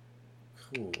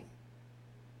 Cool.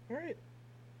 All right.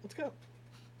 Let's go.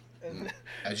 And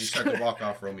as you start to walk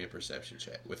off, roll me a perception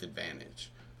check with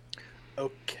advantage.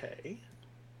 Okay.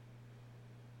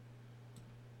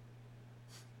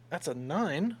 That's a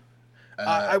 9.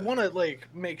 I want to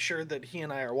make sure that he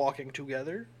and I are walking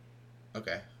together.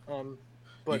 Okay.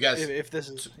 But you guys, if this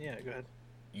is go ahead.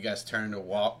 You guys turn to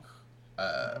walk,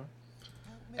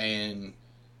 and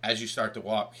as you start to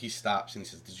walk, he stops and he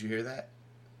says, "Did you hear that?"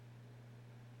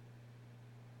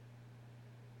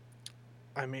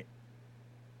 I mean,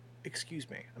 excuse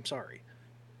me. I'm sorry.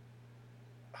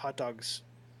 Hot dogs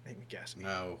make me gassy.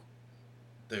 No,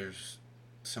 there's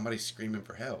somebody screaming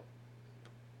for help.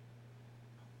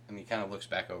 And he kind of looks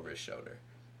back over his shoulder.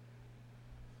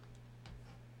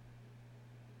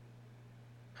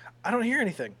 I don't hear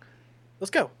anything.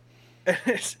 Let's go.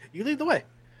 You lead the way.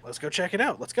 Let's go check it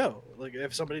out. Let's go. Like,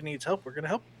 if somebody needs help, we're gonna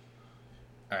help.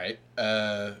 All right.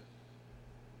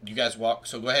 You guys walk.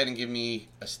 So go ahead and give me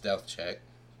a stealth check.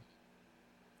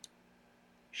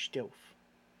 Stealth.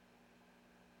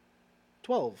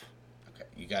 12. Okay.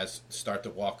 You guys start to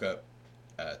walk up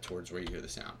towards where you hear the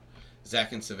sound.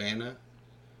 Zach and Savannah,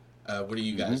 what are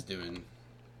you guys doing?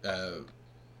 Yeah,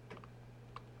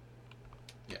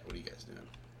 what are you guys doing?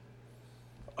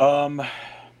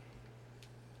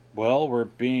 Well, we're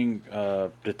being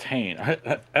detained.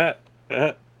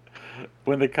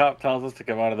 When the cop tells us to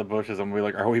come out of the bushes, I'm gonna be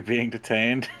like, "Are we being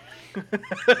detained?"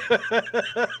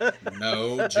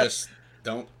 No, just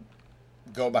don't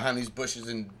go behind these bushes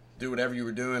and do whatever you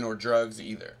were doing or drugs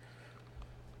either.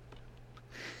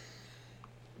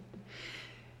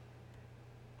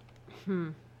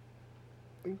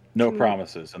 No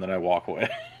promises, and then I walk away.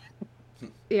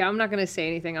 Yeah, I'm not gonna say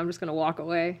anything. I'm just gonna walk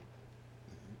away.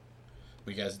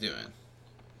 What you guys doing?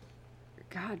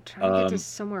 God, trying to get to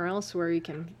somewhere else where you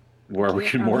can Where we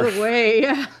get can out of morph. the way.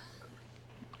 Yeah.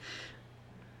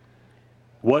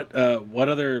 What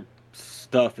other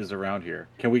stuff is around here?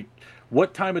 Can we?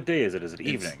 What time of day is it? Is it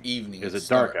evening? It's evening. Is It's it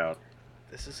dark dark. out?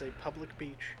 This is a public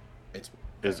beach. It's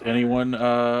Is anyone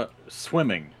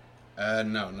swimming?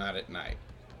 no, not at night.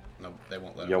 No, they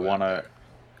won't let. You them go out wanna? there.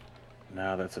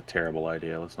 No, that's a terrible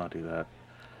idea. Let's not do that.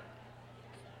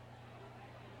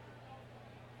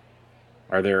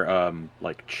 Are there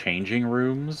like changing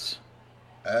rooms?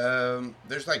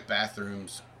 There's like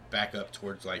bathrooms back up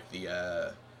towards like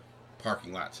the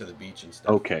parking lot to the beach and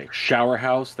stuff. Okay, shower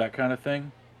house, that kind of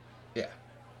thing. Yeah.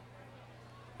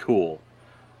 Cool.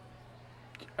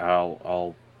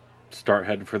 I'll start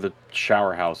heading for the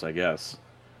shower house, I guess,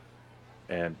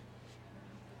 and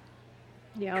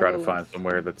Yeah. try to find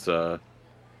somewhere that's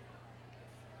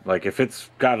like if it's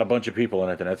got a bunch of people in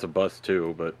it, then it's a bus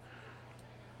too. But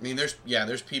I mean,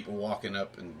 there's people walking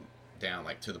up and down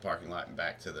like to the parking lot and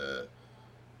back to the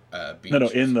beach.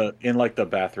 no, in like the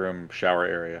bathroom shower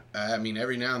area. I mean,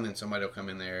 every now and then somebody will come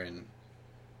in there and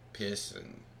piss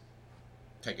and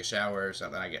take a shower or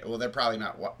something. Well, they're probably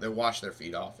not. They'll wash their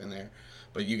feet off in there.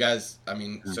 But you guys, I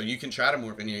mean, so you can try to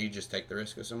morph in here. You just take the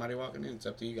risk of somebody walking in. It's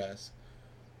up to you guys.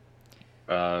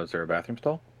 Is there a bathroom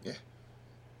stall? Yeah.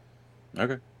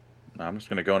 Okay. No, I'm just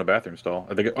gonna go in a bathroom stall.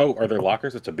 Are there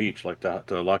lockers? It's a beach, like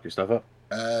to lock your stuff up.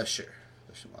 Sure.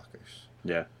 There's some lockers.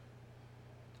 Yeah.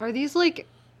 Are these like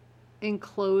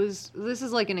enclosed? This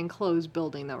is like an enclosed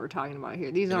building that we're talking about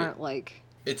here. These aren't like.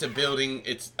 It's a building.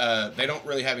 It's they don't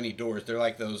really have any doors. They're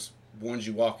like those ones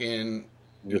you walk in.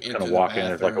 You just kind into of the walk in.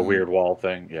 It's like a bathroom. weird wall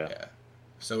thing. Yeah. Yeah.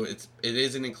 So it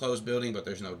is an enclosed building, but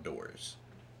there's no doors.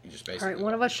 You just All basically. right,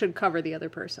 one of us should cover the other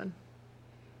person.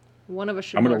 One of us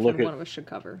should I'm gonna morph look and at- one of us should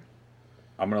cover.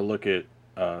 I'm gonna look at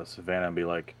Savannah and be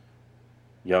like,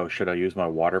 "Yo, should I use my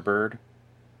water bird?"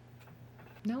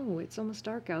 No, it's almost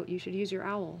dark out. You should use your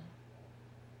owl.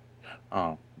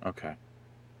 Oh, okay.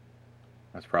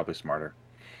 That's probably smarter.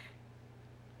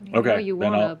 I know Okay, you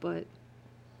then wanna, I'll- but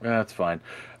Yeah, that's fine.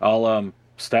 I'll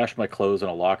stash my clothes in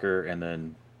a locker and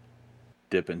then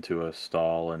dip into a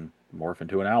stall and morph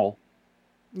into an owl.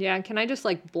 yeah. Can I just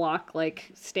like block,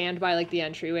 like stand by like the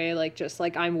entryway, like just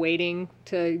like I'm waiting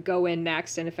to go in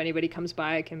next, and if anybody comes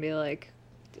by, I can be like,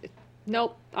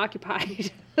 nope,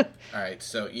 occupied. All right.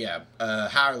 So yeah,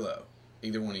 high or low.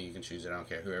 Either one of you can choose it. I don't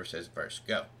care. Whoever says it first,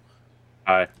 go.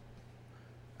 Hi.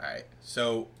 All right.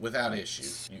 So without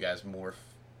issue, you guys morph.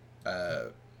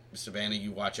 Savannah,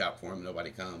 you watch out for him. Nobody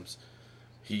comes.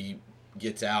 He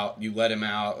gets out. You let him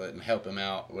out and help him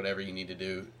out. Whatever you need to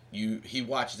do. He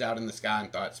watches out in the sky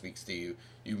and thought speaks to you.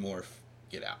 You morph.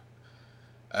 Get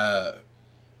out.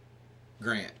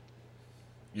 Grant,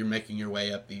 you're making your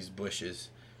way up these bushes,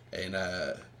 and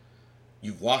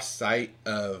you've lost sight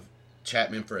of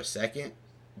Chapman for a second,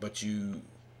 but you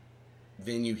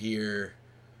hear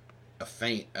a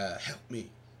faint help me,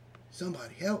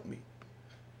 somebody help me.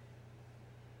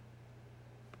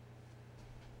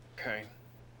 Okay.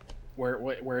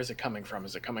 Where is it coming from?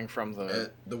 Is it coming from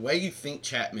the? The way you think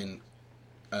Chapman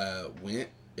went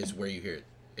is where you hear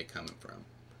it coming from.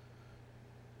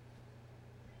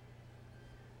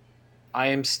 I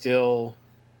am still.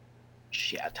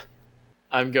 Shit.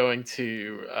 I'm going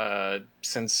to,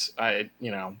 since I,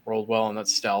 rolled well on that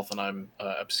stealth and I'm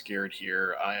obscured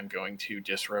here, I am going to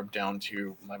disrobe down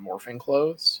to my morphing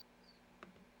clothes.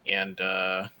 And,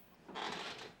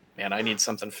 man, I need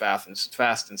something fast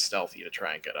and stealthy to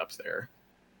try and get up there.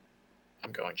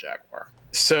 I'm going Jaguar.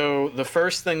 So the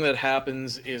first thing that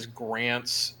happens is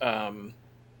Grant's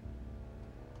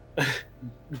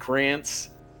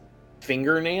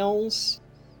fingernails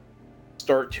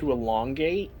start to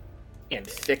elongate and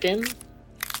thicken,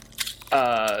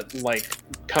 like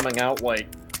coming out like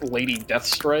Lady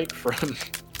Deathstrike from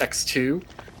X2,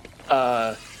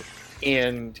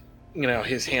 and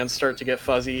his hands start to get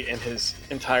fuzzy and his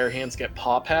entire hands get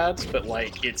paw pads, but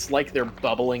like it's like they're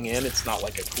bubbling in. It's not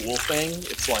like a cool thing.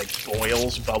 It's like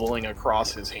boils bubbling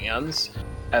across his hands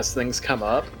as things come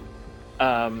up.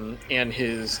 And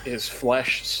his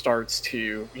flesh starts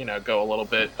to go a little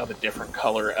bit of a different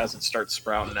color as it starts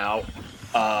sprouting out.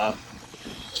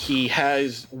 He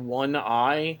has one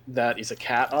eye that is a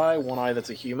cat eye, one eye that's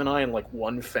a human eye, and like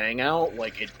one fang out.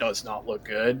 Like, it does not look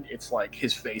good. It's like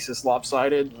his face is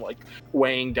lopsided, like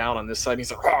weighing down on this side.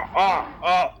 He's like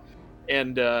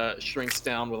and shrinks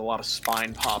down with a lot of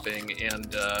spine popping,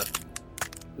 and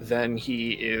then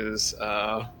he is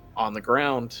on the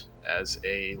ground as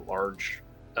a large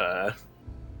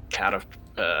cat of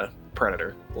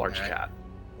predator, large Alright. cat.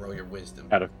 Roll your wisdom.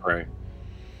 Out of prey.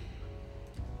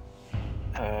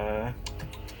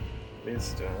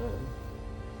 Wisdom.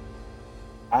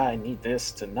 I need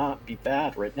this to not be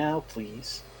bad right now,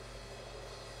 please.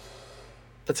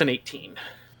 That's an 18.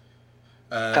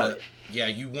 Hell Yeah,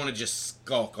 you want to just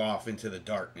skulk off into the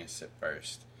darkness at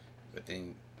first, but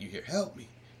then you hear "help me"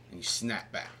 and you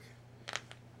snap back.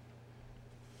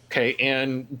 Okay,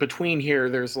 and between here,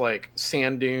 there's like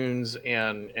sand dunes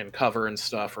and cover and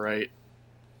stuff, right?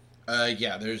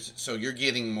 Yeah, so you're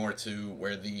getting more to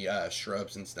where the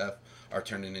shrubs and stuff are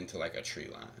turning into like a tree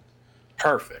line.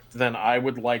 Perfect. Then I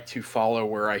would like to follow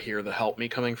where I hear the help me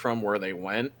coming from, where they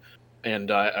went,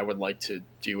 and I would like to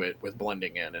do it with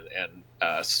blending in, and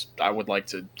I would like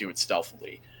to do it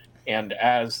stealthily. And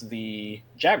as the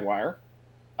Jaguar,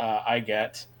 I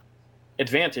get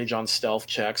advantage on stealth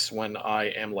checks when I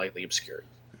am lightly obscured.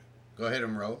 Go ahead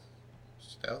and roll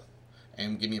stealth,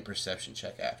 and give me a perception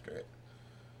check after it.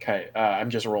 Okay,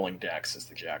 I'm just rolling dex as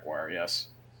the Jaguar, yes.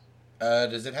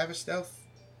 Does it have a stealth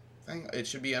thing? It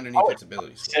should be underneath its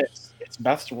ability scores. It's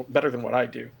better than what I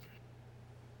do.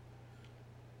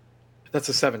 That's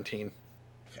a 17.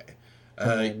 Okay.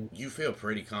 You feel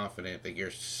pretty confident that you're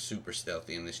super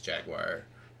stealthy in this Jaguar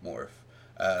morph.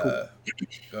 Cool.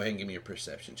 Go ahead and give me a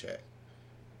perception check.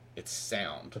 It's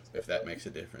sound, if that makes a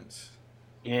difference.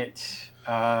 It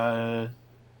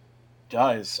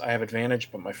does. I have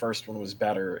advantage, but my first one was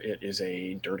better. It is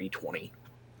a dirty 20.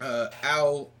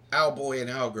 Owl boy and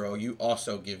owl girl, you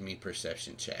also give me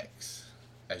perception checks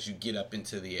as you get up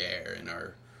into the air and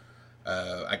are.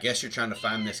 I guess you're trying to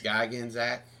find this guy again,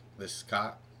 Zach. This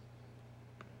cop.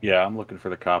 Yeah, I'm looking for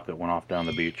the cop that went off down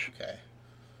the beach. Okay.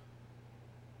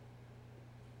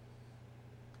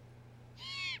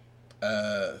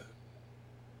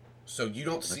 So you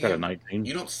don't see got a him. 19.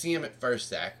 You don't see him at first,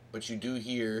 Zach, but you do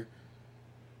hear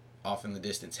off in the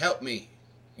distance, "Help me!"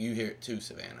 You hear it too,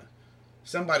 Savannah.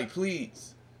 Somebody,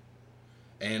 please.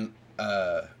 And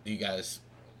do you guys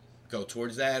go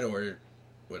towards that, or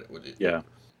what? Yeah,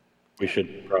 we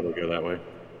should probably go that way.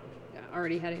 Yeah,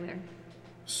 already heading there.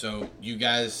 So you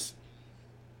guys,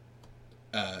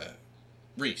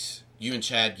 Reese, you and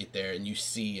Chad get there, and you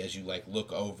see as you like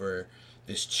look over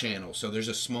this channel. So there's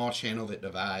a small channel that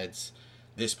divides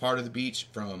this part of the beach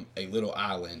from a little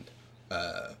island,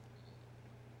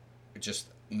 just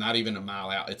not even a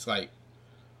mile out. It's like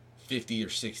 50 or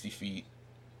 60 feet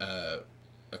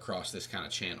across this kind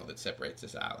of channel that separates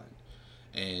this island,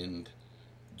 and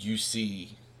you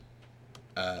see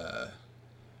a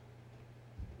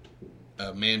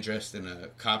man dressed in a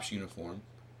cop's uniform,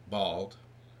 bald,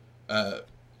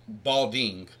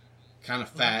 balding, kind of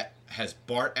fat, has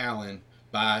Bart Allen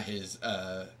by his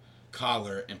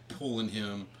collar and pulling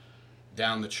him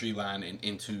down the tree line and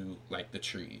into like the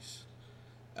trees.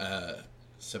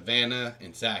 Savannah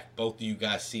and Zach, both of you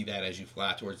guys see that as you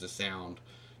fly towards the sound.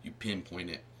 You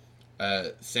pinpoint it.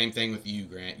 Same thing with you,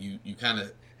 Grant. You kind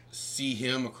of see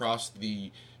him across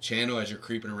the channel as you're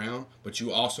creeping around, but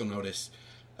you also notice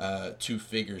two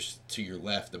figures to your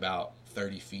left about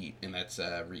 30 feet, and that's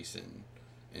Reese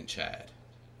and Chad.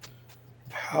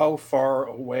 How far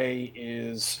away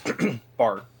is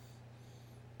Bart?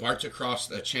 Bart's across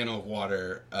a channel of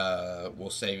water,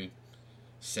 we'll say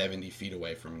 70 feet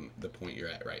away from the point you're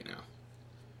at right now.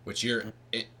 Which you're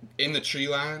in the tree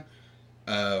line,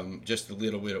 just a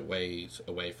little bit of ways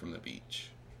away from the beach.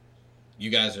 You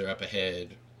guys are up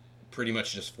ahead, pretty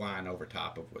much just flying over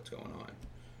top of what's going on.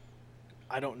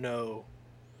 I don't know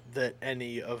that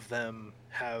any of them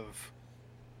have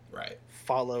Right.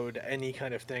 followed any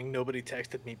kind of thing. Nobody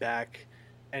texted me back.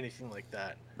 anything like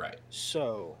that. Right.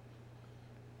 So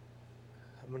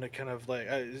I'm gonna kind of like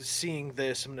seeing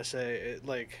this. I'm gonna say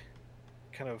like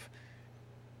kind of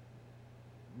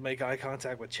make eye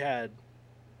contact with Chad.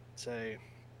 Say,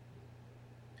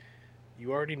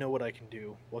 you already know what I can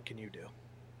do. What can you do?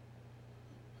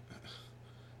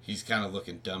 He's kind of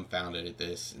looking dumbfounded at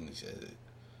this, and he says,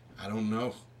 I don't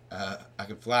know. I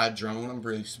can fly a drone. I'm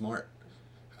really smart.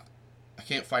 I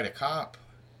can't fight a cop.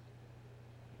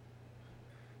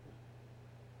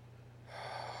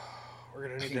 We're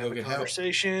gonna I need can to go have a get help.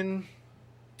 conversation,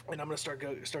 and I'm gonna start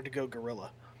to go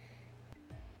gorilla.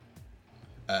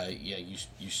 Yeah,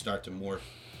 you start to morph,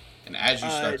 and as you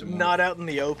start to morph, Not out in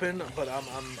the open, but I'm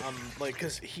like,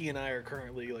 because he and I are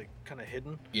currently like kind of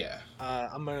hidden. yeah.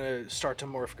 I'm gonna start to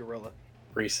morph gorilla.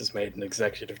 Reese has made an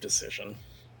executive decision.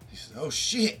 He says, "Oh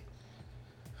shit."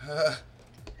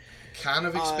 Kind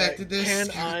of expected this.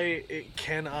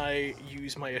 Can I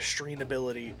use my Estreen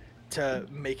ability to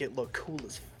make it look cool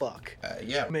as fuck?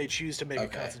 Yeah. I may choose to make a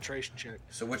Okay. concentration check.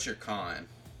 So what's your con?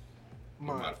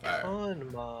 Your My modifier.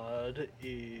 con mod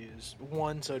is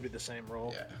 1, so it'd be the same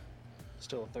roll. Yeah.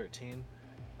 Still a 13.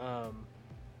 So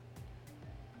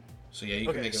yeah, you can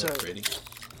Okay, make it look pretty.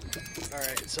 All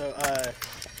right, so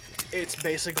it's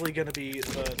basically gonna be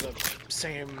the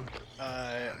same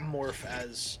morph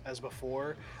as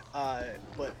before,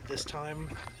 but this time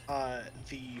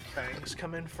the fangs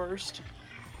come in first,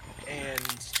 and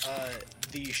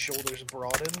the shoulders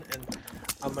broaden, and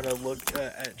I'm gonna look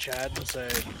at Chad and say,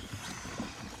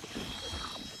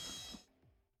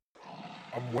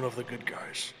 "I'm one of the good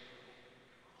guys."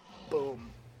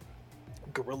 Boom.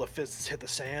 Gorilla fists hit the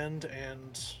sand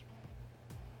and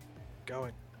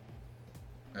going.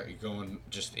 Are you going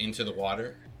just into the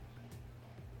water?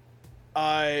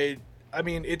 I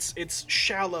mean it's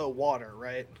shallow water,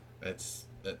 right?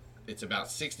 It's about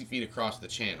 60 feet across the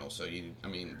channel. So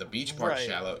the beach part's Right.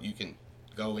 shallow. You can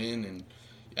go in, and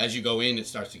as you go in, it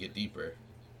starts to get deeper.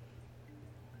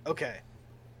 Okay.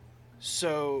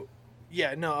 So,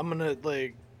 yeah, no, I'm gonna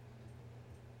like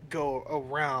go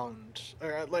around.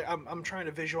 Or, like I'm trying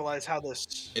to visualize how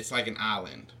this. It's like an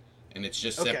island, and it's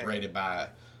just Okay. separated by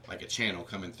like a channel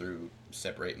coming through,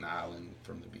 separating the island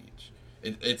from the beach.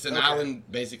 It's an Okay. island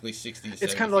basically 60 to 70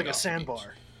 It's kind of like feet a off the sandbar. beach.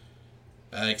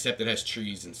 Except it has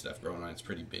trees and stuff growing on. It's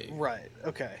pretty big. Right.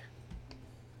 Okay.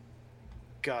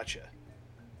 Gotcha.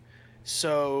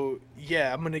 So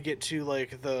yeah, I'm gonna get to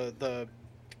like the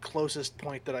closest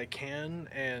point that I can,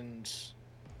 and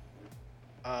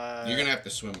You're gonna have to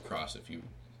swim across if you.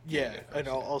 yeah, get and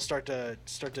across. I'll start to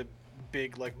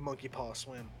big like monkey paw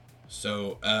swim.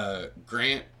 So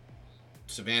Grant,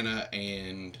 Savannah,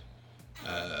 and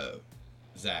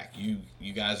Zach,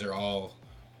 you guys are all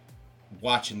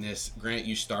watching this. Grant,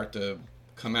 you start to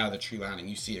come out of the tree line and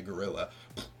you see a gorilla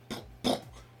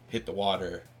hit the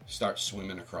water, start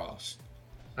swimming across.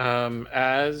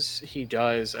 As he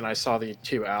does, and I saw the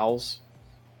two owls,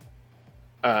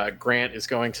 Grant is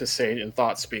going to say in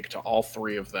thought speak to all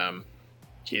three of them.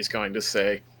 He's going to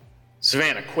say,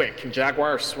 Savannah, quick, can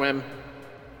Jaguar swim?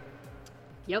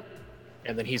 Yep.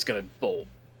 And then he's going to bolt.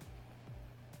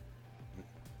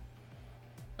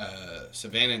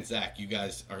 Savannah and Zach, you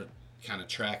guys are kind of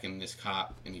tracking this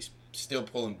cop, and he's still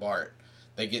pulling Bart.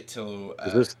 They get to.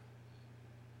 Is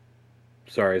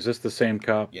this the same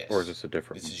cop, Yes. or is this a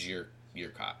different This is your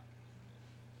cop.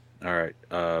 one? All right.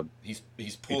 He's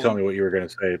You pulling. tell me what you were going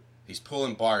to say. He's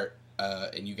pulling Bart,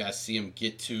 and you guys see him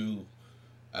get to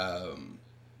a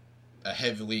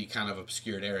heavily kind of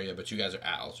obscured area, but you guys are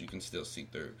owls. You can still see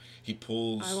through. He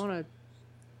pulls. I want to.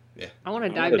 Yeah. I want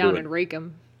to I dive wanna down do it. and rake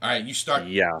him. All right, you start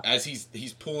Yeah, as he's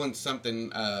pulling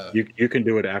something. you can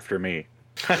do it after me.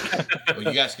 Well,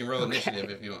 you guys can roll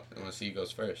initiative if you want to see who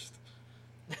goes first.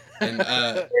 And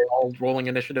We're all rolling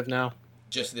initiative now.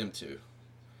 just them two.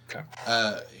 Okay.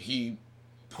 He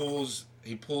pulls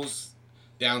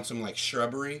down some like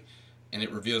shrubbery, and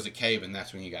it reveals a cave, and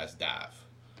that's when you guys dive.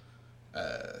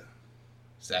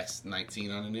 Zach's 19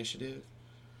 on initiative.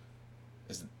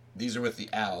 These are with the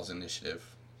owls initiative.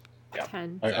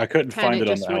 10. I couldn't 10, find it it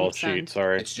on just the owl wouldn't sheet. send.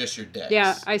 Sorry. It's just your dex.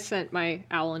 Yeah, I sent my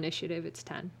owl initiative. It's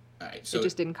 10. All right, so it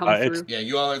just didn't come it's- through. yeah,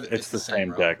 you all are. It's the same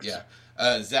roll. dex. Yeah.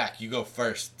 Zach, you go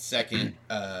first. Second,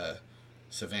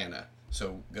 Savannah.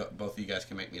 So both of you guys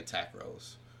can make me attack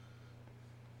rolls.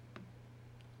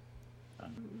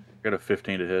 Got a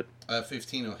 15 to hit.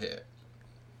 15 will hit.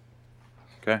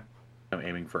 Okay. I'm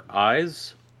aiming for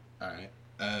eyes. All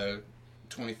right.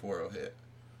 24 will hit.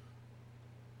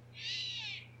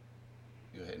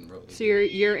 Go ahead and roll. So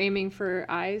you're aiming for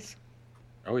eyes?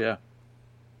 Oh yeah.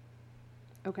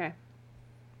 Okay.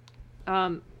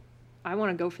 I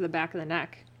want to go for the back of the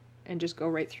neck. and just go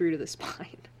right through to the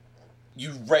spine.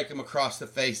 You rake him across the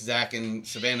face, Zach, and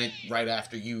Savannah, right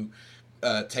after you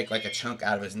take like a chunk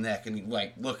out of his neck, and he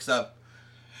like looks up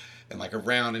and like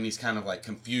around, and he's kind of like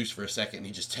confused for a second, and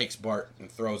he just takes Bart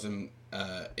and throws him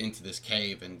into this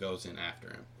cave and goes in after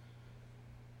him.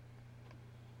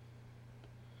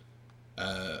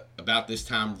 About this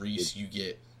time, Reese, you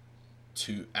get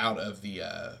out of the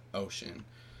ocean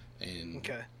and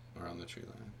are on the tree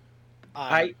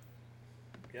line.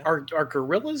 Are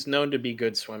gorillas known to be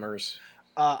good swimmers?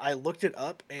 I looked it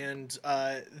up, and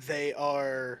they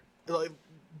are, like,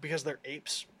 because they're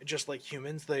apes, just like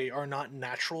humans. They are not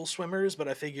natural swimmers, but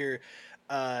I figure,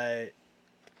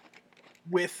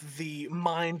 with the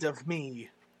mind of me.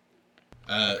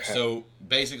 So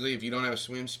basically, if you don't have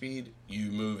swim speed,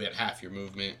 you move at half your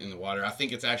movement in the water. I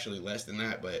think it's actually less than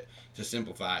that, but to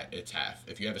simplify, it's half.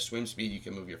 If you have a swim speed, you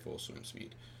can move your full swim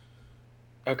speed.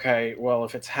 Okay, well,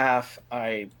 if it's half,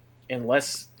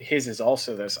 unless his is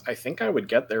also this, I think I would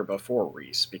get there before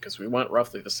Reese, because we went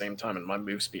roughly the same time, and my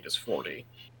move speed is 40.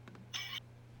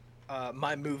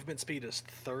 My movement speed is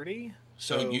 30,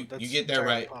 so you get there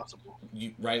right, possible.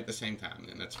 Right at the same time,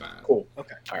 and that's fine. Cool.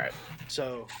 Okay. All right.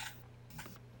 So,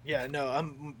 yeah, no,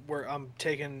 I'm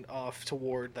taking off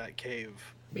toward that cave.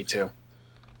 Me too.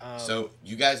 So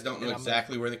you guys don't know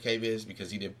exactly where the cave is because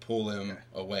he did pull him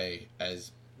away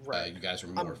as you guys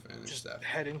were morphing and just stuff.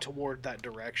 Heading toward that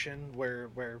direction where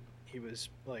he was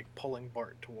like pulling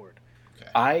Bart toward. Okay.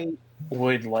 I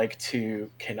would like to.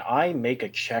 Can I make a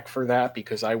check for that?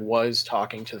 Because I was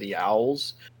talking to the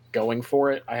owls, going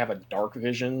for it. I have a dark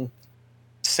vision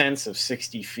sense of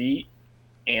 60 feet,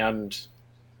 and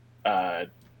I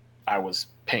was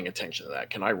paying attention to that.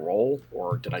 Can I roll,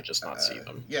 or did I just not see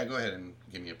them? Yeah, go ahead and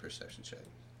give me a perception check.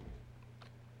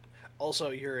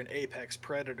 Also, you're an apex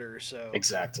predator, so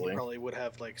exactly you probably would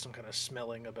have like some kind of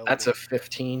smelling ability. That's a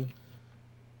 15.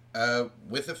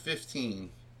 With a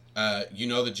 15, you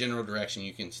know the general direction.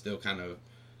 You can still kind of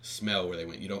smell where they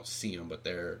went. You don't see them, but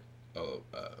they're a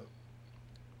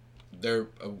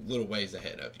little ways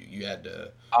ahead of you. You had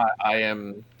to. I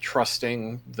am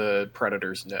trusting the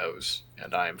predator's nose,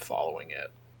 and I am following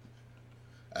it.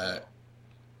 And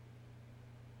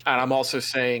I'm also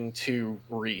saying to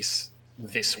Reese,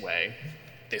 this way.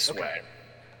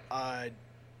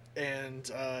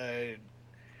 And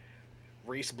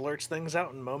Reese blurts things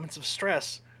out in moments of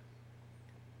stress.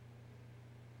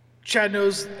 Chad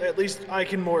knows at least I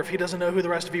can morph. He doesn't know who the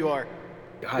rest of you are.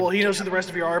 Well, he knows who the rest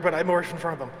of you are, but I morph in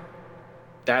front of him.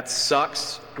 That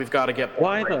sucks. We've got to get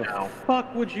Why right the now.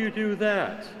 fuck would you do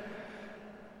that?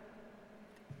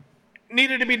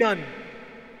 Needed to be done.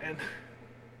 And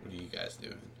what are you guys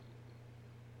doing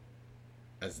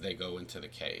as they go into the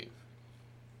cave?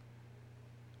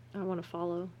 I want to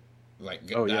follow. Like,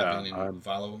 dive in and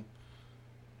follow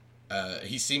him?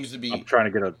 He seems to be... I'm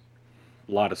trying to get a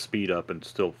lot of speed up and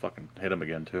still fucking hit him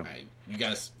again, too. Right. You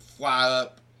guys fly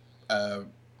up,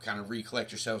 kind of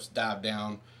recollect yourselves, dive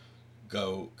down,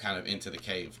 go kind of into the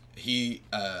cave. He's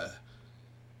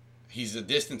a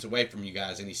distance away from you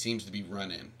guys, and he seems to be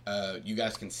running. You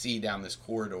guys can see down this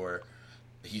corridor.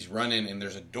 He's running, and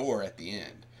there's a door at the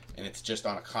end, and it's just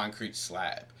on a concrete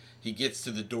slab. He gets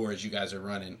to the door as you guys are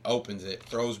running, opens it,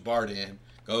 throws Bart in,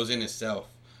 goes in himself.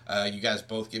 You guys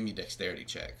both give me dexterity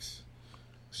checks.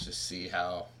 Let's just see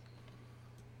how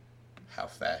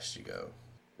fast you go.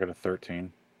 I got a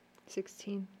 13.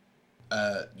 16.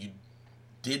 You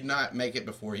did not make it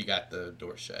before he got the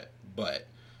door shut, but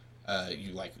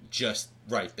you like just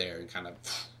right there and kind of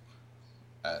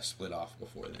split off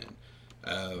before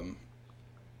then.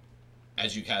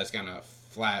 As you guys kind of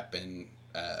flap and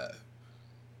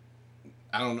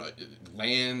I don't know,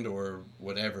 land or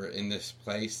whatever in this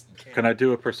place. Can I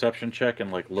do a perception check and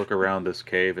like look around this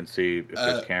cave and see if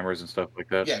there's cameras and stuff like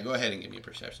that? Yeah, go ahead and give me a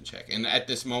perception check. And at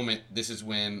this moment, this is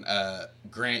when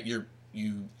Grant, you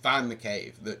find the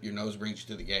cave. Your nose brings you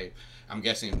to the cave. I'm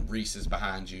guessing Reese is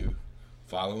behind you,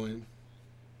 following.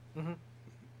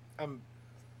 Mm-hmm.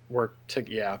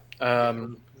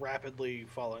 Rapidly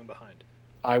following behind.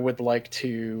 I would like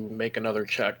to make another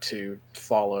check to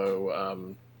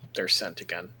follow their scent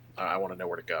again. I want to know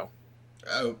where to go.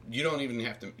 Oh, you don't even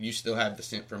have to. You still have the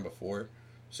scent from before,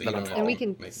 so you don't. And we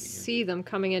can see them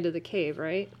coming into the cave,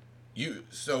 right?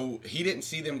 So he didn't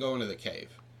see them go into the cave.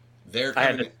 They're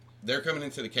coming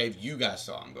into the cave. You guys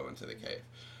saw him go into the cave.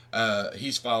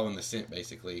 He's following the scent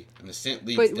basically, and the scent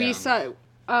leads. But we saw.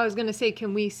 I was gonna say,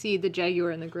 can we see the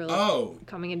jaguar and the gorilla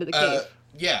coming into the cave?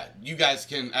 Yeah, you guys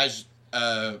can. As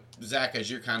Zach, as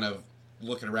you're kind of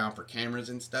looking around for cameras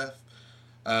and stuff,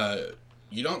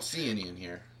 you don't see any in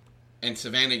here. And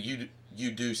Savannah, you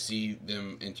do see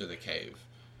them enter the cave.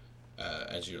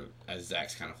 as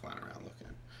Zach's kind of flying around looking.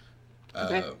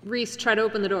 Okay. Reese, try to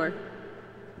open the door.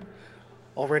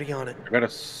 Already on it. I got a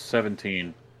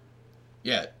 17.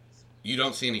 Yeah, you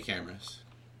don't see any cameras.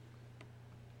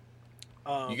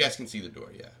 You guys can see the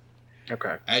door, yeah.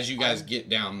 Okay. As you guys get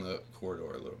down the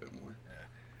corridor a little bit more.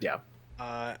 Yeah.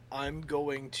 I'm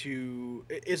going to.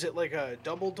 Is it like a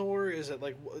double door? Is it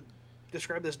like?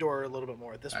 Describe this door a little bit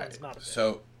more. This one's not a bit.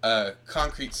 So,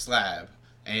 concrete slab,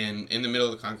 and in the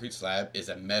middle of the concrete slab is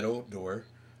a metal door.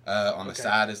 On the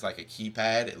side is like a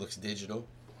keypad. It looks digital.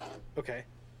 Okay.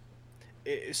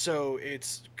 So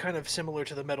it's kind of similar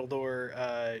to the metal door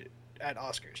at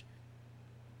Oscars.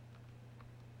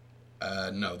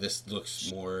 No, this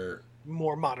looks more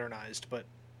modernized, but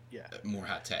yeah, more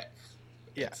high tech.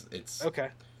 Yeah, it's okay.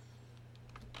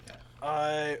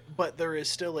 Yeah. But there is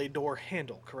still a door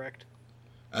handle, correct?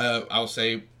 I'll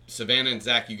say Savannah and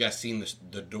Zach, you guys seen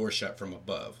the door shut from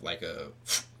above, like a.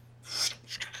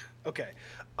 Okay.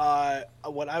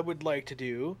 What I would like to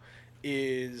do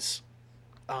is,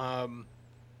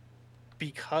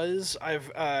 because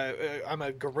I'm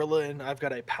a gorilla and I've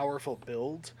got a powerful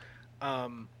build, I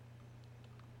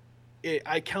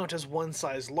count as one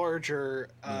size larger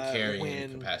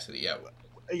carrying capacity. Yeah.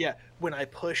 Yeah, when I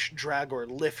push, drag, or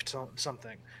lift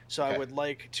something. So I would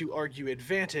like to argue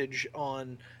advantage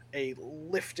on a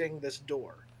lifting this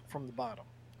door from the bottom.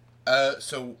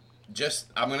 So just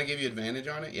I'm gonna give you advantage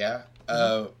on it. Yeah.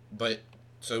 But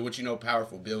so what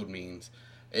powerful build means.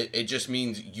 It just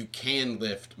means you can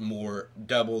lift more,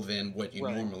 double than what you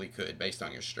normally could based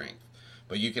on your strength.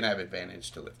 But you can have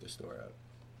advantage to lift this door up.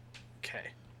 Okay.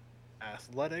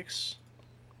 Athletics.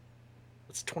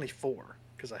 That's 24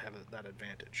 because I have that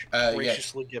advantage.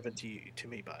 Graciously given to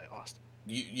me by Austin.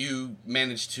 You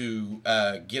managed to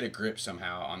get a grip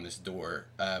somehow on this door.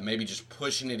 Maybe just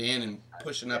pushing it in and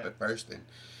pushing up at first, and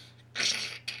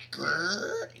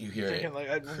you hear it. Like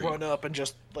I'd run up and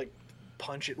just like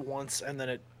punch it once, and then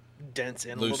it dents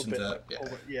in Loosens a little up, bit.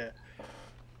 yeah.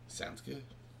 Sounds good.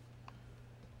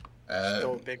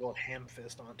 Throw a big old ham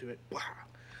fist onto it.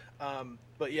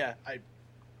 But yeah, I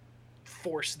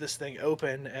force this thing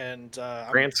open, and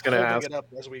Grant's gonna ask it up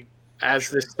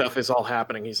as this stuff is all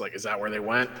happening. He's like, "Is that where they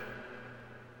went?"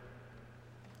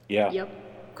 Yeah. Yep.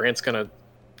 Grant's gonna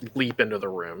leap into the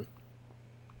room.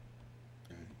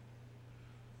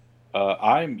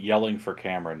 I'm yelling for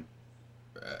Cameron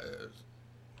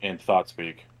in thought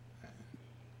speak.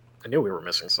 I knew we were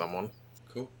missing someone.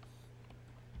 Cool.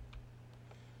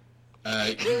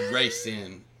 You race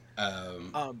in.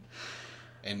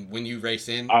 And when you race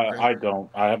in, I don't.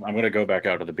 I'm going to go back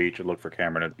out to the beach and look for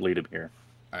Cameron and lead him here.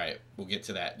 All right, we'll get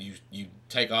to that. You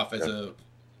take off as a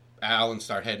owl and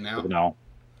start heading out. No.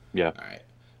 Yeah. All right.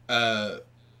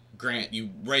 Grant, you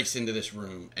race into this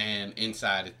room, and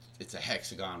inside it's a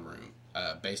hexagon room.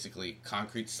 Basically,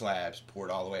 concrete slabs poured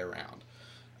all the way around.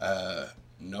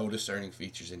 No discerning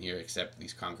features in here except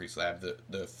these concrete slabs.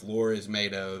 The floor is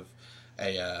made of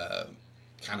a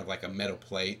kind of like a metal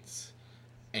plates,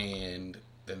 and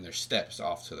then there's steps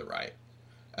off to the right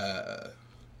that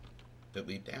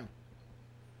lead down.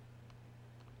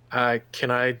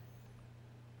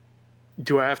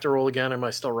 Do I have to roll again? Or am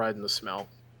I still riding the smell?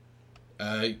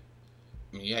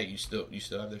 Yeah, you still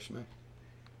have their smell.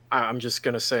 I'm just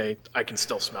gonna say I can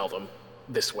still smell them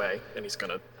this way, and he's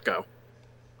gonna go.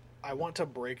 I want to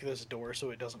break this door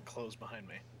so it doesn't close behind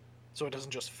me, so it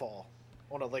doesn't just fall.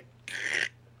 I want to like.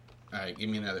 All right, give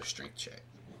me another strength check.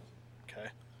 Okay.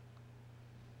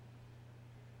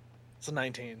 It's a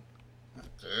 19.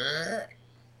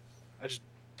 I just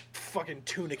fucking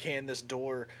tuna can this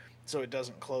door so it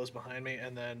doesn't close behind me,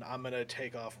 and then I'm gonna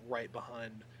take off right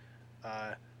behind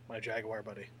my Jaguar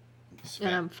buddy.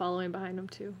 And I'm following behind him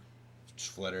too.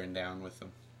 Just fluttering down with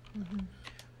them. Mm-hmm.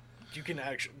 You can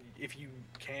actually, if you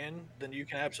can, then you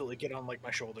can absolutely get on like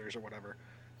my shoulders or whatever.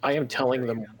 I am telling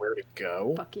them where to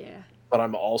go. Fuck yeah. But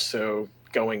I'm also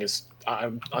going as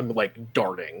I'm like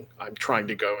darting. I'm trying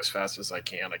to go as fast as I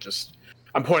can.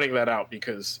 I'm pointing that out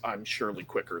because I'm surely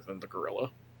quicker than the gorilla.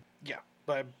 Yeah,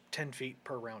 by 10 feet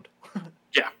per round.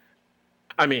 Yeah.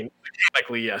 I mean,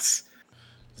 likely yes.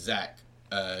 Zach,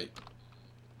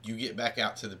 you get back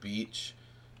out to the beach.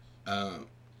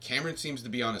 Cameron seems to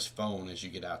be on his phone as you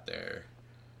get out there.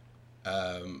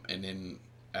 And then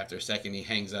after a second, he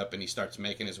hangs up and he starts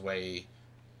making his way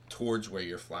towards where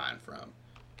you're flying from.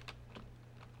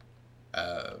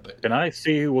 But Can I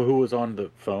see who was on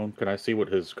the phone? Can I see what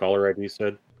his caller ID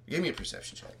said? give me a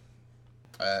perception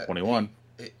check. 21.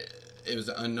 It was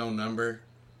an unknown number.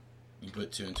 You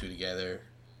put 2 and 2 together.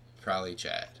 Probably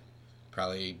Chad.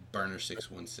 Probably Burner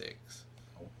 616.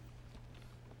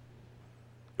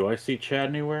 Do I see Chad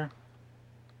anywhere?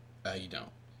 You don't.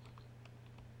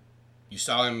 You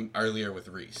saw him earlier with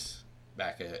Reese,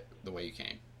 back at the way you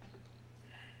came.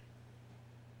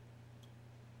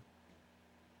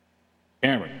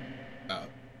 Cameron, Oh,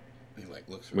 he like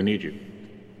looks. we need you.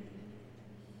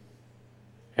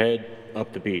 Head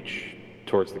up the beach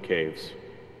towards the caves.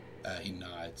 He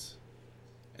nods,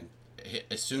 and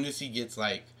as soon as he gets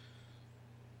like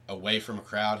away from a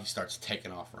crowd, he starts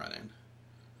taking off running.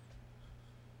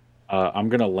 I'm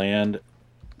gonna land.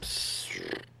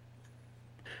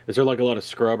 Is there like a lot of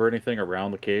scrub or anything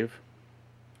around the cave?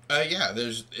 Yeah,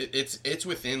 it's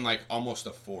within like almost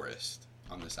a forest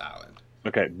on this island.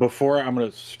 Okay, before I'm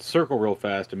gonna circle real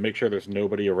fast and make sure there's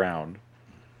nobody around,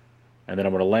 and then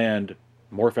I'm gonna land,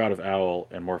 morph out of Owl,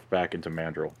 and morph back into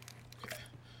Mandrill.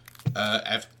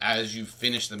 As you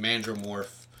finish the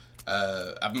Mandromorph,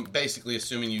 I'm basically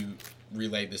assuming you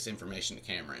relayed this information to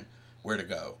Cameron, where to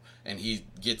go, and he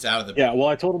gets out of the. Yeah, well,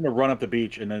 I told him to run up the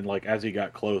beach, and then like as he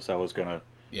got close, I was gonna,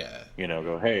 Yeah.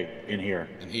 go, hey, in here.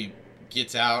 And he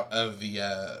gets out of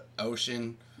the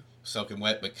ocean, soaking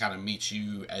wet, but kind of meets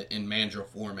you in Mandrill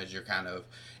form as you're kind of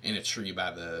in a tree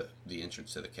by the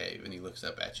entrance to the cave, and he looks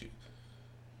up at you.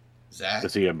 Zach?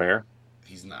 Is he a bear?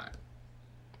 He's not.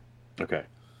 Okay.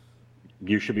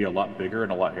 You should be a lot bigger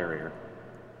and a lot hairier.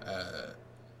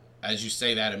 As you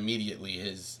say that, immediately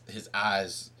his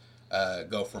eyes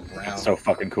go from brown, So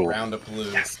fucking cool. brown to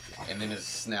blue, and then his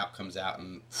snout comes out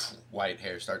and white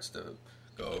hair starts to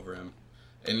go over him.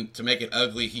 And to make it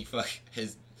ugly,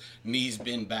 his knees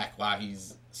bend back while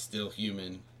he's still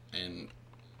human. And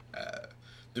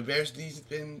do bears' knees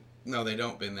bend? No, they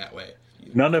don't bend that way.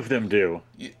 None of them do.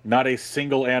 You- Not a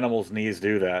single animal's knees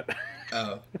do that.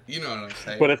 Oh, you know what I'm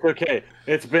saying. But it's okay.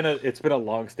 It's been a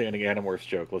long-standing Animorphs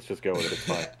joke. Let's just go with it. It's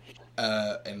fine.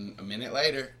 And a minute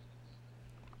later,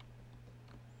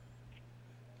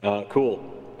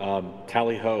 Cool.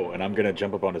 Tally ho, and I'm gonna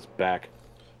jump up on his back.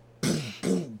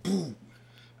 Can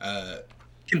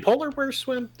polar bears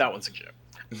swim? That one's a joke.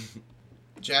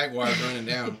 Jaguar's running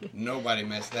down. Nobody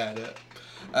messed that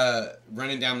up.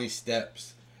 Running down these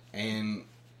steps, and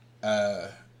as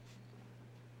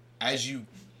you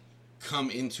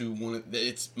come into one of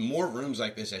it's more rooms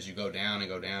like this as you go down and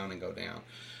go down and go down.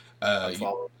 I'm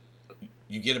following.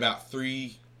 You get about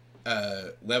 3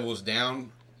 levels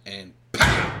down, and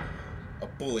pow! A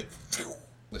bullet.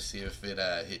 Let's see if it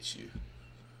hits you.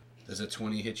 Does a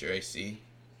 20 hit your AC?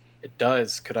 It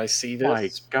does. Could I see this? My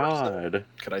God.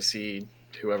 Could I see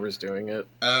whoever's doing it?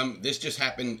 This just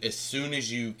happened as soon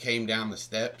as you came down the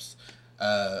steps.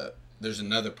 There's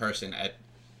another person at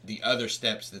the other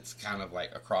steps that's kind of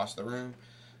like across the room.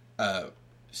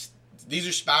 These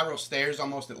are spiral stairs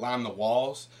almost that line the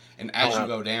walls, and as you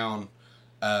go down,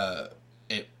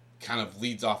 it kind of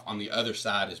leads off on the other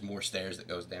side is more stairs that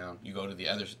goes down. You go to the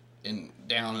other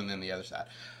down and then the other side.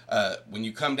 When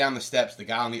you come down the steps, the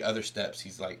guy on the other steps,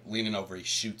 he's like leaning over, he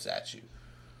shoots at you.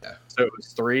 Yeah, So it was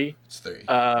 3. it's 3.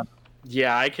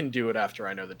 Yeah, I can do it after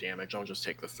I know the damage. I'll just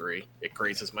take the 3. It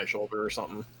grazes my shoulder or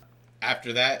something.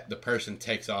 After that, the person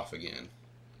takes off again.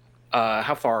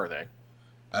 How far are they?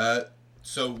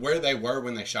 So where they were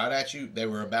when they shot at you, they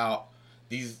were about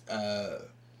these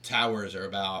towers are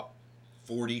about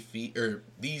 40 feet, or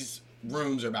these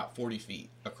rooms are about 40 feet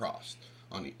across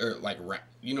on the, or like,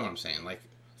 you know what I'm saying, like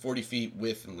 40 feet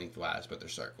width and lengthwise, but they're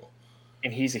circle.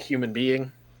 And he's a human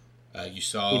being. You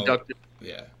saw, Inducted.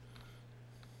 yeah.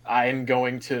 I'm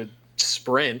going to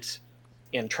sprint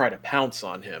and try to pounce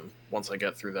on him once I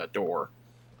get through that door.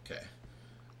 Okay.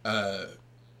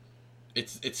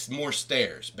 It's more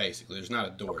stairs basically. There's not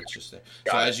a door. It's just stairs.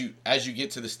 So Got it. as you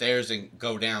get to the stairs and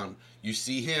go down, you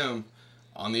see him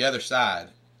on the other side.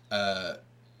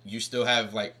 You still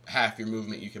have like half your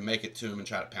movement. You can make it to him and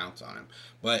try to pounce on him,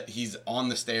 but he's on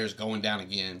the stairs going down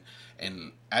again.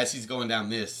 And as he's going down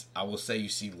this, I will say you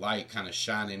see light kind of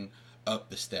shining up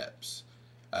the steps.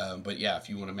 But yeah, if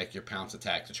you want to make your pounce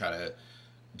attack to try to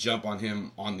jump on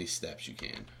him on these steps, you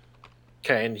can.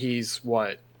 Okay, and he's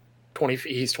what? 20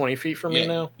 feet? He's 20 feet from me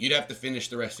now? You'd have to finish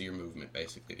the rest of your movement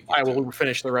basically to get I to will him.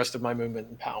 finish the rest of my movement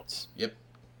and pounce. Yep.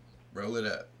 Roll it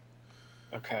up.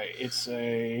 Okay, it's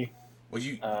a Well,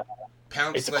 you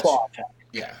pounce. it's a lets claw attack.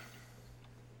 Yeah.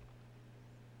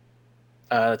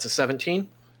 It's a 17.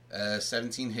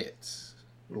 17 hits.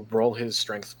 We'll roll his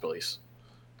strength, please.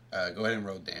 Go ahead and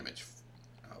roll damage.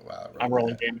 Oh, wow, I'm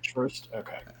rolling damage first.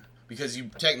 Okay, because you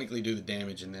technically do the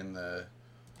damage and then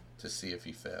to see if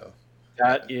you fail.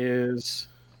 that is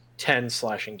 10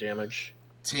 slashing damage.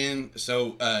 10.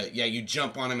 So yeah, you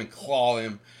jump on him and claw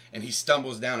him, and he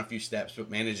stumbles down a few steps, but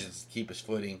manages to keep his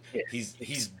footing. Yeah,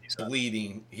 He's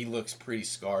bleeding. He looks pretty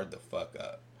scarred the fuck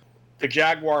up. The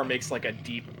Jaguar makes like a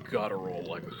deep guttural,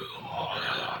 like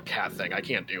cat thing. I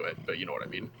can't do it, but you know what I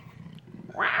mean.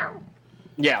 Wow.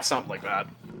 Yeah, something like that.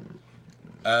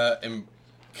 And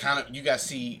kind of, you guys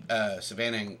see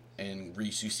Savannah and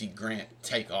Reese. You see Grant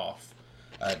take off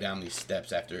down these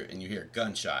steps after, and you hear a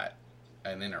gunshot,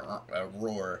 and then a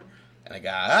roar, and a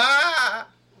guy, ah!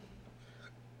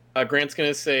 Grant's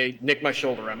gonna say, "Nick my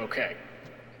shoulder, I'm okay."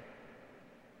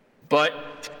 But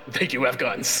they do have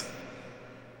guns.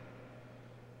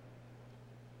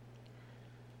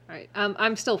 All right.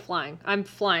 I'm still flying. I'm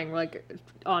flying like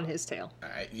on his tail. All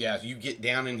right, yeah, you get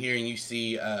down in here and you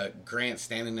see Grant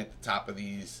standing at the top of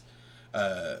these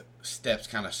steps,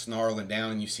 kind of snarling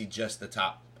down, and you see just the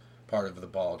top part of the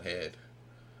bald head.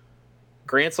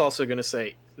 Grant's also gonna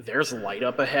say, "There's light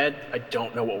up ahead. I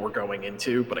don't know what we're going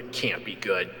into, but it can't be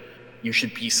good. You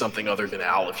should be something other than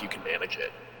Al if you can manage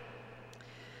it."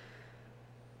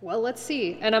 Well, let's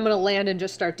see. And I'm gonna land and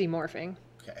just start demorphing.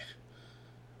 Okay.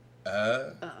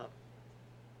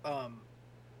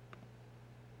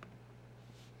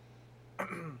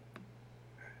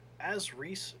 As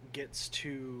Reese gets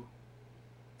to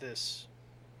this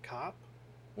cop.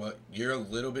 Well, you're a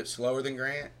little bit slower than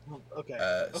Grant. Okay.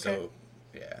 So,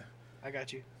 yeah. I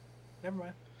got you. Never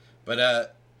mind.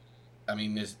 But I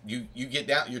mean, you get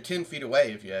down. You're 10 feet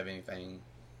away if you have anything.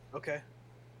 Okay.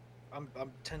 I'm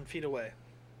 10 feet away.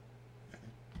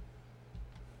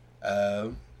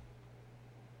 Yeah.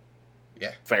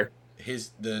 Fair.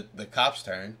 The cop's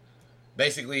turn.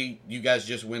 Basically, you guys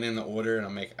just went in the order,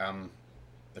 and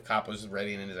the cop was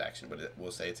ready and in his action, but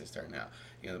we'll say it's his turn now.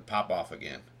 You know, pop off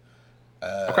again.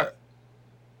 Okay.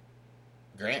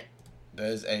 Grant,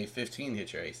 does a 15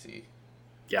 hit your AC?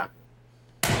 Yeah.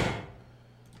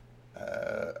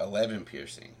 11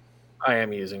 piercing. I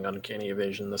am using uncanny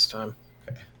evasion this time.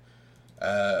 Okay.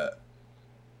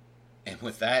 And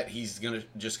with that, he's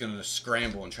just gonna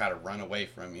scramble and try to run away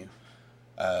from you.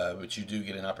 But you do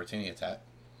get an opportunity attack.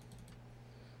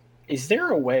 Is there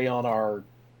a way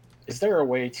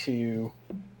to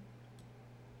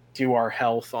do our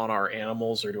health on our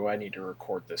animals, or do I need to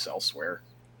record this elsewhere?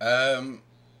 I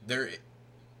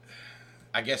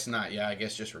guess not. Yeah, I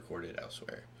guess just record it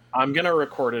elsewhere. I'm gonna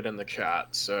record it in the chat,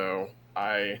 so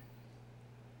I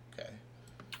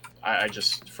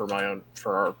just for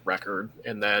our record,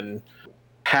 and then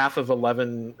half of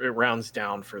 11 it rounds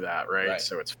down for that, right?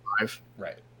 So it's 5.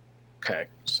 Right. Okay,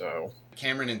 so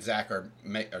Cameron and Zach are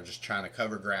just trying to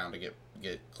cover ground to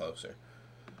get closer.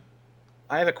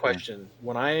 I have a question.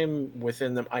 When I'm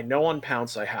within them, I know on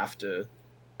Pounce I have to.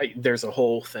 There's a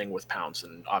whole thing with Pounce,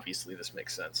 and obviously this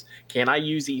makes sense. Can I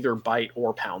use either Bite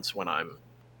or Pounce when I'm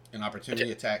an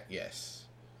opportunity attack? Yes.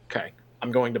 Okay,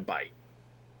 I'm going to Bite.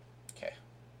 Okay.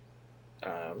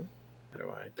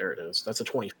 There it is. That's a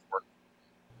 24,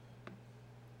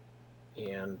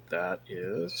 and that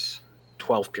is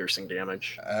 12 piercing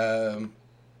damage. How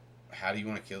do you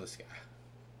want to kill this guy?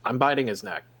 I'm biting his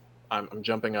neck. I'm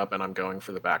jumping up and I'm going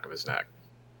for the back of his neck.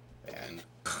 And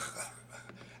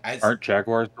aren't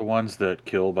jaguars the ones that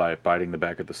kill by biting the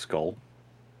back of the skull?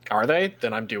 Are they?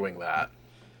 Then I'm doing that.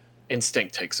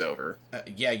 Instinct takes over.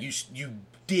 Yeah, you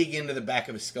dig into the back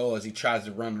of his skull as he tries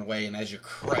to run away, and as you're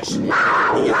crushing it,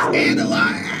 he gets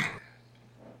Dandelion.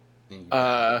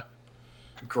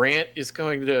 Grant is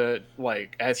going to,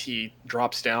 like, as he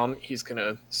drops down, he's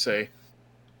gonna say,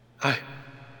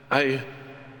 I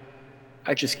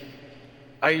just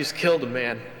killed a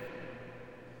man.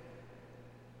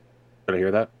 Did I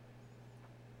hear that?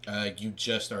 You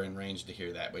just are in range to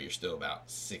hear that, but you're still about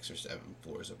 6 or 7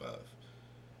 floors above.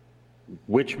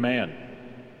 Which man?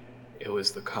 It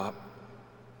was the cop.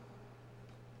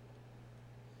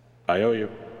 I owe you.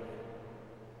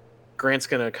 Grant's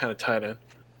gonna kind of try to,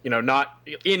 not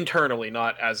internally,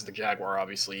 not as the Jaguar,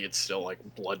 obviously, it's still like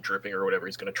blood dripping or whatever.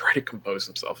 He's gonna try to compose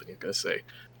himself, and he's gonna say,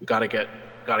 "We gotta get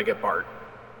Bart,"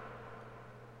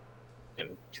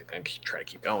 and he's gonna try to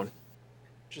keep going.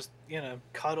 Just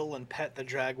cuddle and pet the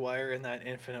Jaguar in that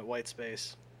infinite white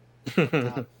space.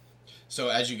 So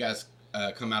as you guys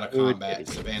come out of combat,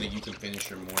 Savannah, you can finish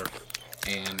your morph,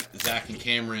 and Zach and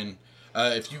Cameron,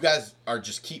 if you guys are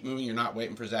just keep moving, you're not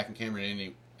waiting for Zach and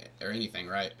Cameron anything,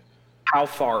 right? How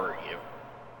far are you?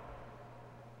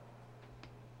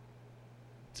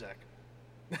 Zach.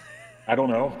 I don't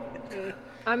know.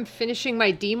 I'm finishing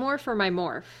my demorph or my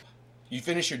morph. You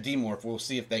finish your demorph. We'll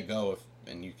see if they go,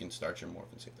 and you can start your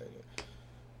morph and see if they do.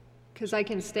 Because I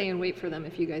can stay and wait for them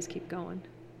if you guys keep going.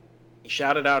 He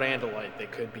shouted out Andalite. They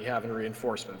could be having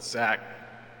reinforcements. Zach,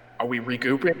 are we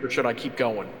regrouping or should I keep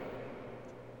going?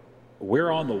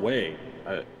 We're on the way.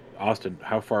 Austin,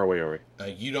 how far away are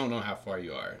we? You don't know how far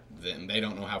you are. Then they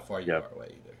don't know how far you are away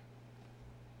either.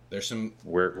 There's some.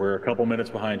 We're a couple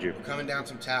minutes behind you. We're coming down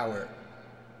some tower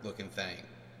looking thing.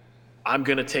 I'm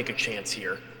gonna take a chance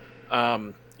here.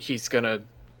 He's gonna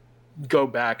go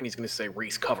back and he's gonna say,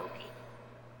 "Reese, cover me."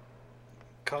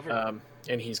 Cover.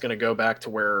 And he's gonna go back to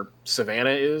where Savannah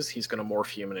is. He's gonna morph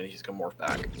human and he's gonna morph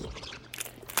back.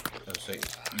 Oh, so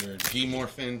you're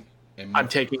demorphing and I'm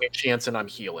taking a chance and I'm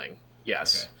healing.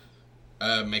 Yes.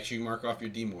 Okay. Make sure you mark off your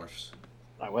demorphs.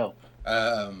 I will.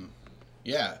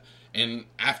 Yeah. And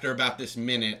after about this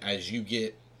minute, as you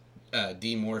get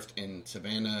demorphed in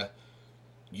Savannah,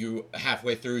 you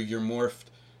halfway through you're morphed,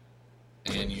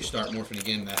 and you start morphing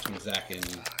again. That's when Zach and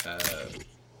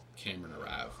Cameron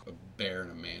arrive. A bear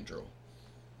and a mandrill.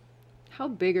 How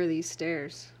big are these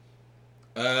stairs?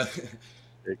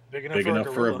 Big Big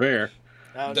enough for a bear.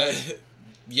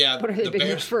 Yeah. What are they big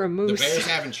enough for a moose? The bear's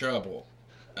having trouble.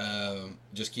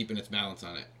 Just keeping its balance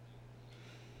on it.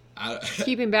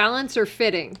 Keeping balance or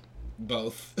fitting?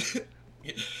 Both.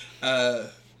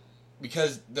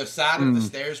 Because the side of the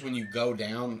stairs, when you go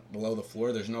down below the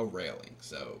floor, there's no railing,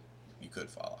 so you could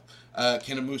fall off.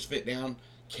 Can a moose fit down?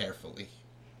 Carefully.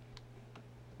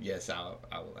 Yes, I'll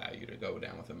allow you to go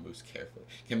down with a moose carefully.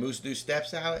 Can moose do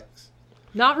steps, Alex?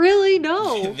 Not really,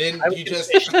 no. Then you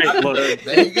just... Look,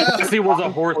 there you go. If he was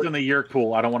a horse in the yerk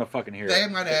pool, I don't want to fucking hear They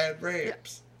it. might have had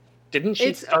ramps. Didn't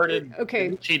she started? Okay.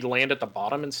 Didn't she land at the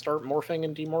bottom and start morphing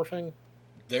and demorphing?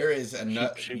 There is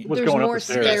enough... She was There's going up more the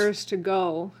stairs. stairs to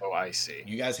go. Oh, I see.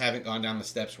 You guys haven't gone down the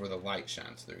steps where the light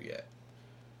shines through yet.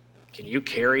 Can you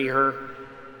carry her?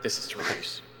 This is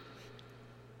Reese.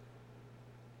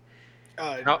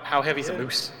 How heavy's a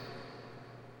moose?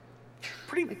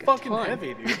 Pretty Like a fucking ton.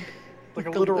 heavy, dude. Like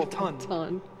a literal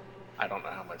ton. I don't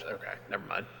know how much. Okay, never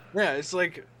mind. Yeah, it's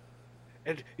like,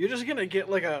 and you're just gonna get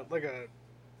like a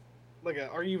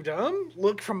are you dumb?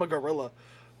 Look from a gorilla.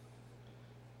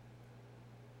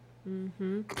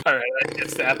 Mm-hmm. All right, I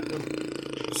guess that.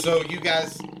 So you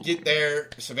guys get there.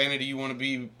 Savannah, do you want to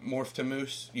be morphed to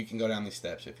moose? You can go down these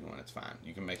steps if you want. It's fine.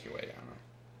 You can make your way down them.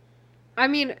 I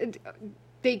mean,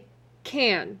 they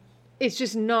can. It's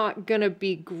just not gonna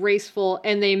be graceful,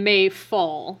 and they may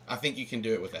fall. I think you can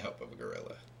do it with the help of a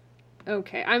gorilla.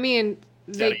 Okay, I mean,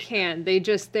 they can.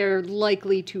 They're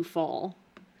likely to fall.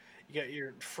 You got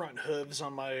your front hooves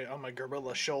on my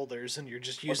gorilla shoulders, and you're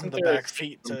just using Wasn't the there back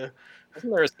feet to.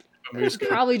 Isn't there a moose?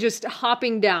 Probably just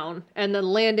hopping down and then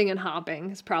landing and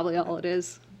hopping is probably all it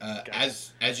is.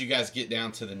 As you guys get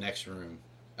down to the next room,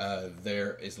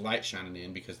 there is light shining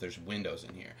in because there's windows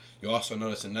in here. You also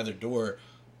notice another door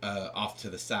off to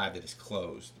the side that is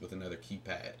closed with another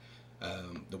keypad.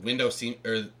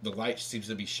 The light seems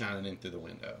to be shining in through the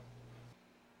window.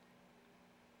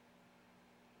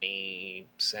 Any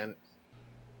scent?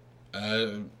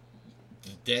 The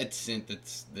dead scent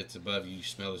that's above you. You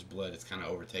smell his blood. It's kind of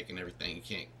overtaking everything. You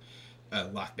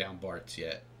can't lock down Bart's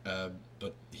yet,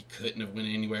 but he couldn't have went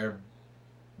anywhere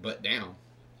but down.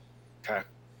 Okay.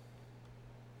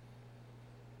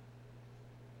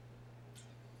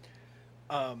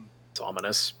 It's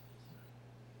ominous.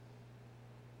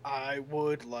 I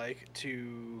would like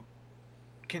to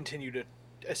continue to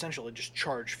essentially just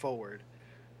charge forward.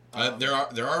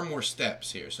 There are more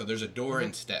steps here, so there's a door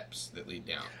and steps that lead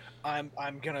down.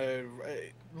 I'm gonna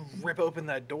rip open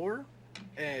that door,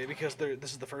 because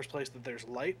this is the first place that there's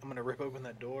light. I'm gonna rip open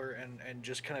that door and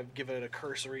just kind of give it a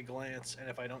cursory glance, and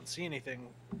if I don't see anything,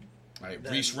 All right,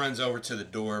 Reese runs over to the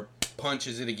door,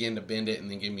 punches it again to bend it, and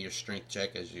then give me your strength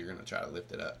check as you're gonna try to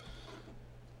lift it up.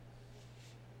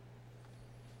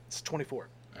 it's 24.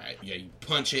 All right, yeah, you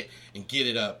punch it and get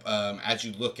it up. As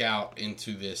you look out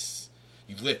into this,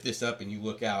 you lift this up and you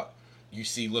look out. You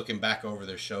see, looking back over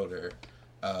their shoulder,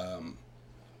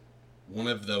 one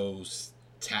of those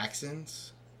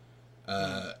Taxons.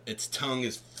 Its tongue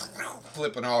is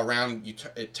flipping all around.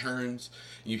 It turns.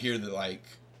 You hear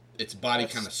its body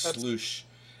kind of sloosh,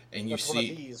 and you That's see one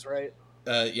of these, right?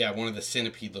 one of the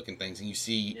centipede-looking things, and you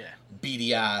see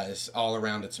beady eyes all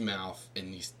around its mouth,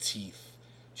 and these teeth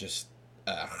just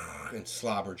and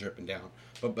slobber dripping down.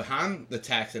 But behind the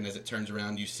Taxon, as it turns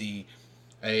around, you see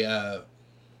a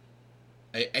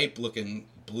ape-looking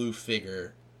blue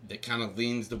figure that kind of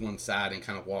leans to one side and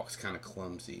kind of walks kind of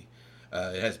clumsy.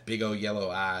 It has big old yellow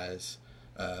eyes.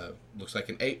 Looks like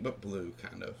an ape, but blue,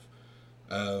 kind of.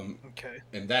 Okay.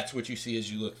 And that's what you see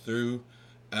as you look through.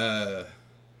 As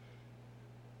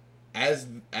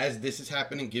this is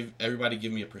happening,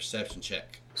 give me a perception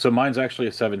check. So mine's actually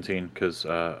a 17 because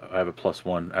I have a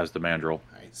 +1 as the mandrill.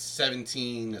 All right,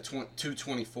 17, two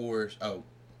 24s. Oh,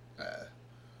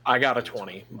 I got a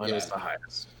 20. Mine Yeah. is the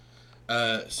highest.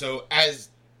 so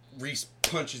as Reese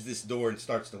punches this door and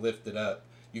starts to lift it up,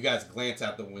 You guys glance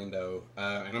out the window,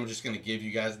 and I'm just going to give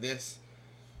you guys this.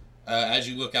 As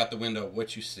you look out the window,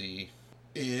 what you see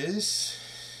is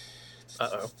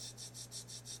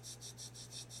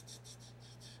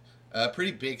a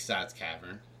pretty big sized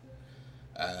cavern.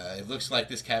 It looks like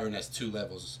this cavern has 2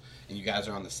 levels, and you guys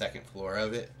are on the 2nd floor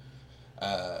of it.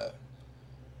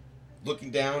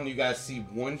 Looking down, you guys see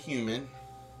one human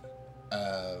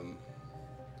that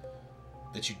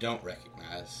you don't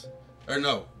recognize. Or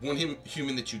no, one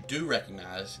human that you do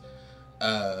recognize.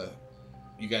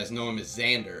 You guys know him as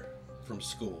Xander from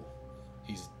school.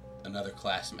 He's another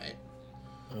classmate.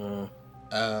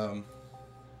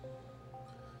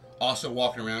 Also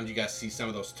walking around, you guys see some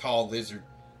of those tall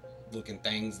lizard-looking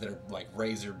things that are like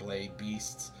razor blade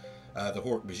beasts. The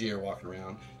Hork-Bajir walking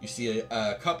around. You see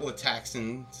a couple of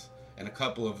Taxons and a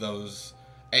couple of those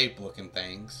ape-looking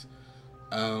things.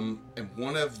 And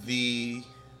one of the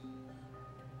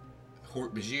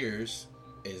Hork-Bajirs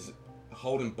is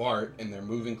holding Bart, and they're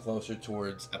moving closer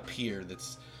towards a pier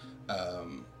that's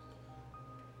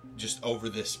just over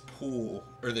this pool,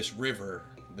 or this river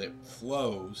that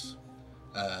flows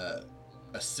a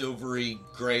silvery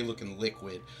gray looking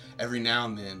liquid. Every now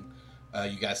and then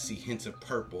you guys see hints of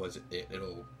purple as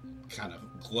it'll kind of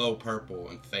glow purple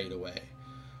and fade away,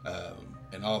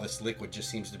 and all this liquid just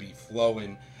seems to be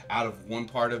flowing out of one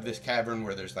part of this cavern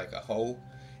where there's like a hole,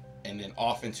 and then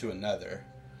off into another.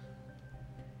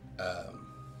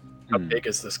 How big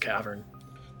is this cavern?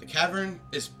 The cavern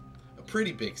is a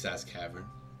pretty big sized cavern.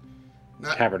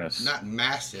 Not Cavernous. Not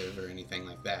massive or anything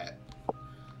like that.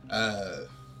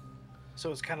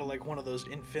 So it's kind of like one of those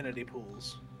infinity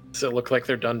pools. Does it look like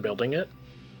they're done building it?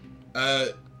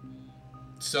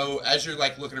 So as you're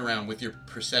like looking around with your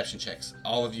perception checks,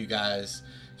 all of you guys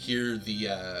hear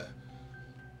the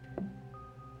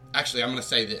actually, I'm going to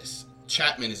say this.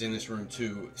 Chapman is in this room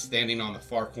too, standing on the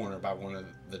far corner by one of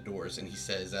the doors, and he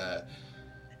says, I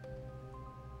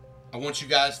want you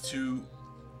guys to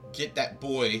get that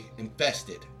boy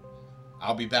infested.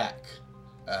 I'll be back.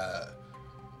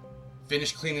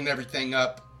 Finish cleaning everything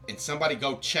up, and somebody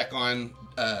go check on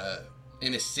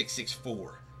Ennis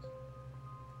 664.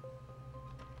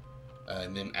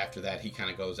 And then after that, he kind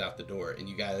of goes out the door, and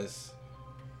you guys,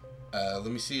 let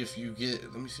me see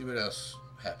what else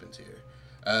happens here.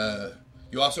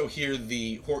 You also hear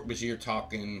the Hork-Bajir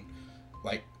talking,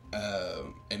 like,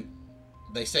 and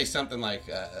they say something like,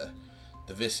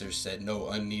 the Visser said no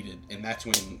unneeded, and that's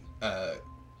when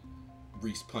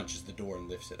Reese punches the door and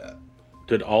lifts it up.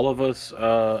 Did all of us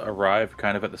arrive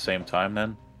kind of at the same time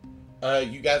then?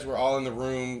 You guys were all in the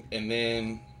room, and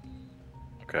then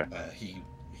Okay.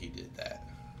 He did that.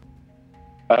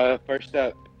 First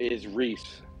up is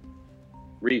Reese.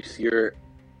 Reese, you're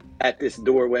at this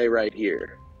doorway right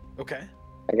here. Okay.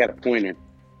 I got a pointer.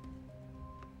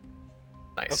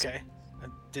 Nice. Okay. I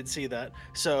did see that.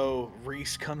 So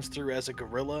Reese comes through as a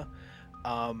gorilla.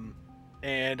 And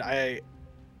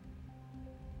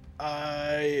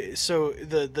so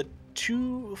the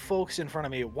 2 folks in front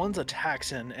of me, one's a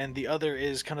Taxon and the other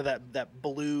is kind of that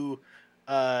blue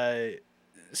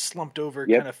slumped over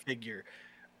kind of figure.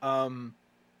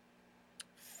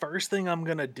 First thing I'm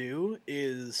gonna do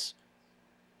is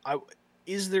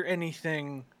there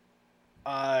anything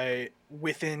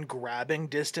within grabbing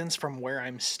distance from where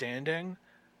I'm standing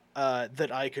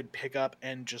that I could pick up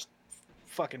and just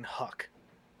fucking huck?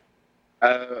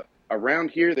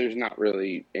 Around here, there's not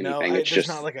really anything. No, there's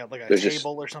not like a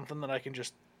table or something that I can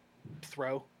just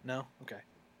throw. No, okay.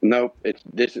 Nope.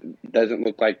 This doesn't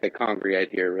look like they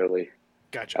congregate here really.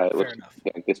 Gotcha. Fair enough.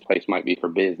 Like this place might be for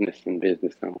business and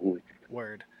business only.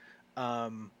 Word. I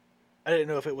didn't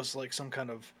know if it was like some kind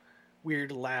of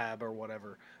weird lab or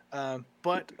whatever.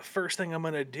 But first thing I'm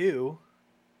gonna do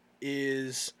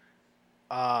is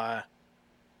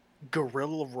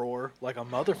gorilla roar like a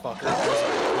motherfucker as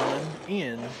I run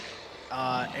in,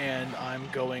 and I'm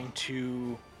going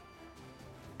to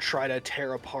try to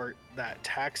tear apart that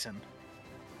Taxon.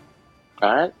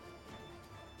 All right.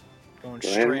 Going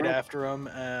straight after him,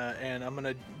 and I'm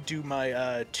gonna do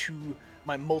my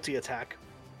my multi attack.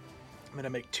 I'm gonna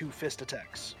make 2 fist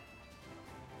attacks.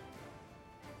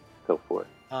 Go for it.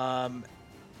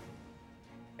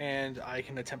 And I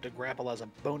can attempt to grapple as a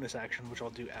bonus action, which I'll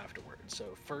do afterwards. So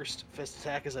first fist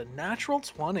attack is a natural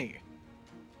 20.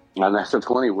 A natural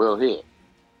 20 will hit.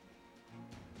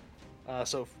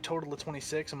 So total of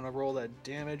 26. I'm gonna roll that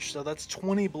damage. So that's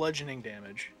 20 bludgeoning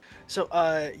damage. So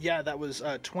yeah, that was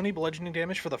 20 bludgeoning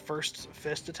damage for the first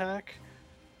fist attack.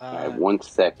 All right, 1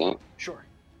 second. Sure.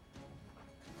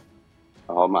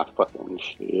 All my fucking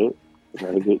shit.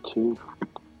 Gotta get to.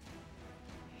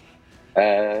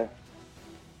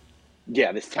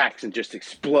 Yeah, this Taxon just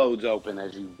explodes open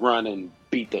as you run and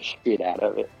beat the shit out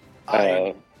of it.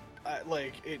 I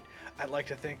like it. I like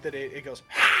to think that it goes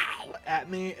at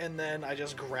me, and then I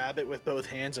just grab it with both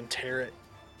hands and tear it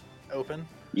open.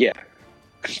 Yeah.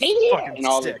 Fucking And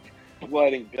all sick. the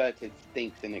blood and guts, it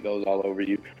stinks and it goes all over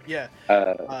you. Yeah.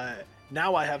 Uh,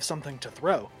 Now I have something to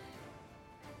throw.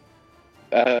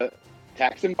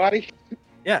 Taxon body?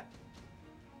 Yeah.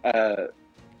 Uh,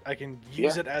 I can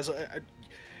use it as a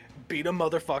beat a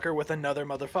motherfucker with another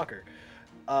motherfucker.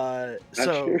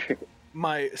 So sure.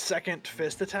 my second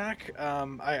fist attack,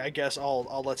 I guess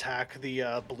I'll attack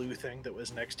the blue thing that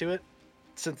was next to it,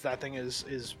 since that thing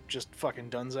is just fucking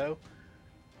dunzo.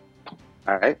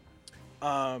 All right.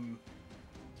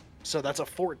 So that's a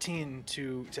 14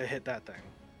 to hit that thing.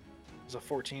 Is a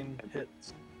 14 hit?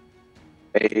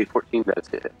 A 14 does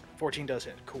hit. 14 does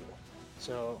hit. Cool.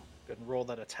 So go ahead and roll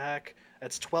that attack.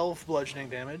 That's 12 bludgeoning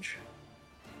damage.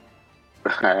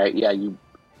 All right. Yeah, you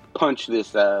punch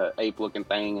this ape-looking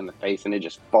thing in the face, and it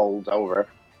just folds over.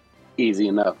 Easy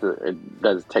enough. It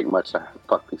doesn't take much to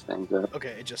fuck these things up.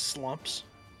 Okay, it just slumps.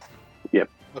 Yep.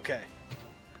 Okay.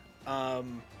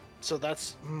 So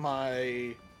that's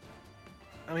my.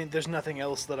 I mean, there's nothing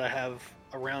else that I have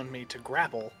around me to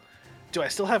grapple. Do I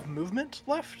still have movement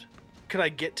left? Could I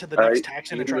get to the next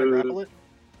Taxon and try to grapple it?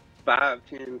 5,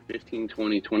 10, 15,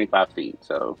 20, 25 feet.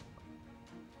 So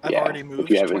I've already moved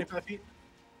 25 feet?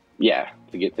 Yeah,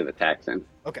 to get to the Taxon.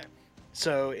 Okay.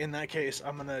 So in that case,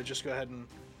 I'm going to just go ahead and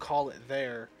call it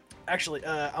there. Actually,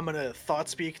 I'm going to thought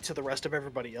speak to the rest of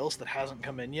everybody else that hasn't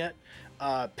come in yet.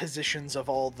 Positions of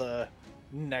all the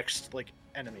next, like,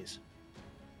 enemies.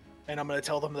 And I'm going to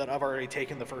tell them that I've already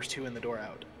taken the first two in the door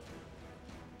out.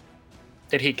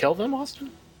 Did he kill them, Austin?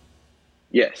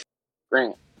 Yes.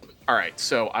 Grant. All right,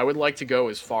 so I would like to go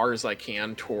as far as I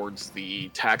can towards the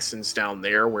Taxons down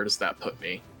there. Where does that put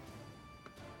me?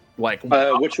 Like,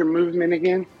 what's your movement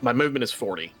again? My movement is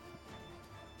 40.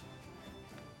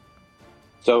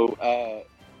 So,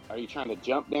 are you trying to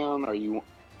jump down? Or are you?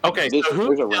 Okay, so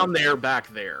who's down there, back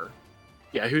there?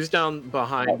 Yeah, who's down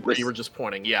behind where you were just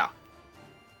pointing? Yeah.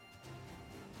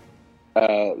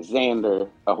 Xander,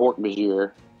 a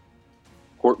Hork-Bajir.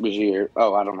 Hork-Bajir.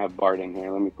 Oh, I don't have Bart in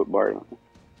here. Let me put Bart on.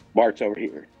 Bart's over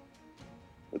here.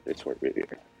 With this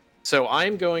Hork-Bajir. So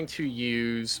I'm going to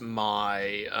use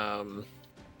my,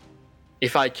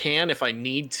 if I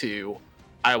need to,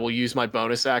 I will use my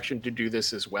bonus action to do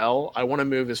this as well. I want to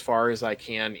move as far as I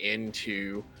can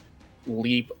into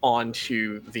leap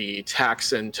onto the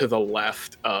Taxon to the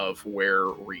left of where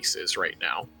Reese is right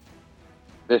now.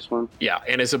 This one? Yeah,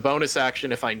 and as a bonus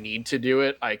action, if I need to do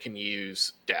it, I can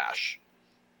use dash.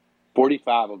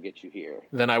 45 will get you here.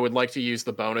 Then I would like to use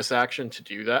the bonus action to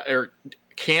do that. Or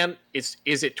is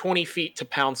it 20 feet to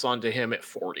pounce onto him at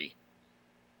 40?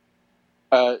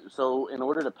 So in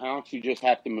order to pounce, you just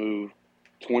have to move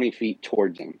 20 feet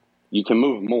towards him. You can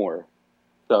move more.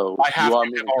 So I have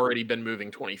already been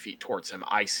moving 20 feet towards him.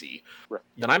 I see. Right.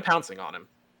 Then I'm pouncing on him.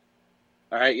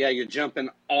 All right. Yeah, you're jumping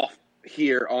off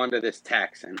here onto this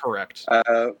Taxon. Correct.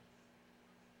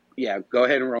 Yeah, go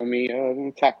ahead and roll me an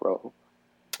attack roll.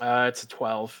 It's a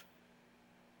 12.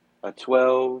 A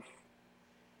 12.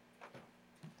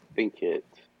 I think hit.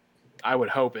 I would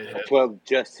hope it hits. 12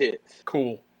 just hits.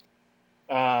 Cool.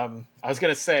 I was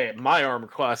gonna say my armor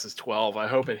class is 12. I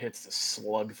hope it hits the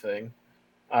slug thing.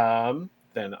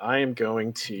 Then I am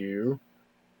going to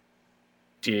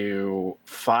do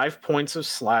 5 points of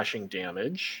slashing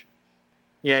damage.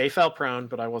 Yeah, he fell prone,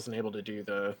 but I wasn't able to do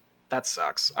the. That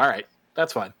sucks. All right,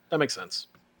 that's fine. That makes sense.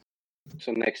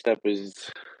 So next up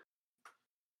is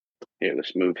here.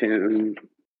 Let's move him.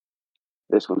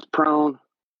 This one's prone.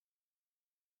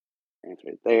 And it's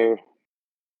right there.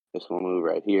 This one will move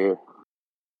right here.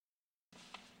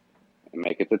 And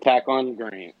make its attack on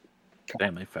Grant.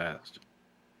 Damn, they fast.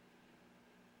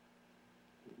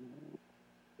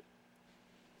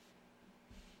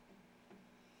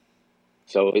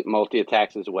 So it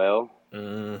multi-attacks as well.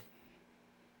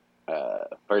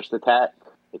 First attack,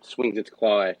 it swings its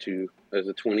claw at you as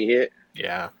a 20 hit.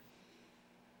 Yeah.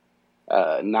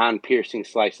 9 piercing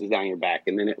slices down your back,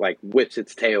 and then it like whips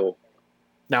its tail.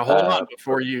 Now hold on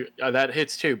before you that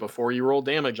hits too. Before you roll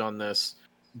damage on this,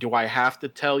 do I have to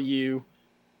tell you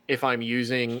if I'm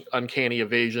using Uncanny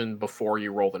Evasion before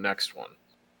you roll the next one?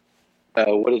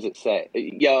 What does it say?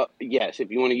 Yeah, yes.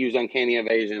 If you want to use Uncanny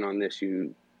Evasion on this,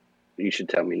 you should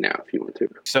tell me now if you want to.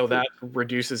 So that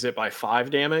reduces it by 5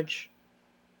 damage.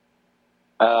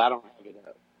 I don't have it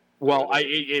up. Well,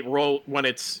 it roll when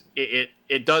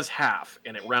it does half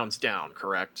and it rounds down,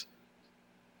 correct?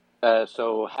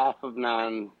 So half of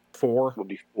 9 4 will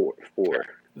be 4. 4. Okay.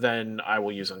 Then I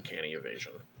will use Uncanny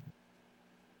Evasion.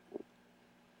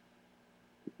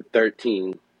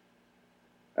 13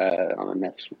 on the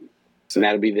next one. And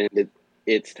that'll be then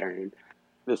its turn.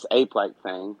 This ape-like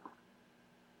thing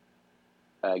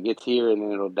gets here and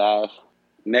then it'll dash.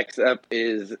 Next up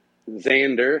is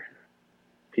Xander.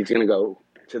 He's going to go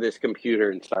to this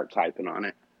computer and start typing on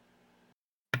it.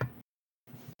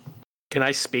 Can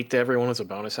I speak to everyone as a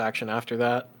bonus action after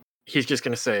that? He's just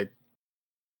going to say,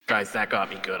 guys, that got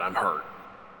me good. I'm hurt.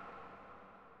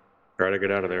 Try to get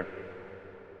out of there.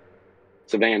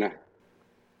 Savannah.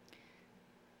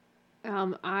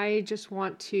 I just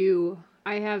want to.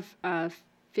 I have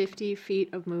 50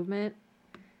 feet of movement.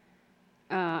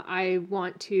 I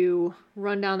want to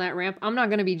run down that ramp. I'm not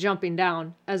going to be jumping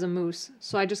down as a moose,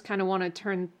 so I just kind of want to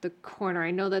turn the corner.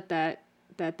 I know that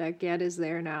get is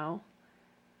there now,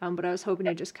 but I was hoping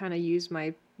to just kind of use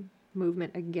my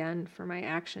movement again for my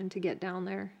action to get down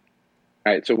there.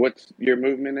 All right, so what's your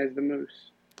movement as the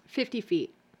moose? 50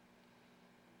 feet.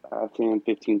 5, 10,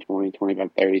 15, 20, 25,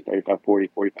 30, 35, 40,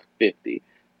 45, 50.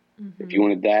 Mm-hmm. If you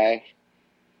want to dash,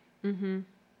 Mm-hmm.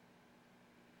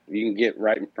 you can get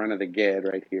right in front of the Ged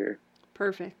right here.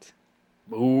 Perfect.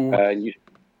 Ooh. You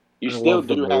I still love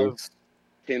the do have moves.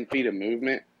 10 feet of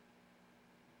movement,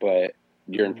 but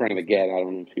you're in front of the Ged. I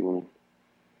don't know if you want to.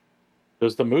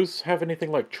 Does the moose have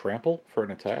anything like trample for an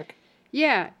attack?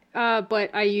 Yeah, but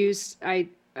I use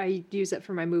it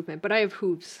for my movement, but I have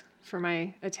hooves for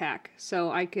my attack,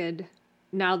 so I could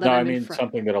now that No, I I'm in mean front.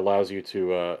 something that allows you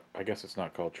to. I guess it's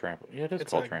not called trample. Yeah, it is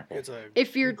called trample.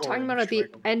 If you're gore talking and about at the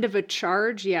strike 'em. end of a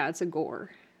charge, yeah, it's a gore.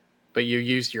 But you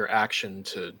used your action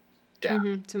to dash.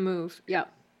 To move.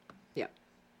 Yep.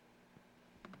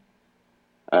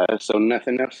 So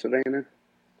nothing else, Savannah?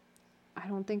 I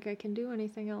don't think I can do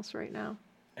anything else right now.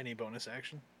 Any bonus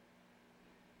action?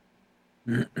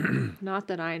 Not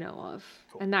that I know of.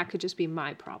 Cool. And that could just be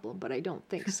my problem, but I don't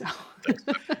think so.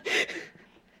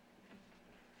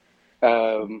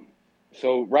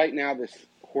 So right now, this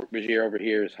Hork-Bajir over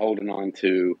here is holding on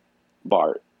to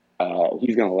Bart.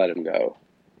 He's going to let him go.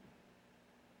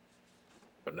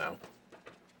 But no.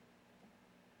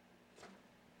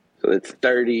 So it's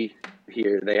 30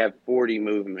 here. They have 40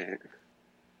 movement.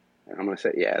 And I'm going to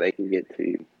say, yeah, they can get to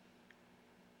you.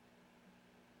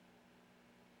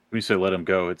 When you say let him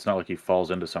go, it's not like he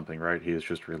falls into something, right? He is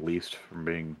just released from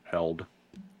being held.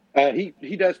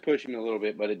 He does push him a little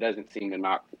bit, but it doesn't seem to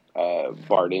knock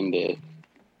Bart into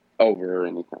over or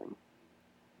anything.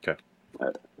 Okay.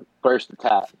 First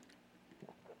attack.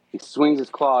 He swings his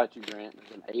claw at you, Grant.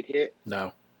 It's an 8 hit.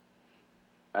 No.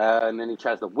 And then he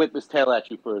tries to whip his tail at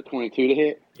you for a 22 to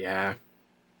hit. Yeah.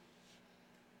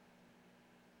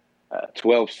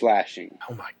 12 slashing.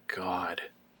 Oh my god.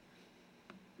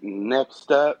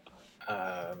 Next up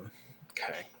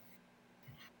Okay.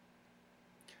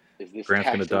 is this Grant's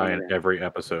going to die in Taxon. every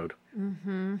episode.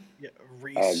 Mm-hmm. Yeah,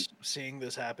 Reese, seeing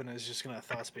this happen, is just going to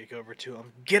thought speak over to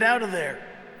him. Get out of there!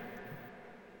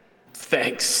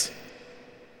 Thanks.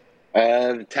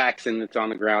 The Taxon that's on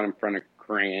the ground in front of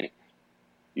Grant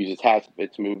uses half of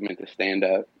its movement to stand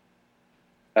up.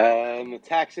 The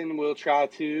Taxon will try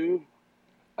to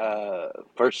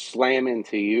first slam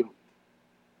into you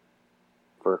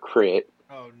for a crit.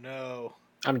 Oh, no.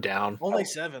 I'm down. Only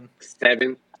 7.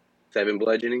 7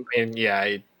 bludgeoning. And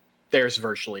yeah, there's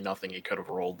virtually nothing he could have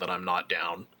rolled that I'm not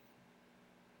down.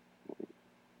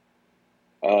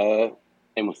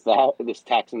 And with that, this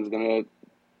Taxon's going to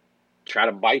try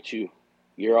to bite you.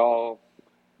 You're all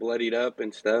bloodied up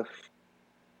and stuff.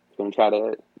 It's going to try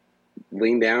to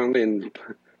lean down and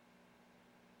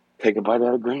take a bite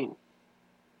out of Grant.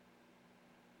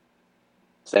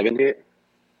 7 hit.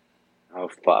 Oh,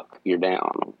 fuck. You're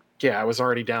down. Yeah, I was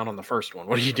already down on the first one.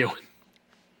 What are you doing?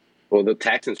 Well, the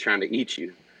Taxon's trying to eat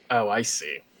you. Oh, I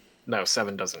see. No,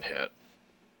 7 doesn't hit.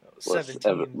 Well,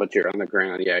 17. but you're on the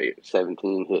ground. Yeah,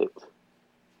 17 hits.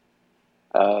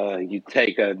 You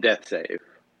take a death save.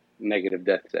 Negative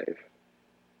death save.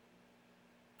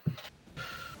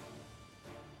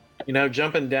 You know,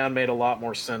 jumping down made a lot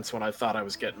more sense when I thought I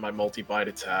was getting my multi-bite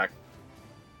attack.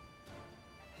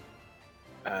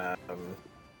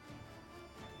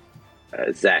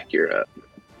 Zach, you're up.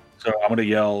 So I'm going to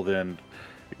yell then,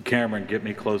 Cameron, get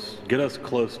us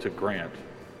close to Grant.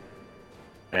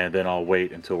 And then I'll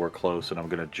wait until we're close, and I'm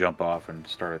going to jump off and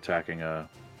start attacking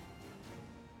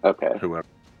Okay. whoever.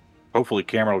 Hopefully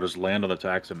Cameron will just land on the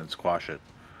Taxon and squash it.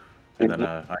 And then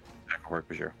I can attack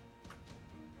Hork-Bajir.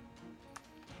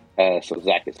 So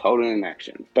Zach is holding an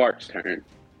action. Bart's turn.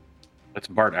 That's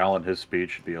Bart Allen. His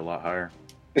speed should be a lot higher.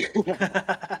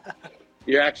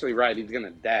 You're actually right. He's going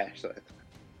to dash. So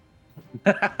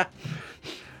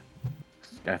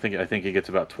I think he gets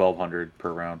about 1,200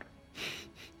 per round.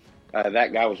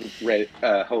 That guy was ready,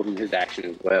 holding his action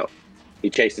as well. He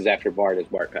chases after Bart as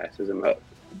Bart passes him up.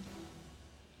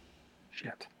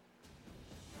 Shit.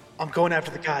 I'm going after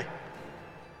the guy.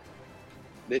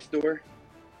 This door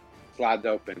slides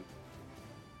open,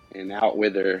 and out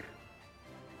wither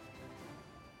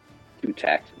 2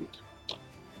 Texans.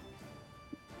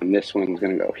 And this one's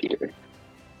going to go here.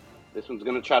 This one's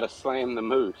going to try to slam the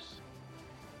moose.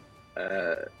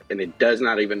 And it does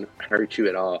not even hurt you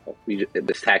at all.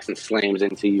 This Texan slams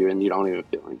into you, and you don't even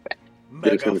feel anything.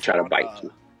 Then it's going to try to bite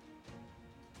you.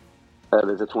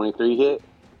 There's a 23 hit.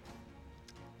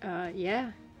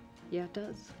 Yeah. Yeah, it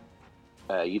does.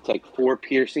 You take 4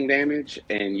 piercing damage,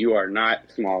 and you are not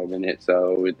smaller than it,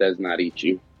 so it does not eat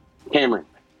you. Cameron.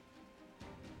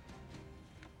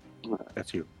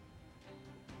 That's you.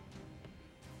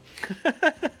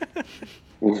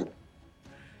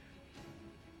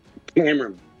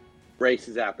 Cameron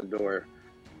races out the door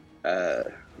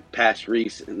past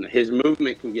Reese, and his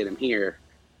movement can get him here,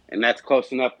 and that's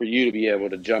close enough for you to be able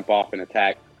to jump off and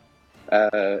attack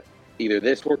either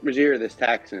this Hork-Bajir or this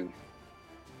Texan.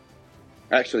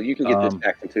 Actually, you can get this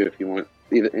Texan too if you want,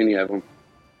 either any of them.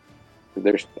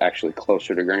 They're actually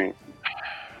closer to Grant.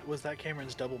 Was that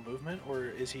Cameron's double movement, or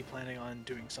is he planning on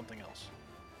doing something else?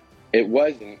 It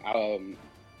wasn't.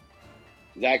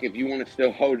 Zach, if you want to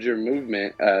still hold your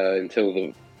movement until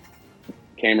the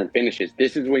Cameron finishes,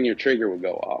 this is when your trigger will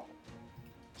go off.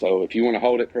 So if you want to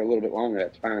hold it for a little bit longer,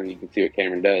 that's fine. You can see what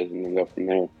Cameron does and then go from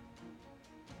there.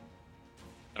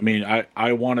 I mean,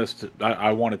 I want us to.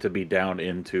 I want it to be down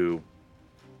into.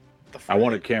 I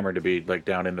wanted Cameron to be like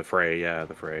down in the fray. Yeah,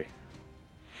 the fray.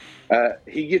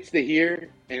 He gets to here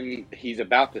and he's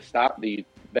about to stop. Do you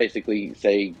basically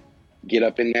say, "Get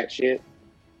up in that shit"?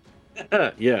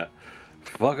 Yeah.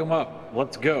 Fuck him up.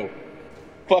 Let's go.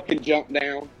 Fucking jump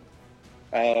down.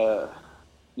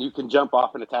 You can jump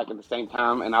off and attack at the same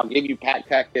time, and I'll give you pack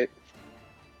tactics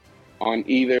on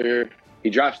either. He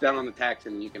drops down on the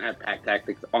Texan, and you can have pack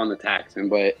tactics on the Texan,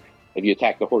 but if you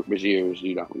attack the Hork-Bajirs,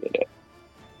 you don't get it.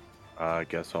 I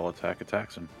guess I'll attack a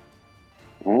Texan.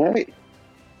 All right.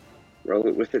 Roll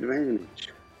it with advantage.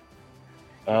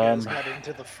 You guys got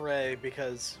into the fray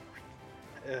because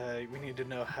we need to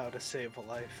know how to save a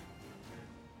life.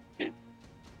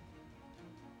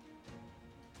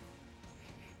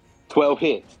 $12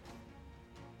 hits.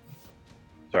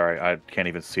 Sorry, I can't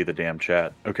even see the damn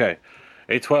chat. Okay.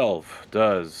 A 12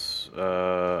 does,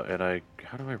 and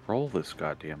how do I roll this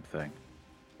goddamn thing?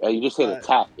 You just hit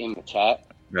attack in the chat.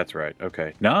 That's right.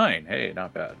 Okay. 9. Hey,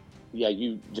 not bad. Yeah,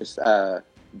 you just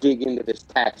dig into this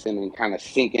Texan and kind of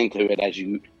sink into it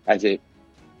as it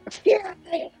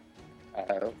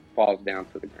falls down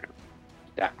to the ground.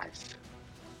 Dies.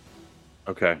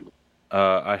 Okay.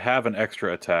 I have an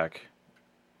extra attack.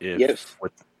 If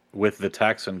with the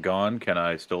Texan gone, can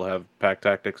I still have pack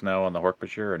tactics now on the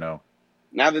Hork-Bajir or no?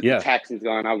 Now that the Texan's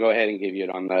gone, I'll go ahead and give you it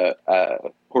on the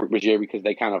Hork-Bajir because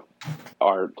they kind of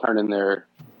are turning their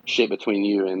shit between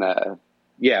you and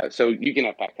so you can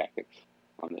have pack tactics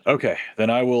on this. Okay,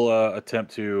 then I will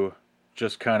attempt to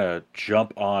just kind of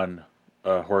jump on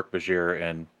Hork-Bajir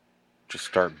and just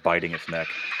start biting its neck.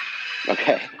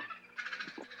 Okay.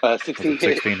 16 hit.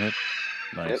 16 hit.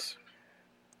 Nice. Yep.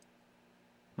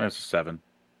 That's a 7.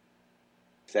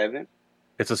 7?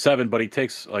 It's a 7, but he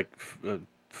takes like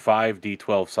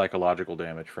 5d12 psychological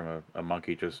damage from a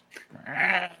monkey just.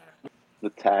 The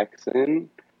Texan.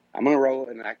 I'm going to roll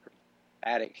an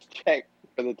acrobatics check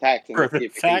for the Texan. For the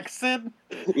Texan?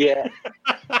 Yeah.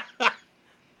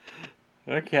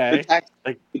 Okay.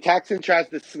 The Texan tries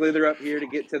to slither up here to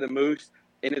get to the moose,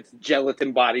 and its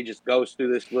gelatin body just goes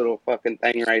through this little fucking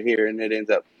thing right here, and it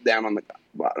ends up down on the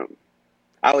bottom.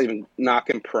 I'll even knock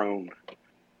him prone.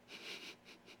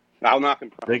 I'll knock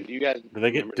him prone. Do they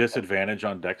get disadvantage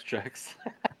on dex checks?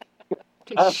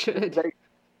 They should.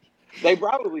 They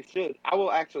probably should. I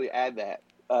will actually add that.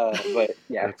 But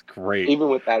yeah, that's great. Even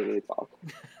with that, it's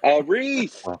awesome.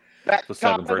 Reese, that's the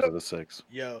 7 versus the 6.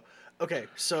 Yo, okay,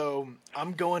 so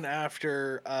I'm going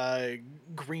after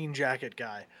green jacket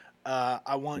guy.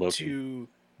 I want Loki. to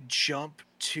jump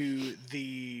to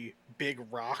the big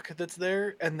rock that's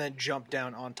there and then jump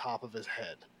down on top of his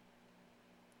head.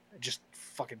 Just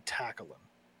fucking tackle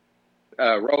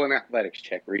him. Roll an athletics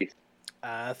check, Reese.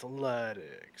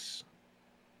 Athletics.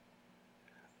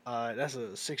 That's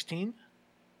a 16.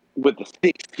 With the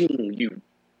 16, you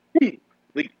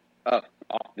leap up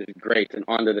off this grate and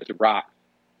onto this rock.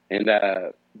 And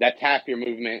that's half your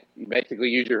movement. You basically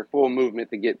use your full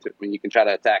movement to get to him, and you can try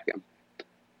to attack him.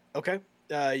 Okay.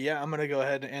 I'm going to go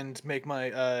ahead and make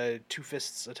my 2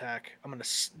 fists attack. I'm going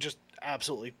to just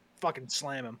absolutely fucking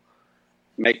slam him.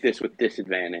 Make this with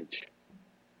disadvantage.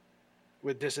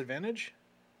 With disadvantage?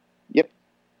 Yep.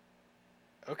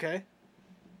 Okay.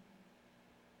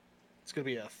 It's going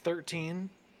to be a 13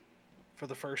 for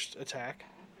the first attack.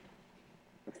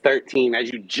 13.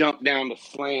 As you jump down to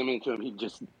slam into him, he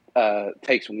just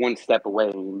takes one step away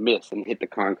and you miss and hit the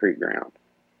concrete ground.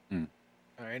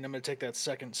 All right, and I'm going to take that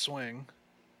second swing.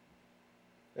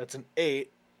 That's an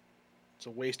 8. It's a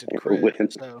wasted crit. With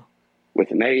an, so. with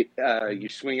an 8, you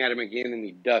swing at him again and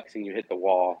he ducks and you hit the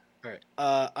wall. All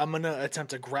right. I'm going to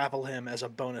attempt to grapple him as a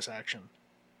bonus action.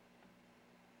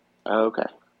 Okay.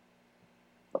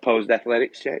 Opposed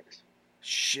athletics checks?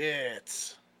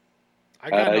 Shit. I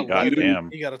got an 11.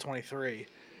 Goddamn. He got a 23.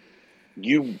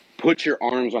 You put your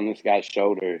arms on this guy's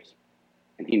shoulders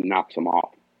and he knocks him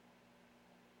off.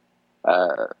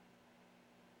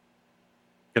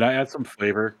 Can I add some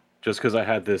flavor? Just because I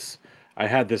had this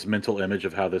mental image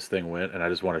of how this thing went, and I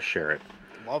just want to share it.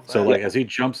 Love that. So like as he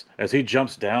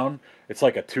jumps down, it's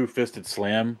like a two-fisted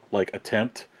slam like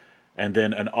attempt, and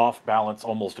then an off balance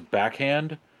almost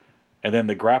backhand, and then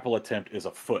the grapple attempt is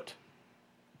a foot.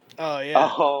 Oh yeah.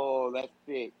 Oh, that's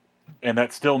big. And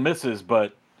that still misses,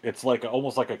 but it's like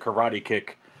almost like a karate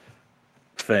kick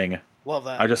thing. Love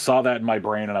that. I just saw that in my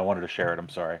brain and I wanted to share it. I'm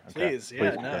sorry. Okay. Please, yeah,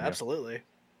 Please no, continue. absolutely.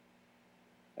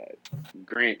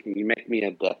 Grant, can you make me a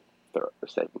death throw for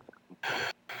second?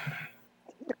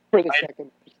 For the second.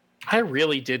 I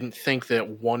really didn't think that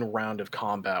one round of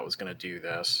combat was going to do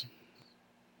this.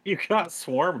 You got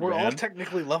swarmed, We're man. all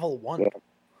technically level 1. Yeah.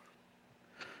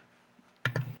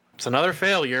 It's another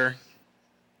failure.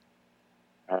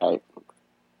 All right.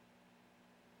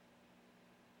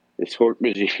 This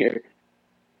Hork-Bajir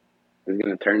is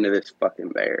going to turn to this fucking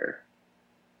bear.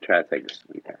 Try to take a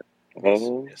swing at it.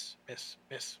 Oh, Miss.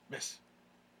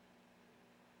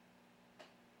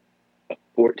 a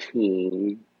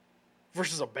 14.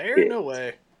 Versus a bear? Hits. No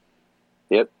way.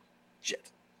 Yep.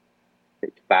 Shit.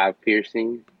 It's 5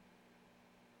 piercing.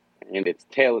 And its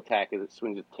tail attack as it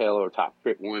swings its tail over top.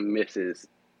 Crit 1 misses.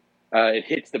 It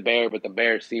hits the bear, but the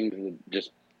bear seems to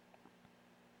just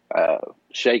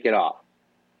shake it off.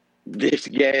 This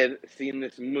Ged, seeing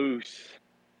this moose,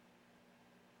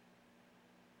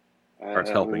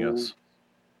 Starts helping us.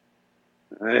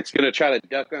 It's going to try to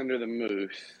duck under the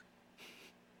moose.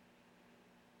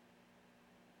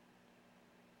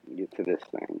 Get to this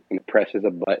thing. And it presses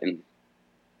a button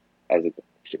as it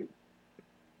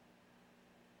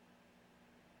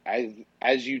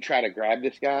as you try to grab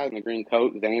this guy in the green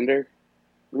coat, Xander,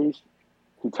 Reese,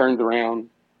 he turns around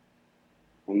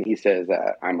and he says,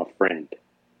 I'm a friend.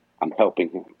 I'm helping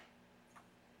him.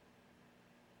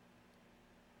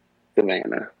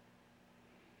 Savannah.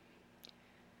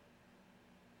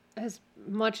 As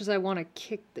much as I want to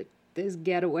kick this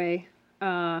getaway,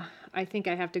 I think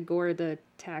I have to gore the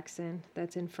Taxxon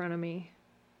that's in front of me.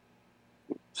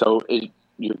 So is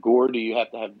your gore, do you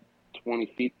have to have 20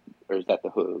 feet, or is that the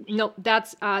hooves? No,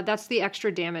 that's the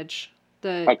extra damage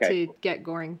Okay. to get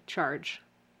goring charge.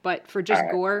 But for just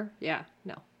Alright. gore, yeah,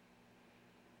 no.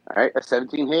 All right, a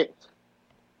 17 hits.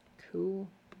 Cool.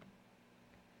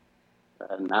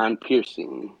 9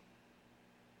 piercing.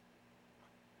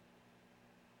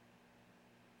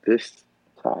 This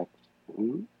attack.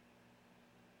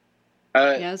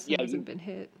 Yes, it yeah, hasn't been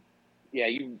hit. Yeah,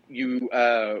 you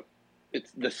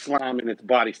it's the slime in its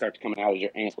body starts coming out as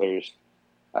your antlers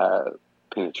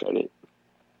penetrate it.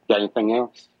 Got anything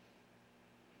else?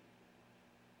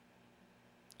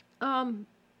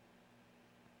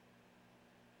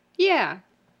 Yeah.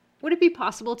 Would it be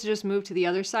possible to just move to the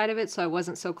other side of it so I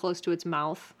wasn't so close to its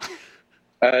mouth?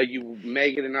 You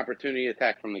may get an opportunity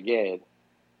attack from the Ged.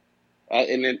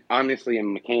 And then, honestly,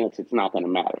 in mechanics, it's not going to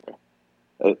matter.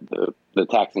 The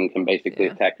Taxxon can basically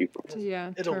Yeah. attack you from So,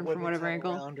 yeah, It'll turn whip from its whatever head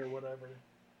angle. around or whatever.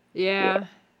 Yeah.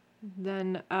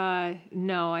 Then,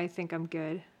 no, I think I'm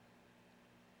good.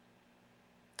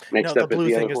 Next No, the up is blue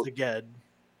the thing other is horse. the Ged.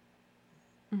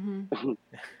 Mm-hmm.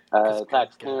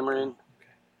 Attacks Cameron.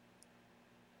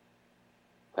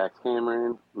 Attacks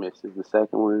Cameron. Misses the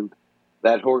second one.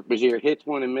 That Hork-Bajir hits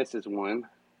one and misses one.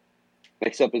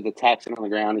 Next up is the Taxxon on the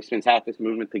ground. He spends half his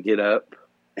movement to get up.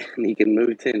 And he can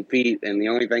move 10 feet. And the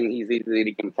only thing that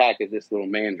he can attack is this little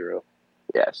mandrill.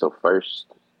 Yeah, so first,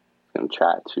 going to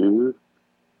try to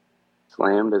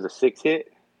slam. Does a 6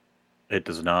 hit? It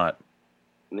does not.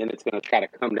 And then it's going to try to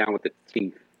come down with its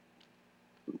teeth.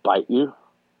 Bite you.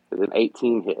 Does an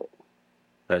 18 hit?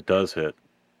 That does hit.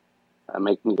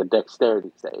 Make me a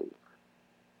dexterity save.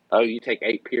 Oh, you take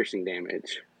 8 piercing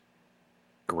damage.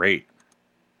 Great.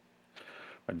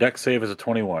 My dex save is a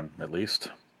 21, at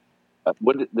least.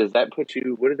 What does that put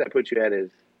you at as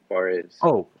far as?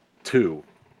 Oh, 2.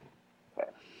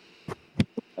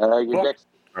 Your Oh, next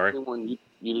sorry. one, you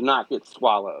do not get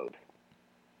swallowed.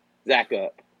 Zach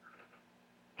up.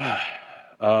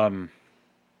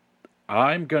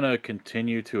 I'm gonna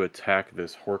continue to attack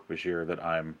this Hork-Bajir that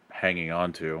I'm hanging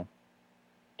on to.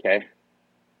 Okay.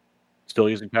 Still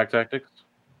using pack tactics?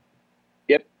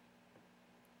 Yep.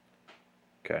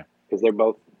 Okay. Because they're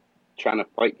both trying to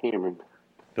fight Cameron.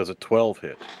 Does a 12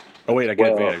 hit? Oh wait, I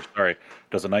get 12. advantage. Sorry.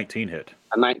 Does a 19 hit?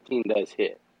 A 19 does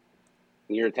hit.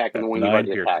 You're attacking the That's one you've 9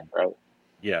 already piercing. attacked, right?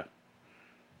 Yeah.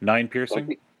 9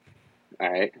 piercing?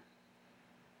 All right.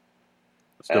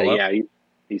 Still up? Yeah,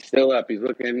 he's still up. He's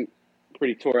looking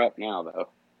pretty tore up now, though.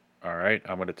 All right.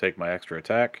 I'm gonna take my extra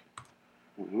attack.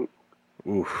 Mm-hmm.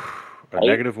 Oof. A 8?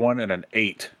 -1 and an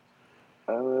 8.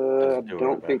 I Doesn't do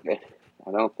don't it, think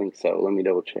I don't think so. Let me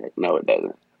double check. No, it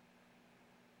doesn't.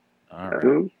 All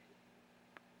right.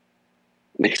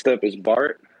 Next up is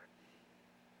Bart.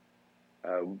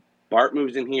 Bart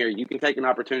moves in here. You can take an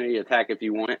opportunity attack if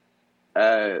you want.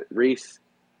 Reese,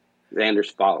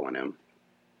 Xander's following him.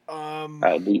 I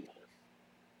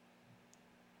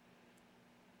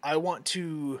want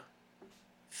to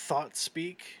thought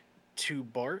speak to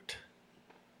Bart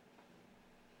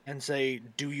and say,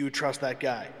 "Do you trust that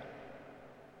guy?"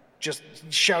 Just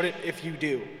shout it if you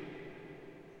do.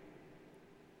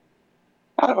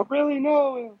 I don't really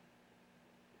know him.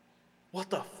 What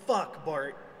the fuck,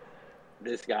 Bart?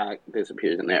 This guy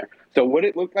disappears in there. So what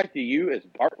it looked like to you is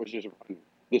Bart was just running.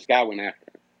 This guy went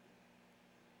after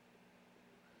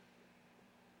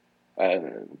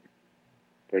him.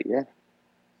 But yeah.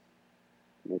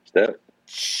 Next up.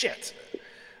 Shit.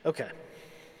 Okay.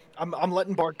 I'm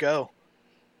letting Bart go.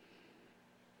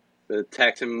 The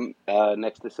Texan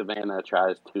next to Savannah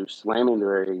tries to slam into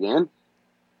her again.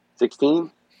 16.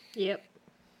 Yep.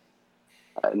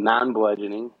 9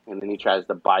 bludgeoning, and then he tries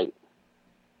to bite.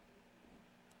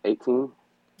 18.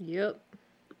 Yep.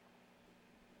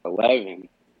 11.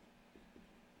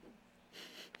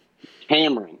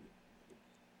 Cameron.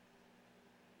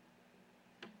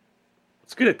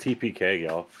 Let's get a TPK,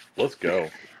 y'all. Let's go.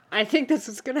 I think this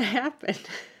is gonna happen.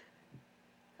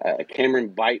 Cameron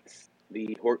bites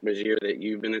the Hork-Bajir that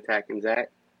you've been attacking, Zach.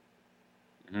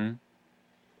 Mm-hmm.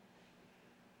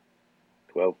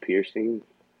 12 piercing.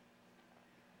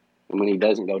 And when he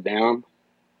doesn't go down,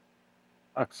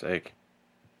 Fuck's sake.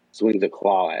 swings a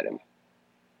claw at him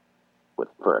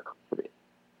for a crit.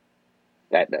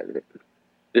 That does it.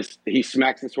 He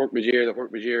smacks the Hork-Bajir. The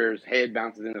Hork-Bajir's head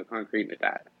bounces into the concrete and it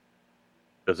dies.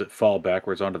 Does it fall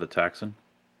backwards onto the Texan?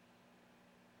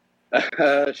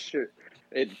 Sure.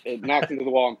 It knocks into the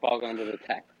wall and falls onto the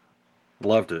tack.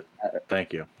 Loved it.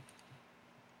 Thank you.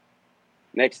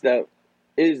 Next up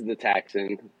is the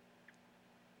Texan.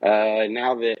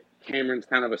 Now that Cameron's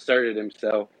kind of asserted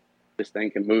himself, this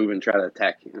thing can move and try to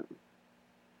attack him.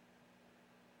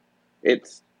 I'm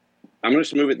going to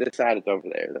just move it this side. It's over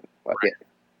there. Fuck it.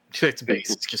 Its base,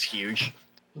 it's just huge.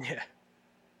 Yeah.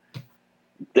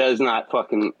 Does not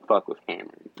fucking fuck with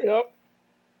Cameron. Yep.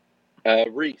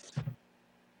 Reese.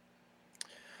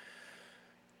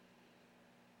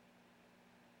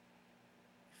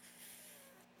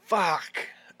 Fuck.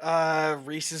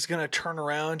 Reese is gonna turn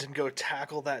around and go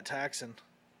tackle that Texan.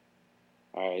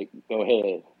 All right, go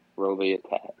ahead. Roll the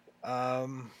attack.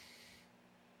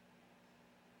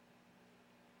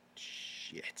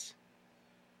 Shit.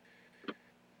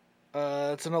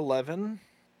 It's an 11.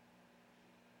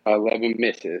 11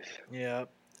 misses. Yeah.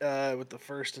 With the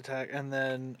first attack, and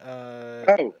then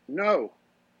Oh no!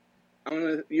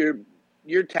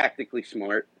 You're tactically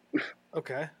smart.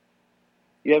 okay.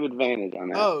 You have advantage on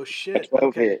that. Oh shit. 12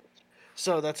 Okay. hits.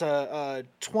 So that's a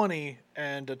 20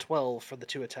 and a 12 for the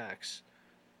 2 attacks.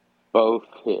 Both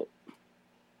hit.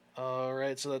 All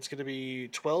right, so that's going to be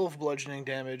 12 bludgeoning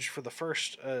damage for the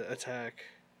first attack.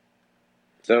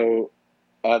 So,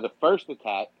 the first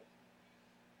attack,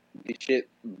 the shit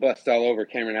busts all over.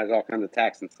 Cameron has all kinds of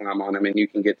attacks and slime on him, and you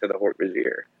can get to the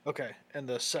Hork-Bajir. Okay, and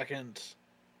the second,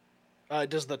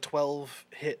 does the 12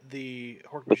 hit the The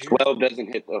Hork-Bajir? 12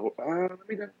 doesn't hit the. Let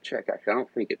me double check. Actually, I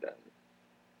don't think it does.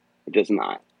 It does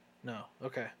not. No.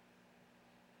 Okay.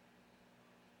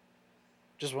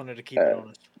 Just wanted to keep it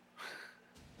honest.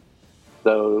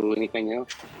 So, anything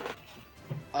else?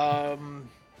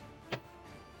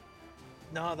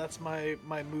 No, that's my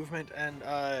movement, and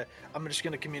I'm just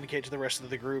going to communicate to the rest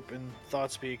of the group in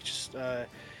thought speak. Just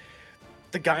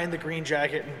the guy in the green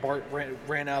jacket and Bart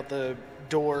ran out the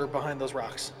door behind those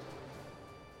rocks.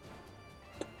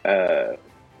 The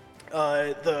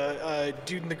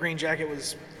dude in the green jacket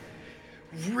was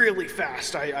really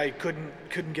fast. I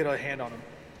couldn't get a hand on him.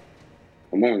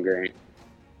 Come on, Grant.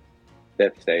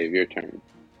 Death save. Your turn.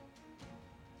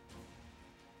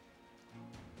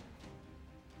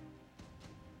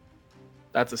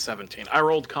 That's a 17. I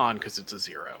rolled con because it's a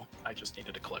 0. I just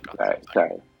needed to click on All right, something.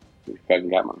 sorry. You fucking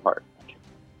got my heart.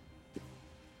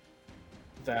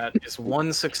 That is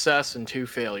 1 success and 2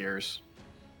 failures.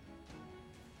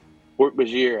 Fort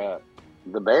Bajir,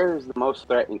 the bear is the most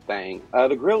threatening thing.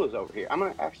 The gorilla's over here. I'm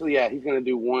gonna actually, he's gonna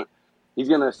do one. He's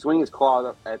gonna swing his claws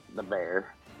up at the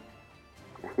bear.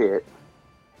 Hit.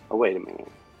 Oh, wait a minute.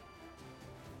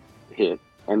 Hit.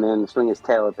 And then swing his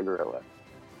tail at the gorilla.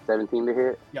 17 to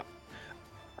hit? Yep.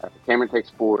 Cameron takes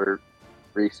 4.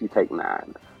 Reese, you take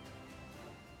 9.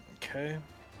 Okay.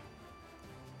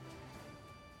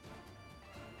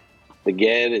 The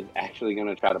Ged is actually going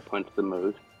to try to punch the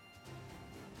moose.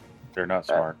 They're not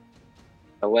smart.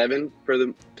 11 for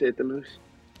the to hit the moose?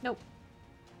 Nope.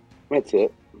 That's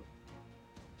it.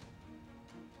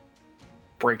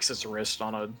 Breaks his wrist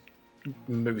on a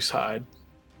moose hide.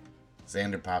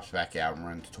 Xander pops back out and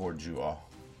runs towards you all.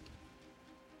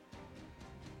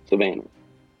 Savannah.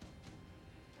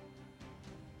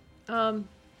 I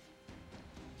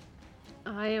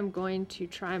am going to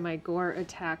try my gore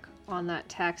attack on that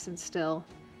Taxon still.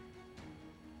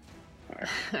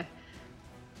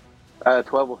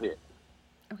 12 will hit.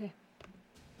 Okay.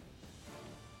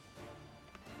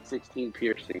 16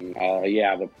 piercing.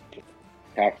 The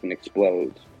toxin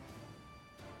explodes.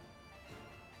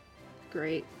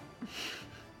 Great.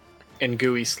 And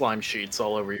gooey slime sheets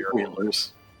all over your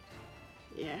antlers.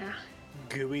 Yeah.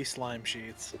 Gooey slime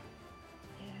sheets.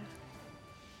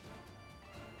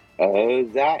 Yeah.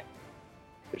 Zach.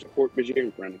 There's a Fort Bajir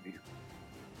in front of you.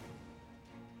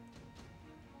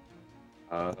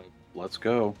 Let's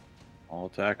go. I'll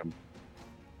attack him.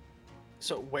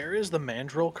 So where is the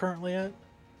mandrill currently at?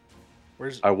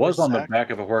 I was on the Zach? back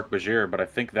of a Hork-Bajir, but I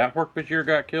think that Hork-Bajir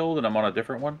got killed, and I'm on a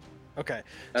different one. Okay.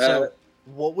 So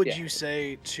what would yeah. you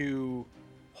say to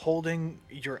holding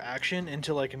your action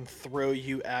until I can throw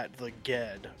you at the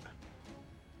Ged?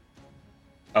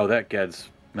 Oh, that Ged's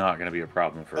not going to be a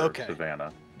problem for Okay.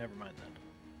 Savannah. Never mind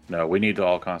then. No, we need to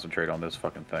all concentrate on this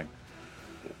fucking thing.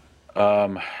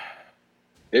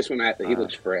 This one, he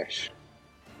looks fresh.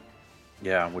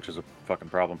 Yeah, which is a fucking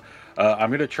problem. I'm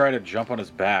going to try to jump on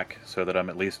his back so that I'm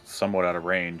at least somewhat out of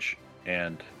range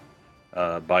and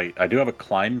bite. I do have a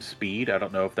climb speed. I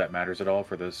don't know if that matters at all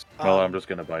for this. Well, I'm just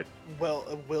going to bite.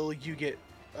 Well, will you get...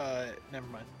 never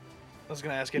mind. I was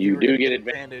going to ask if You were do gonna get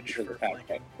advantage because for of pack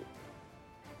flanking.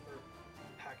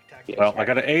 Yeah. Well, I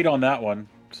got an 8 on that one,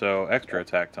 so extra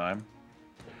attack time.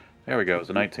 There we go. It's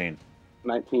a 19.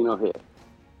 19 will hit.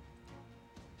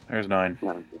 There's 9.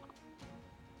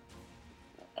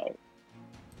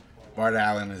 Bart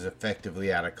Allen is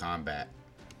effectively out of combat.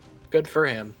 Good for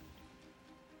him.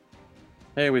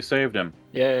 Hey, we saved him.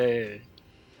 Yay.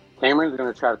 Cameron's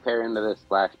going to try to tear into this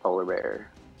last polar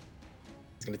bear.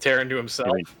 He's going to tear into himself.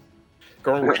 I mean-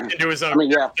 Go right into his own I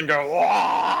mean, yeah. and go,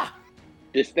 "Wah!"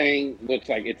 This thing looks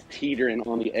like it's teetering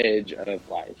on the edge of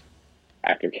life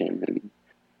after Cameron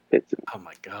hits him. Oh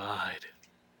my god.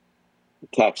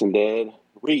 Taxon dead.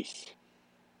 Reese.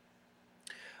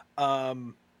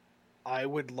 I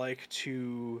would like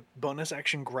to bonus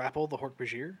action grapple the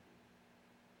Hork-Bajir.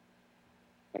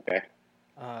 Okay.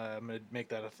 I'm going to make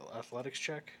that athletics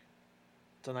check.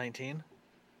 It's a 19.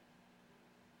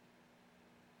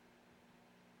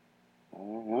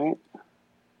 All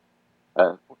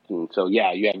right. 14. So,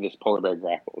 yeah, you have this polar bear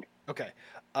grappled. Okay.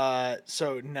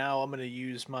 So now I'm going to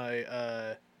use my...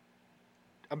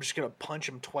 I'm just going to punch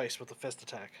him twice with a fist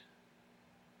attack.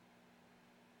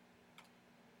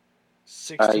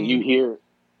 16. You hear...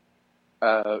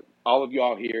 all of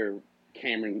y'all hear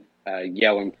Cameron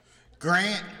yelling.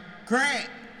 Grant! Grant!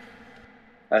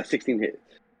 16 hits.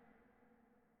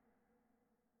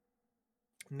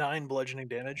 9 bludgeoning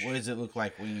damage. What does it look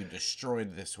like when you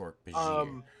destroyed this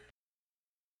Hork-Bajir?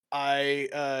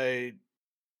 I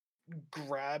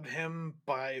grab him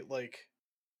by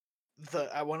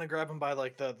I want to grab him by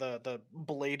the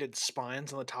bladed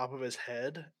spines on the top of his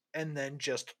head, and then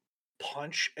just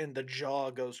punch, and the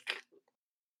jaw goes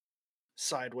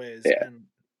sideways, Yeah.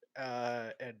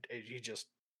 and he just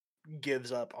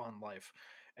gives up on life,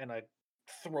 and I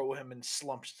throw him and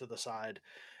slumps to the side,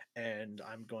 and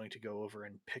I'm going to go over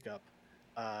and pick up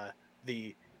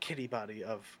the kitty body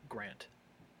of Grant.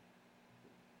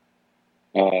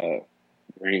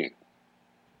 Grant.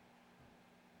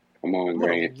 Come on, I'm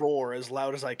gonna Grant. roar as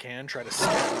loud as I can, try to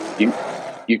scare him.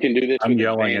 You can do this. I'm with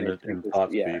yelling advantage in because-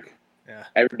 thought yeah. speak. Yeah.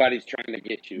 Everybody's trying to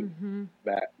get you Mm-hmm.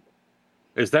 back.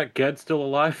 Is that Ged still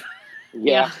alive?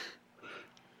 Yeah.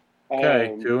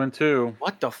 Okay, 2 and 2.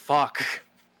 What the fuck?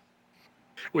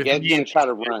 With Ged's me gonna and try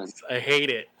to run. I hate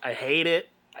it. I hate it.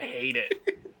 I hate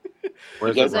it.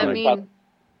 Where's Does Does it that running? mean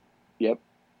Yep.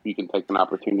 You can take an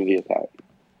opportunity attack.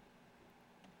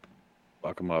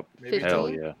 Fuck him up. Maybe Hell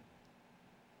 15? yeah.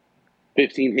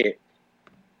 15 hit.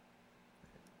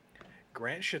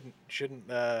 Grant shouldn't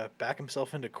back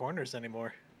himself into corners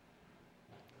anymore.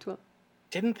 12?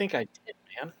 Didn't think I did,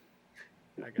 man.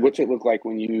 I got What's you. it look like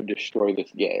when you destroy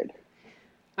this Ged?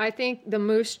 I think the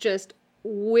moose just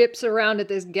whips around at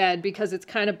this Ged because it's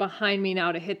kind of behind me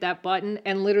now to hit that button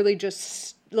and literally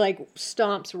just like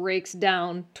stomps, rakes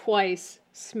down twice,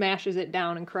 smashes it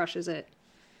down and crushes it.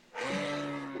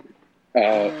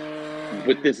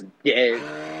 With this Ged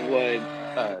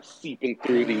blood seeping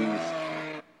through these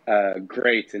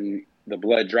grates and the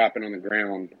blood dropping on the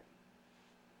ground.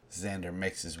 Xander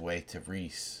makes his way to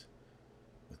Reese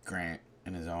with Grant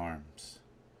in his arms.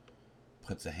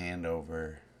 Puts a hand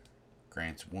over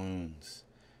Grant's wounds.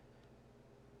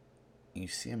 You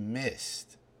see a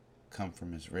mist come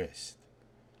from his wrist.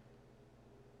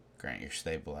 Grant, you're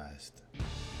stabilized.